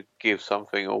 you should give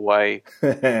something away.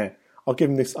 I'll give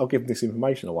them this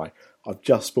information away. I've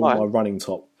just bought my running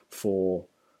top for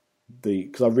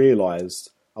because I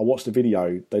realised. I watched the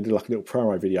video. They did a little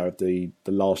promo video of the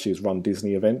last year's Run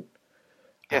Disney event.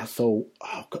 Yes. I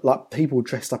thought, people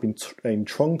dressed up in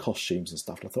Tron costumes and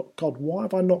stuff. And I thought, God, why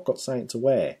have I not got something to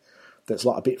wear that's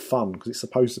a bit fun? Because it's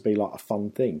supposed to be a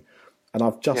fun thing. And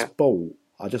I've just bought.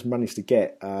 I just managed to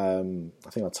get. I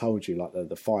think I told you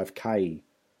the 5K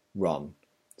run.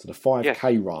 So the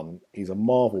 5K run is a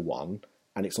Marvel one,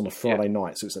 and it's on a Friday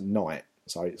night, so it's at night.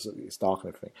 So it's dark and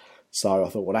everything. So I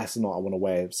thought, well, that's the night I want to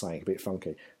wear something a bit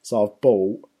funky. So I've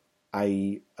bought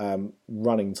a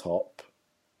running top,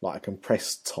 a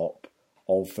compressed top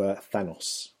of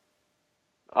Thanos.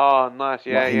 Oh, nice!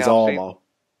 Yeah, his armor.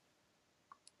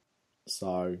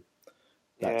 So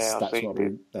that's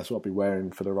what I'll be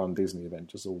wearing for the Run Disney event.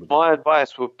 Just all the. My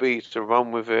advice would be to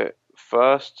run with it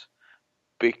first,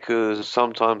 because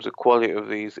sometimes the quality of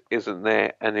these isn't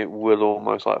there, and it will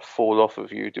almost fall off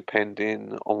of you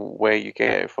depending on where you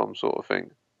get it from, sort of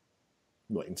thing.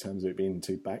 What, in terms of it being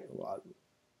too back?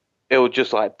 It will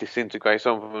just disintegrate.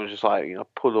 Some of them will just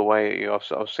pull away at you.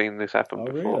 I've seen this happen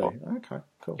before. Really? Okay,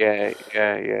 cool. Yeah.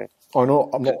 I'm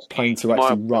not planning to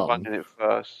actually run. Running it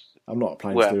first. I'm not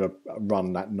planning to do a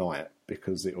run that night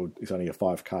because it's only a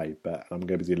 5K, but I'm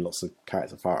going to be doing lots of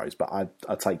character photos. But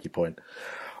I take your point.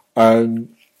 What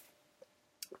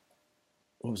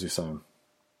was he saying?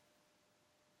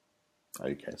 Oh,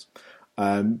 who cares?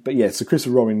 But yeah, so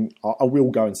Christopher Robin, I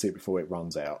will go and see it before it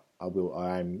runs out. I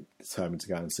am determined to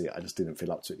go and see it. I just didn't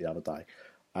feel up to it the other day.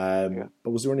 But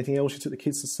was there anything else you took the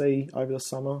kids to see over the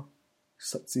summer?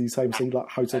 Did you say see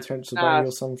Hotel Transylvania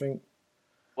or something?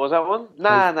 What was that one?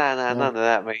 Nah, none of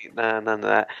that, mate. Nah, none of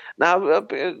that. No,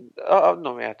 I've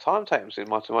not really had time to take them to see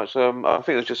much too much. I think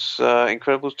it was just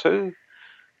Incredibles 2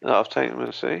 that I've taken them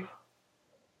to see.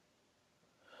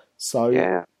 So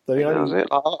yeah, that was it.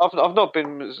 I've not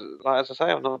been, as I say,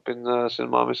 I've not been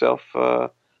cinema myself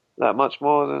that much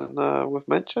more than we've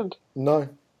mentioned. No,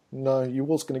 you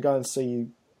was going to go and see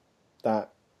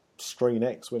that Screen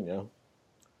X, weren't you?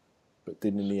 But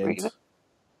didn't in the end.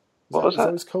 What was that? Is that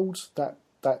what it's called? That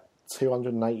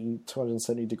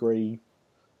 270 degree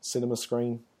cinema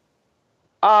screen.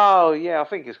 Oh yeah, I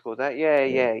think it's called that. Yeah.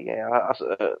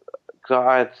 Because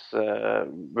I had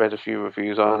read a few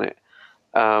reviews on it.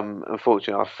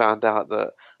 Unfortunately, I found out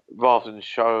that rather than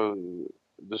show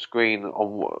the screen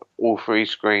on all three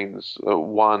screens at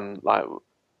one, so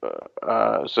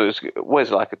it's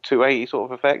a 280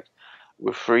 sort of effect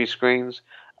with three screens.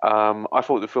 I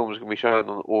thought the film was going to be shown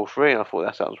on all three, and I thought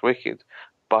that sounds wicked.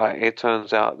 But it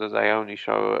turns out that they only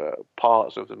show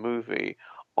parts of the movie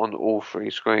on all three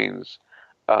screens,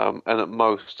 and at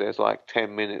most there's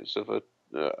 10 minutes of an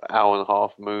hour and a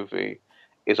half movie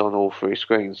is on all 3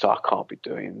 screens, so I can't be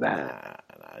doing that.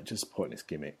 Nah, just pointless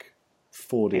gimmick.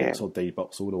 4DX or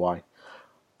D-Box all the way.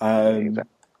 Exactly.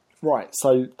 Right,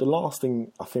 so the last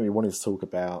thing I think we wanted to talk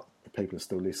about, if people are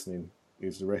still listening,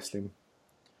 is the wrestling.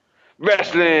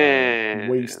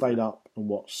 We stayed up and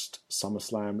watched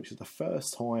SummerSlam, which is the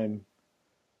first time,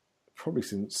 probably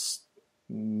since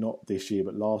not this year,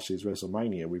 but last year's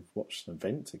WrestleMania, we've watched an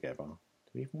event together.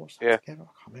 Did we even watch that together?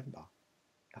 I can't remember.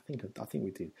 I think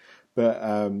we did. But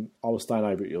I was staying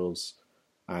over at yours,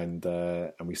 and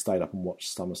we stayed up and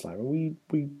watched SummerSlam. And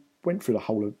we went through the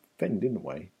whole event, didn't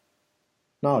we?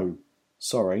 No,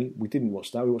 sorry, we didn't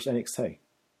watch that. We watched NXT.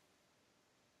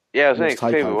 Yeah, it was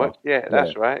NXT. Yeah,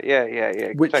 that's right.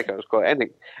 Yeah. Which, Takeover's got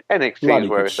NXT is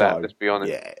where it's at. Let's be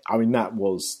honest. Yeah, I mean that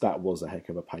was a heck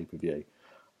of a pay-per-view.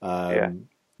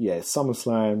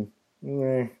 SummerSlam.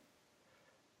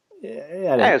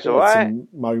 It had some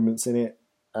moments in it.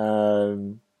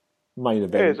 Main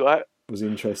event was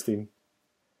interesting.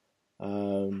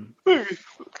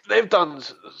 They've done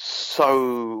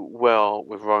so well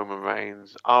with Roman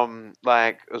Reigns.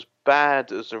 Like as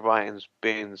bad as the writing's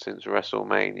been since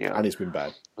WrestleMania, and it's been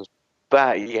bad. As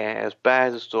bad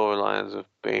as storylines have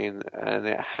been, and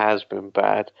it has been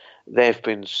bad. They've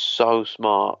been so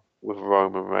smart with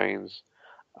Roman Reigns.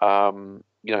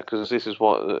 Because this is it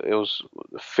was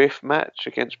the 5th match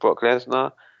against Brock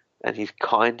Lesnar, and he's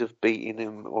kind of beaten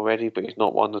him already, but he's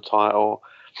not won the title.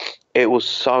 It was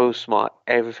so smart,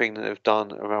 everything that they've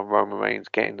done around Roman Reigns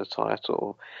getting the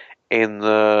title.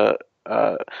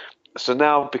 So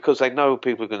now, because they know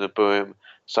people are going to boo him,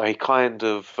 so he kind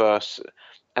of...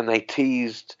 and they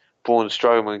teased Braun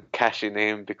Strowman cashing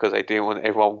in because they didn't want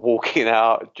everyone walking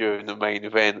out during the main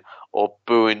event or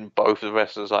booing both the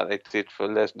wrestlers like they did for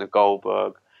Lesnar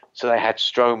Goldberg. So they had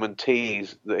Strowman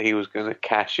tease that he was going to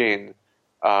cash in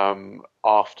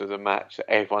after the match.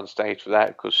 Everyone stayed for that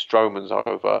because Strowman's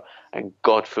over, and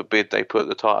God forbid they put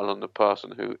the title on the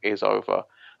person who is over.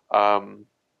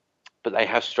 But they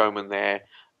have Strowman there.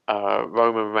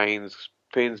 Roman Reigns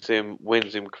pins him,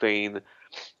 wins him clean,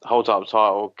 holds up the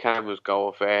title, cameras go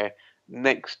off air.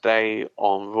 Next day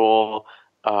on Raw,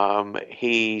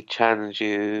 he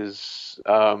challenges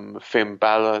Finn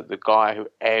Balor, the guy who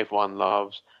everyone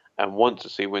loves and wants to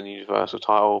see win the Universal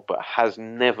title, but has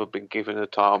never been given a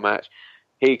title match.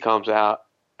 He comes out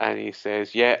and he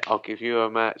says, "Yeah, I'll give you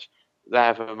a match." They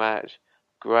have a match.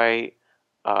 Great.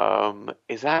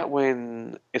 Is that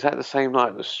the same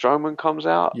night that Strowman comes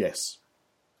out? Yes.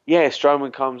 Yeah,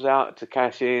 Strowman comes out to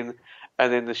cash in,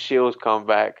 and then the Shields come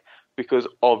back, because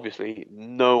obviously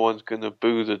no one's going to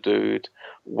boo the dude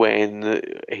when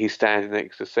he's standing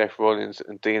next to Seth Rollins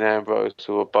and Dean Ambrose,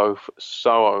 who are both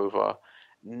so over.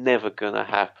 Never going to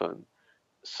happen.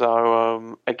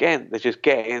 So, again, they're just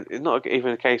it's not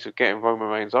even a case of getting Roman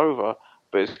Reigns over,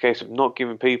 but it's a case of not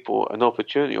giving people an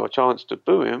opportunity or a chance to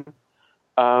boo him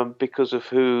because of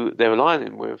who they're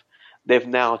aligning with. They've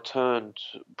now turned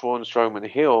Braun Strowman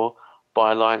heel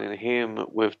by aligning him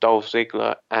with Dolph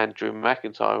Ziggler and Drew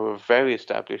McIntyre, who are very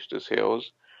established as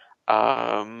heels.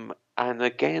 And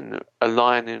again,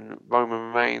 aligning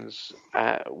Roman Reigns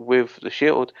with the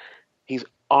Shield, he's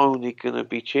only going to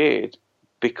be cheered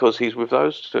because he's with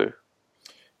those two.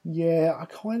 Yeah, I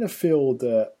kind of feel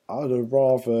that I'd have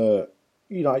rather...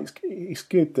 it's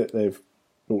good that they've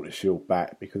brought the Shield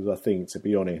back, because I think, to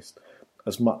be honest,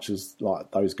 as much as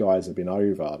like those guys have been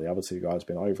over, the other two guys have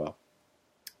been over,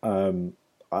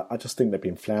 I just think they've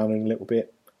been floundering a little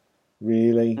bit,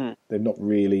 really. They've not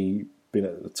really been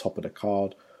at the top of the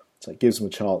card, so it gives them a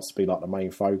chance to be like the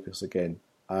main focus again.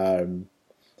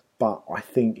 But I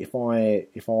think if I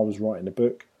was writing the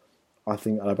book, I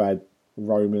think I'd have had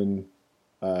Roman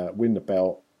win the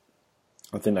belt.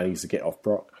 I think they needs to get off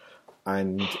Brock,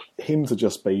 and him to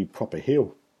just be proper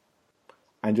heel,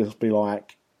 and just be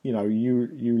like, you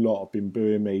lot have been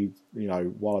booing me,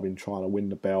 while I've been trying to win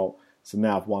the belt. So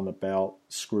now I've won the belt,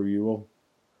 screw you all.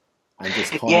 And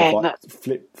just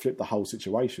flip the whole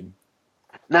situation.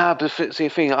 No, but see, the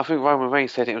thing, I think Roman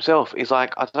Reigns said it himself, is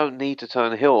like, I don't need to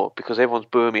turn heel because everyone's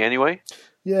booing me anyway.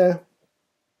 Yeah.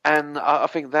 And I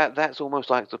think that's almost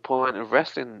like the point of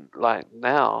wrestling, like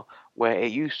now, where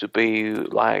it used to be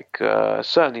like,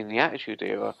 certainly in the Attitude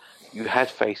Era, you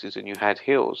had faces and you had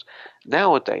heels.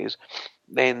 Nowadays,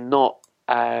 they're not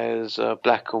as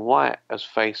black and white as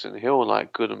face and heel,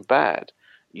 like good and bad.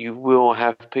 You will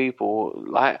have people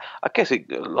like, I guess it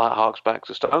like harks back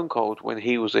to Stone Cold when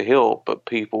he was a heel, but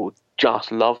people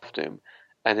just loved him,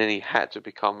 and then he had to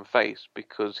become face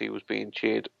because he was being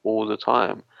cheered all the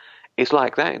time. It's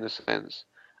like that in a sense.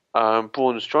 Braun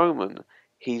Strowman,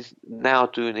 he's now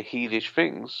doing the heelish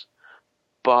things,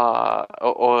 but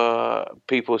or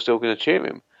people are still going to cheer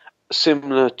him.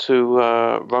 Similar to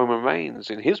Roman Reigns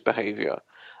in his behaviour,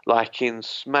 like in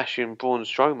smashing Braun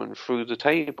Strowman through the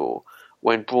table,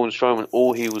 when Braun Strowman,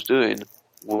 all he was doing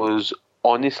was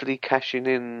honestly cashing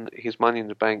in his Money in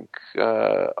the Bank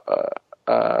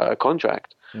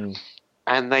contract,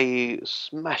 and they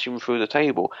smash him through the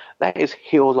table. That is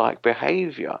heel-like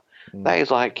behaviour. That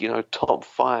is like, top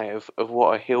 5 of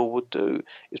what a heel would do,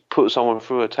 is put someone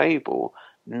through a table,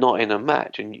 not in a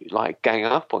match, and like gang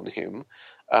up on him.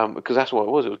 Because that's what it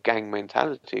was. It was gang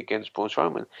mentality against Braun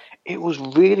Strowman. It was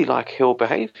really like heel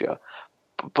behaviour.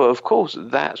 But of course,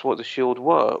 that's what the Shield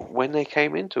were when they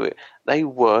came into it. They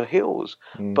were heels.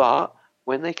 But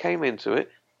when they came into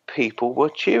it, people were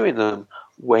cheering them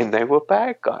when they were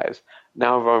bad guys.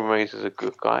 Now Roman Reigns is a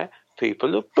good guy.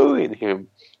 People are booing him.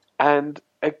 And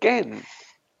again,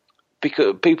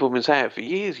 because people have been saying it for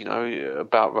years,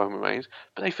 about Roman Reigns,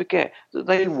 but they forget that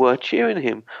they were cheering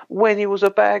him when he was a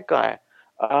bad guy.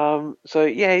 So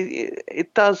yeah,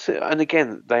 it does, and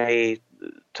again they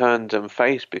turned them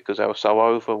face because they were so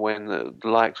over when the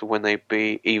likes of when they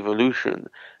beat Evolution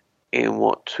in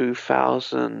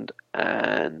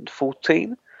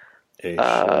 2014.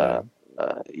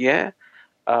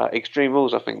 Extreme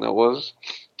Rules, I think that was.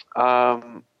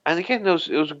 And again, it was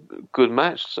a good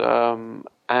match.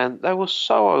 And they were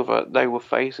so over. They were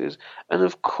faces, and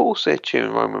of course they're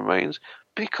cheering Roman Reigns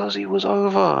because he was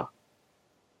over.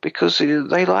 Because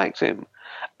they liked him.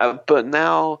 But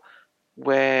now,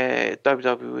 where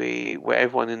WWE, where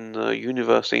everyone in the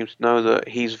universe seems to know that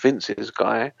he's Vince's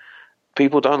guy,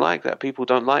 people don't like that. People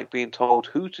don't like being told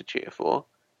who to cheer for,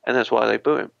 and that's why they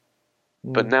boo him.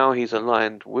 But now he's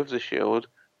aligned with the Shield,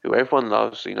 who everyone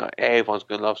loves. Everyone's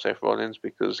going to love Seth Rollins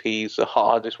because he's the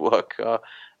hardest worker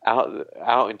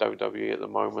out in WWE at the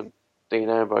moment. Dean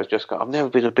Ambrose I've never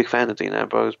been a big fan of Dean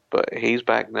Ambrose, but he's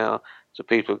back now, so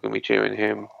people are going to be cheering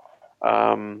him.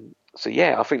 So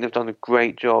yeah, I think they've done a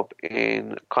great job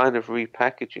in kind of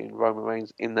repackaging Roman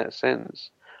Reigns in that sense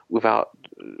without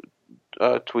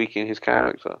tweaking his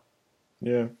character.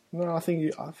 Yeah, no, I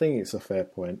think it's a fair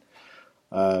point.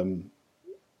 I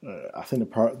think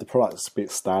the product's a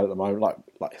bit stale at the moment.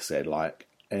 Like I said, like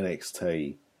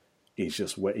NXT is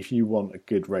just where if you want a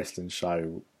good wrestling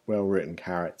show, well written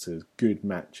characters, good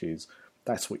matches,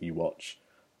 that's what you watch.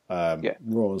 Raw and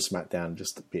SmackDown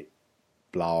just a bit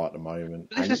blah at the moment.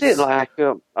 This is it. Like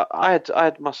I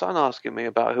had my son asking me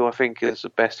about who I think is the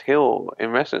best heel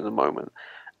in wrestling at the moment,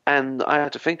 and I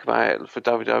had to think about it for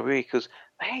WWE because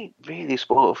they ain't really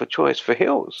spoiled for choice for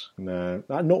heels. No,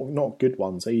 not good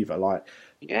ones either. Like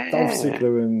Dolph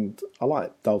Ziggler, and I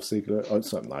like Dolph Ziggler. I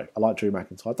like Drew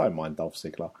McIntyre. I don't mind Dolph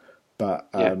Ziggler, but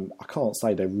I can't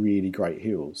say they're really great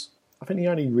heels. I think the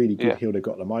only really good heel they've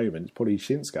got at the moment is probably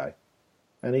Shinsuke,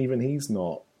 and even he's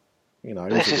not. He's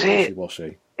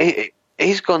wishy-washy.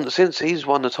 He's gone since he's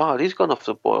won the title. He's gone off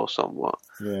the boil somewhat.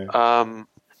 Yeah. I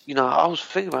was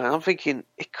thinking about it. I'm thinking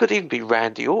it could even be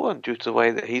Randy Orton due to the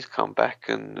way that he's come back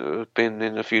and been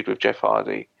in the feud with Jeff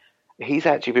Hardy. He's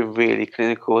actually been really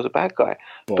clinical as a bad guy.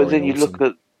 But then you look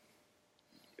at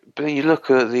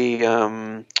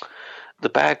the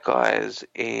bad guys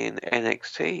in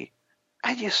NXT,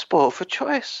 and you're spoiled for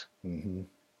choice. Mm-hmm.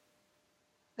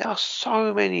 There are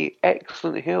so many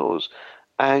excellent heels,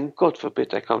 and God forbid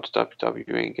they come to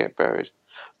WWE and get buried.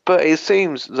 But it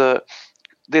seems that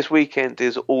this weekend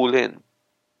is All In.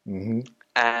 Mm-hmm.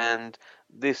 And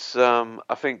this, I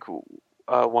think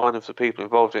one of the people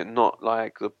involved in it, not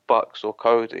like the Bucks or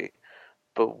Cody,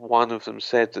 but one of them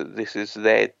said that this is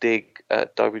their dig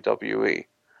at WWE.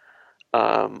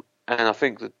 And I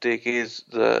think the dig is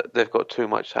that they've got too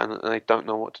much talent and they don't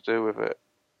know what to do with it.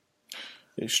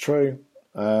 It's true.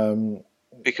 And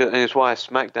it's why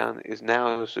SmackDown is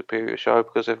now a superior show,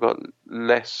 because they've got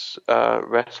less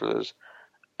wrestlers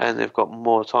and they've got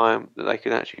more time that they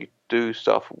can actually do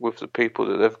stuff with the people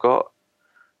that they've got.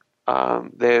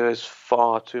 There is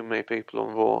far too many people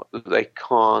on Raw that they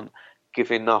can't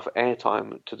give enough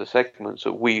airtime to the segments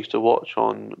that we used to watch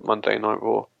on Monday Night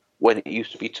Raw when it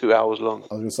used to be 2 hours long.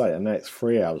 I was going to say, and now it's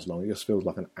 3 hours long. It just feels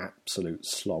like an absolute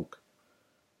slog.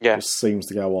 Yeah. It just seems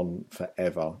to go on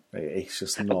forever. It's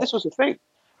just not... And this was the thing,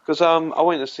 because I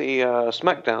went to see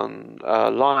SmackDown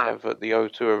live at the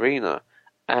O2 Arena,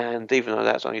 and even though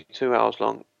that's only 2 hours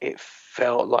long, it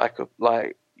felt like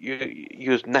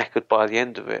you was knackered by the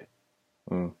end of it,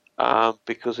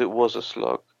 because it was a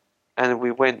slog. And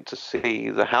we went to see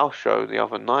the house show the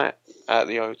other night at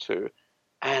the O2,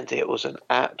 and it was an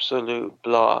absolute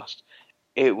blast.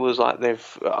 It was like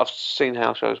I've seen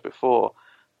house shows before,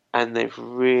 and they've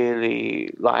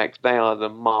really, they are the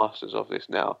masters of this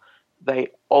now. they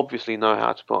obviously know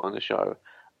how to put on a show,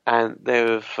 and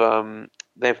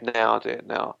they've nailed it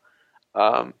now.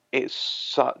 It's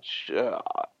such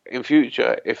in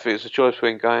future, if it's a choice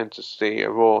between going to see a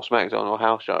Raw, SmackDown, or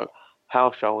house show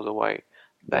all the way.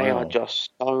 They are just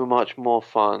so much more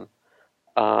fun,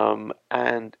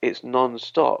 and it's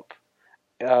non-stop.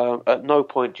 At no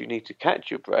point do you need to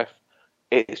catch your breath.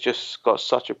 It's just got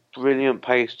such a brilliant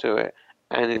pace to it,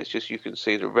 and it's just, you can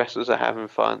see the wrestlers are having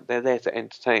fun. They're there to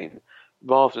entertain,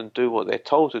 rather than do what they're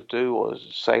told to do or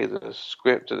say the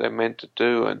script that they're meant to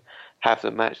do and have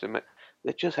the match.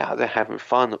 They're just out there having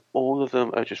fun. All of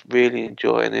them are just really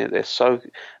enjoying it.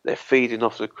 They're feeding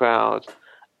off the crowd,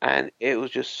 and it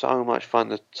was just so much fun.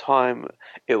 The time,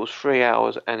 it was 3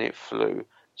 hours and it flew.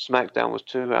 SmackDown was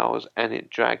 2 hours and it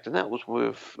dragged, and that was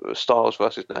with Styles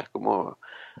versus Nakamura.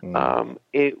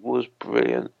 It was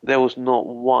brilliant. There was not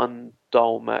one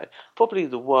dull match. Probably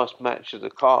the worst match of the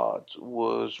card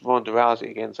was Ronda Rousey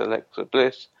against Alexa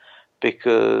Bliss,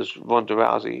 because Ronda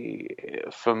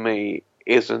Rousey, for me,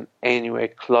 isn't anywhere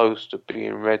close to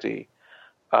being ready.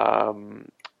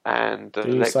 And do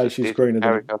you say she's greener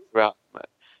than throughout the match.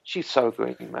 She's so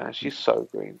green, man. She's so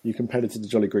green. You compared it to the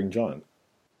Jolly Green Giant.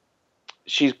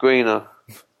 She's greener.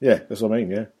 Yeah, that's what I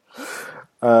mean. Yeah.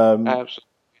 Absolutely.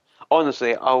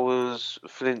 Honestly, I was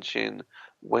flinching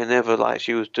whenever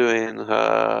she was doing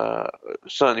her,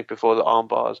 certainly before the arm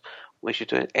bars, when she's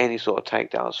doing any sort of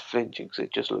takedowns, flinching because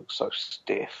it just looks so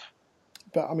stiff.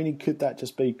 But I mean, could that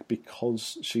just be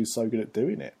because she's so good at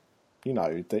doing it? You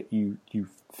know, that you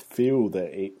feel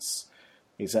that it's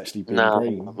actually being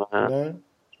green. Man.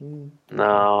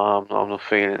 No, I'm not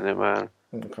feeling it, man.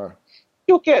 Okay.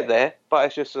 You'll get there, but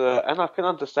it's just, and I can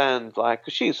understand,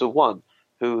 because she's the one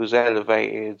who has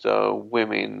elevated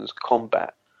women's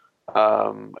combat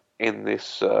in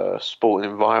this sporting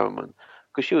environment.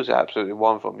 Because she was absolutely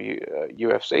one from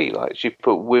UFC. She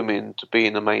put women to be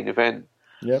in the main event.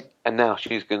 Yep. And now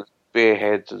she's going to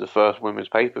spearhead to the first women's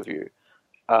pay-per-view.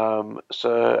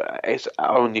 So it's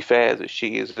only fair that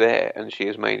she is there and she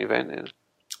is main eventing.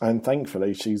 And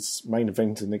thankfully, she's main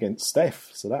eventing against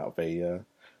Steph. So that'll be,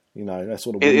 that's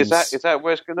what the women's... Is that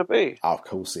where it's going to be? Oh, of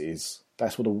course it is.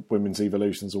 That's what the women's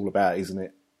evolution is all about, isn't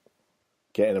it?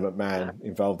 Getting a McMahon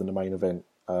involved in the main event.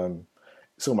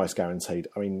 It's almost guaranteed.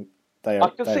 I mean, I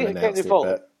can see her getting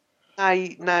involved.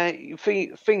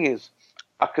 Thing is,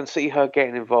 I can see her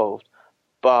getting involved,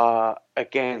 but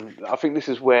again, I think this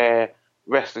is where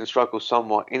wrestling struggles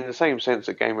somewhat, in the same sense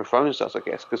that Game of Thrones does, I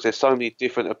guess, because there's so many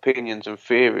different opinions and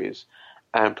theories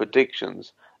and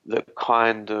predictions that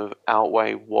kind of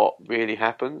outweigh what really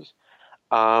happens.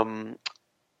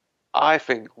 I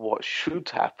think what should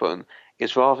happen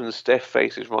is, rather than Steph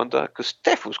faces Ronda, because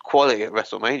Steph was quality at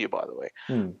WrestleMania, by the way,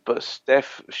 but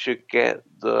Steph should get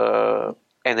the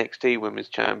NXT Women's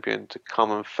Champion to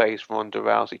come and face Ronda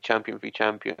Rousey, champion v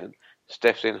champion.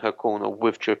 Steph's in her corner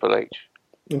with Triple H.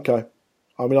 Okay.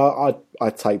 I mean,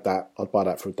 I'd take that. I'd buy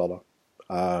that for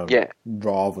 $1. Yeah.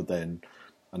 Rather than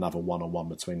another one-on-one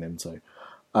between them two.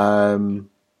 I'm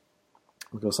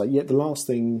going to say, the last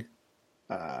thing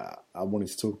I wanted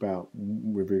to talk about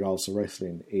with regards to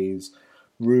wrestling is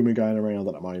rumour going around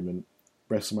at the moment,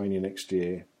 WrestleMania next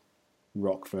year,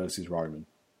 Rock versus Roman.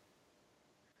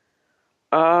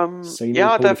 Seen it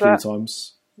a few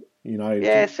times. You know, do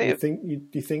you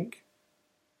think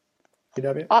you'd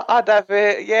have it? I'd have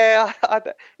it. Yeah,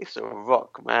 it's a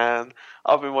Rock, man.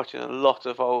 I've been watching a lot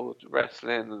of old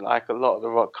wrestling, a lot of The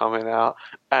Rock coming out,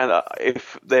 and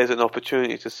if there's an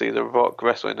opportunity to see The Rock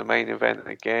wrestle in the main event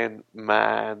again,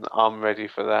 man, I'm ready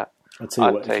for that. I tell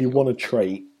you what, if you want a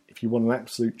treat, if you want an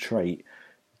absolute treat,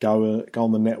 go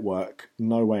on the network.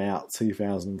 No Way Out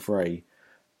 2003.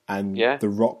 And The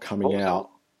Rock coming out,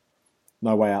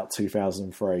 No Way Out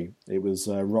 2003. It was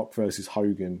Rock versus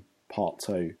Hogan Part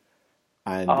 2.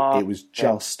 And it was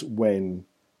just when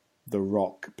The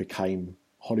Rock became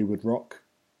Hollywood Rock.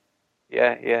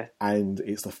 Yeah. And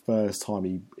it's the first time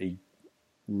he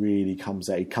really comes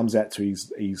out. He comes out to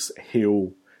his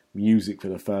heel music for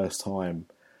the first time.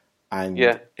 And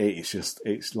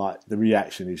it's like the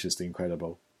reaction is just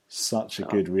incredible. Such a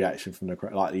good reaction from the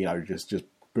crowd. Just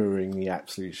booing the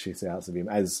absolute shit out of him,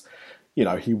 as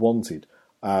he wanted.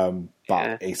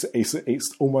 But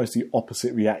it's almost the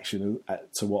opposite reaction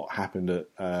to what happened at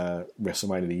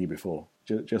WrestleMania the year before.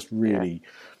 Just really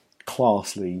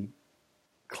classily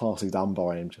done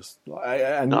by him.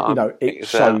 It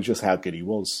shows just how good he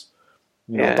was.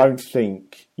 I don't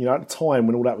think at the time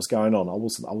when all that was going on, I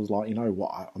was like, you know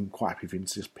what, I'm quite happy for him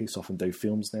to just piss off and do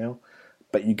films now.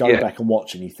 But you go back and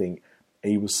watch and you think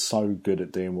he was so good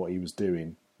at doing what he was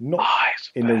doing. Not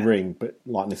in the ring, but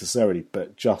necessarily,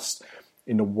 but just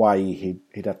in a way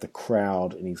he'd have the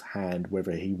crowd in his hand,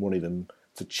 whether he wanted them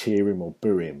to cheer him or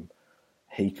boo him.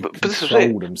 He could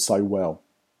control them so well.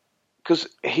 Because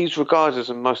he's regarded as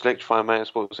the most electrifying man in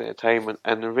sports entertainment,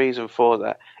 and the reason for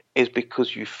that is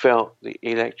because you felt the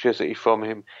electricity from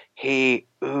him. He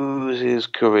oozes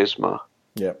charisma.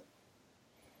 Yeah.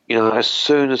 You know, as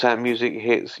soon as that music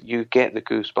hits, you get the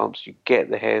goosebumps, you get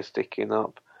the hair sticking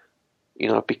up, you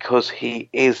know, because he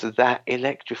is that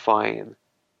electrifying.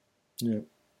 Yeah,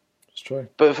 it's true.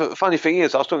 But the funny thing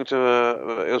is, I was talking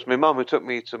to, it was my mum who took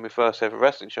me to my first ever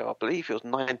wrestling show. I believe it was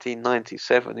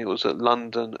 1997. It was at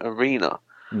London Arena.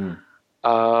 And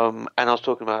I was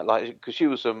talking about, like, because she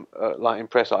was like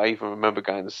impressed. I even remember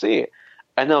going to see it.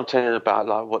 And then I'm telling her about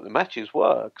like what the matches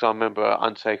were, because I remember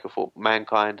Undertaker fought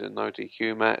Mankind in an no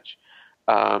DQ match.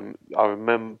 I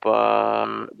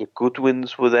remember the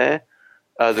Godwins were there.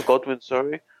 The Godwins,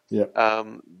 sorry. Yeah.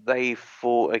 They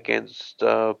fought against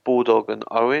Bulldog and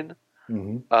Owen.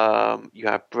 Mm-hmm. You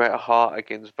had Bret Hart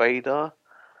against Vader.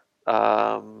 It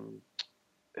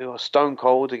was Stone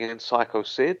Cold against Psycho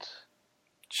Sid.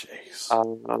 Jeez.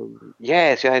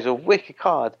 Yes, yeah, it was a wicked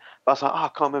card. But I was like, I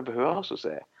can't remember who else was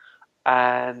there.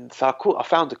 And so I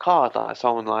found the card, like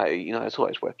someone like, you know, it's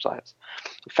always websites.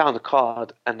 I found the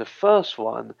card, and the first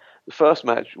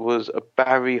match was a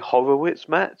Barry Horowitz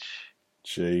match.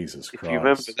 Jesus Christ! If you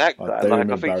remember that guy, I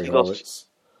think he lost.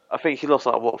 I think he lost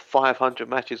like 500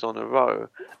 matches on a row,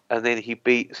 and then he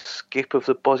beat Skip of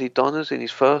the Body Donners in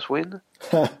his first win.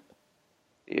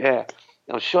 Yeah,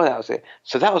 I'm sure that was it.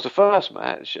 So that was the first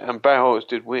match, and Barry Horowitz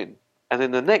did win. And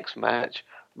then the next match,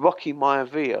 Rocky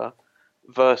Maivia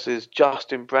versus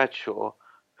Justin Bradshaw,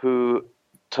 who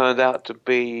turned out to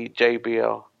be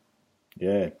JBL.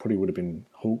 Yeah, probably would have been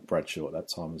Hulk Bradshaw at that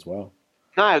time as well.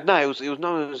 No, it was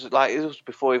known as, like, it was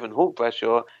before even Hulk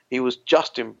Bradshaw. He was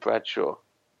Justin Bradshaw.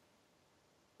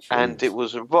 Jeez. And it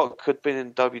was Rock had been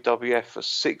in WWF for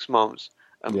 6 months,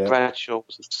 and Bradshaw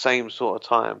was the same sort of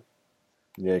time.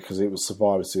 Yeah, because it was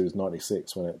Survivor Series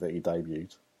 '96 when that he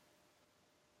debuted.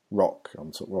 Rocky,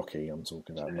 I'm talking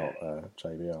about, not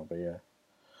JBL, but yeah.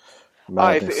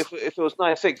 If it was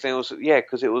 '96, then it was, yeah,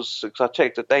 because I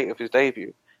checked the date of his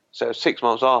debut, so it was 6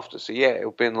 months after. So yeah, it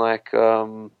would have been like, it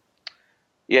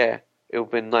would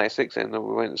have been '96 then that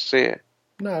we went to see it.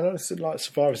 No, like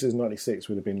Survivor Series '96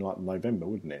 would have been like November,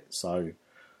 wouldn't it? So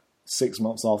 6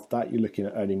 months after that, you're looking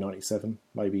at early '97,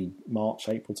 maybe March,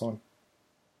 April time.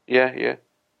 Yeah.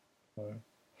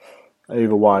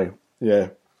 Either way, yeah.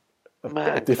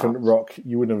 A different Rock,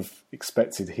 you wouldn't have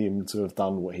expected him to have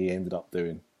done what he ended up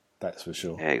doing. That's for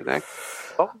sure. Yeah, exactly.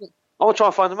 I want to try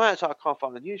and find the match. I can't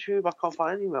find it on YouTube. I can't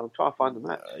find anywhere. I'll try and find the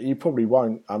match. You probably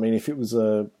won't. I mean, if it was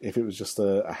just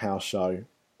a house show,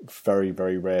 very,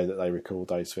 very rare that they record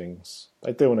those things.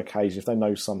 They do on occasion. If they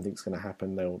know something's going to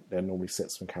happen, they'll normally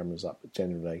set some cameras up. But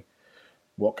generally,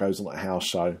 what goes on at a house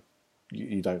show,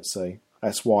 you don't see.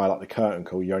 That's why, like the curtain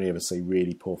call, you only ever see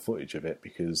really poor footage of it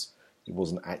because it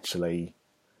wasn't actually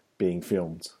being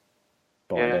filmed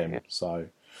by them. Yeah. So,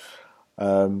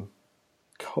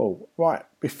 cool. Right,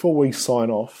 before we sign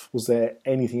off, was there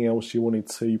anything else you wanted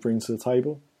to bring to the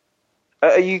table?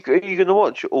 Are you going to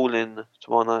watch All In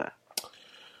tomorrow night?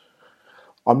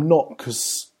 I'm not,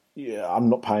 because I'm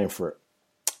not paying for it.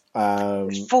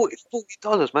 It's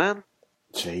 $40, man.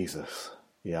 Jesus.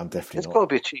 Yeah, I'm definitely There's not. There's got to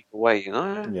be a cheaper way, you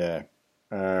know? Yeah.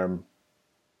 I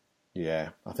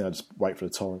think I'll just wait for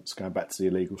the torrents, going back to the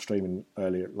illegal streaming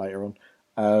later on.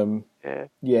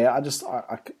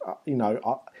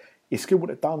 It's good what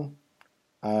they've done.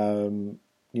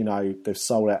 They've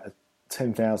sold out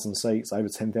 10,000 seats, over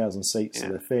 10,000 seats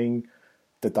of the thing.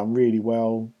 They've done really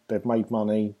well. They've made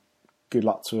money. Good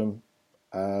luck to them.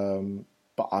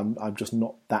 But I'm just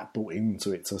not that bought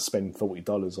into it to spend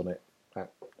 $40 on it.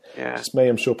 Just me.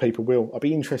 I'm sure people will. I'll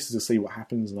be interested to see what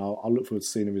happens, and I'll look forward to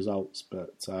seeing the results.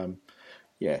 But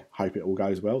hope it all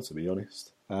goes well, to be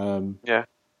honest. But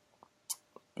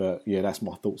yeah, that's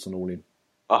my thoughts on All In.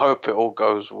 I hope it all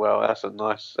goes well. That's a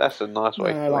nice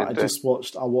way to end it.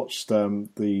 I watched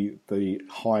the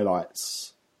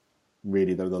highlights,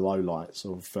 really the lowlights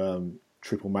of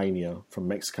Triple Mania from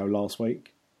Mexico last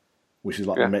week, which is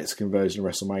like the Mexican version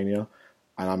of WrestleMania.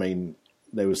 And I mean,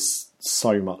 there was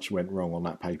so much went wrong on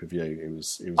that pay-per-view. It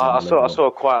was I saw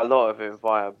quite a lot of it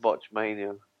via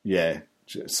Botchmania. Yeah.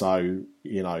 So,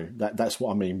 that's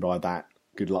what I mean by that.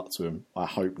 Good luck to him. I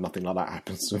hope nothing like that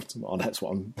happens to him tomorrow. That's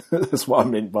what I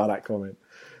meant by that comment.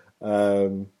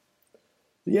 Was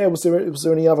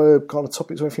there any other kind of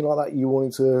topics or anything like that you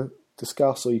wanted to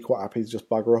discuss, or are you quite happy to just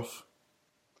bugger off?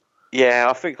 Yeah,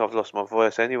 I think I've lost my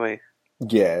voice anyway.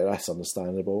 Yeah, that's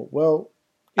understandable. Well,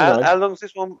 How long's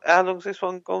this one? How long's this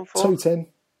one gone for? 2:10.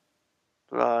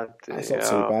 Bloody That's not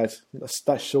hell. too bad.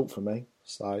 That's short for me.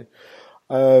 So,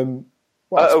 well,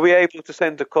 Are we able to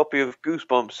send a copy of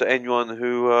Goosebumps to anyone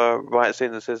who writes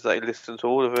in and says that he listened to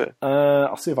all of it?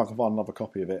 I'll see if I can find another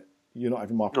copy of it. You're not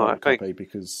having my private thanks. copy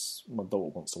because my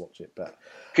daughter wants to watch it. But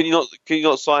Can you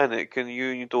not sign it? Can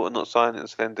you and your daughter not sign it and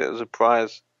send it as a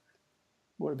prize?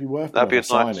 well, it'd be worth That'd be it. a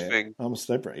Sign nice it. thing. I'm a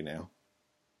celebrity now.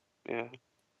 Yeah.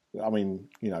 I mean,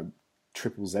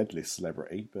 triple Z list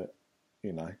celebrity, but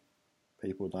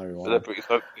people know who I am. Celebrity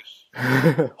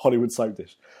focus. Hollywood soap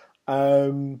dish.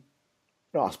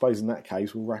 I suppose in that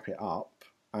case we'll wrap it up,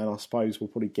 and I suppose we'll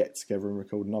probably get together and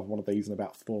record another one of these in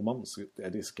about 4 months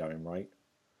at this going rate.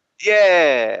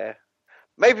 Yeah.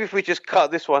 Maybe if we just cut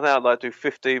this one out, like do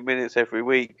 15 minutes every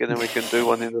week, and then we can do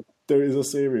one in the... Do it as a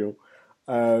serial.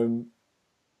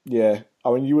 Yeah,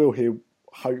 I mean, you will hear.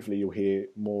 Hopefully, you'll hear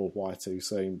more of Y2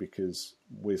 soon because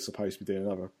we're supposed to be doing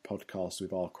another podcast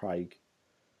with R. Craig,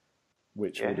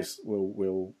 which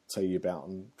we'll tell you about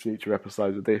on future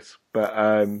episodes of this. But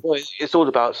Well, it's all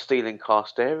about stealing car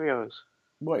stereos.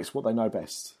 well, it's what they know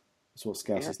best. It's what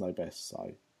Scousers know best.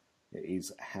 So it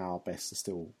is how best to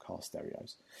steal car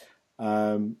stereos.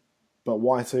 But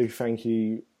Y2, thank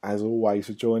you as always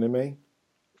for joining me.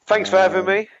 Thanks for having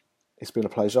me. It's been a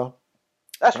pleasure.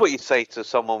 That's what you'd say to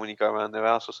someone when you go around their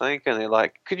house or something, and they're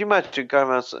like, could you imagine going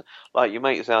around like your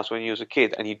mate's house when you was a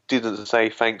kid and you didn't say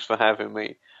thanks for having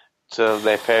me to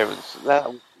their parents?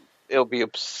 It'll be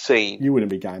obscene. You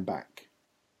wouldn't be going back.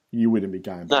 You wouldn't be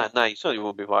going back. No, you certainly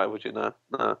wouldn't be right, would you? No.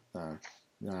 No.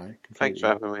 Completely. Thanks for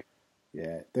having me.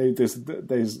 Yeah, there's.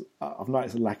 I've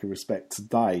noticed a lack of respect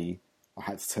today. I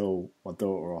had to tell my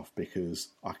daughter off because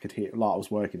I could hear, like I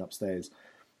was working upstairs,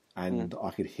 and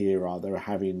I could hear her. They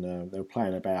were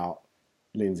playing about.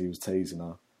 Lindsay was teasing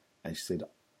her, and she said,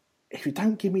 "If you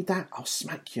don't give me that, I'll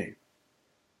smack you."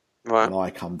 Right. And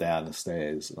I come down the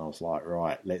stairs, and I was like,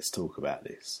 "Right, let's talk about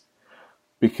this,"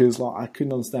 because I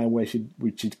couldn't understand where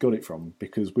she'd got it from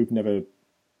because we've never.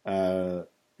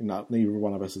 Neither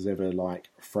one of us has ever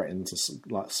threatened to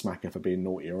smack her for being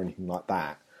naughty or anything like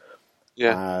that.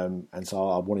 Yeah. And so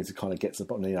I wanted to kind of get to the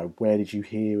bottom. Where did you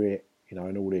hear it?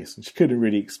 And all this. And she couldn't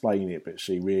really explain it, but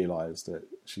she realised that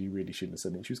she really shouldn't have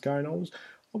said it. She was going, I was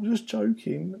just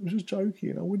joking. I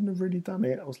wouldn't have really done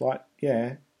it. I was like,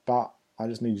 yeah, but I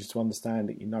just need you to understand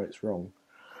that it's wrong.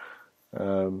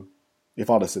 If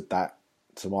I'd have said that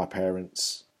to my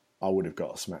parents, I would have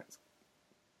got smacked.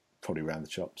 Probably around the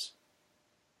chops.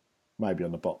 Maybe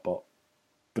on the bot. But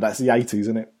that's the 80s,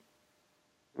 isn't it?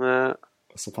 Yeah.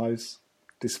 I suppose.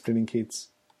 Disciplining kids.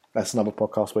 That's another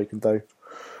podcast we can do.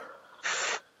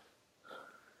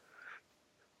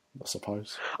 I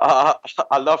suppose. I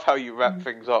love how you wrap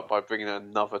things up by bringing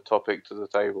another topic to the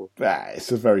table.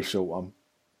 It's a very short one.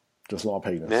 Just like a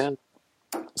penis. Yeah.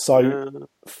 So,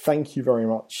 thank you very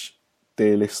much,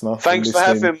 dear listener. Thanks for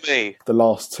having me. The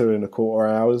last 2.25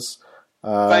 hours.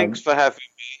 Thanks for having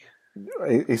me.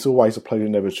 It's always a pleasure,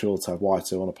 never sure, to have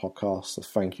Y2 on a podcast. So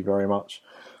thank you very much.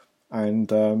 And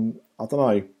I don't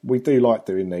know, we do like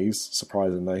doing these,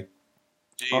 surprisingly.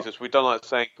 Jesus, we don't like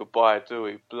saying goodbye, do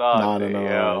we? Bloody No.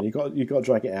 hell. You got to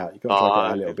drag it out. You got to drag it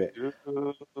out a little bit.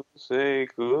 Say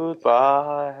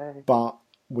goodbye. But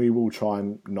we will try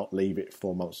and not leave it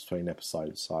 4 months between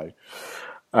episodes. So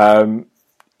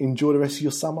enjoy the rest of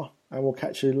your summer, and we'll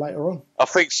catch you later on. I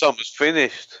think summer's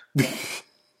finished.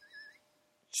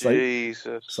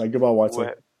 Jesus. Say goodbye,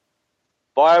 Y2.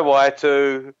 Bye,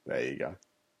 Y2. There you go.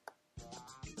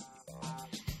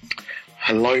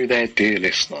 Hello there, dear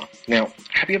listener. Now,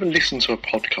 have you ever listened to a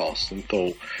podcast and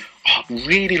thought, I'd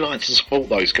really like to support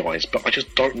those guys, but I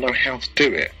just don't know how to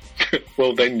do it?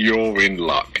 Well, then you're in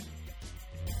luck.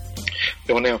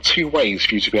 There are now 2 ways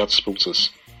for you to be able to support us.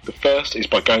 The first is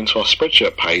by going to our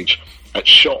Spreadshirt page at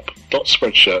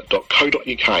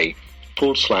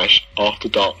shop.spreadshirt.co.uk/After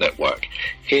Dark Network.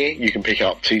 Here you can pick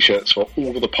up t-shirts for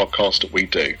all of the podcasts that we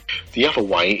do. The other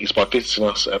way is by visiting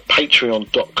us at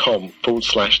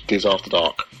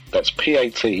patreon.com/DizAfterDark. That's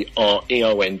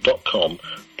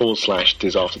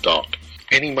patreon.com/DizAfterDark.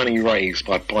 Any money raised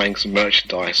by buying some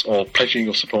merchandise or pledging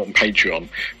your support on Patreon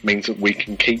means that we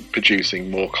can keep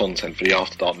producing more content for the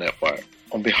After Dark Network.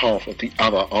 On behalf of the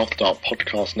other After Dark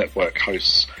Podcast Network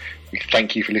hosts, we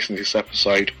thank you for listening to this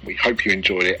episode. We hope you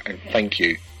enjoyed it, and thank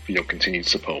you for your continued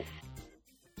support.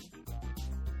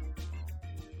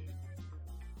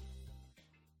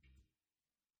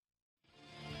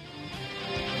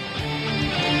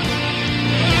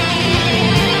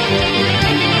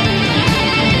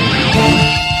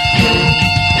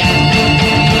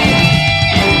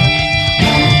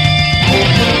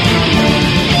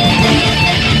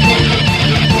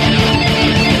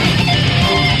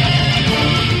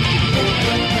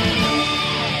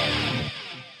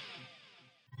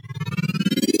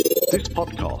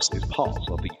 podcast is part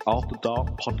of the After Dark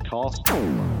Podcast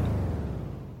Network.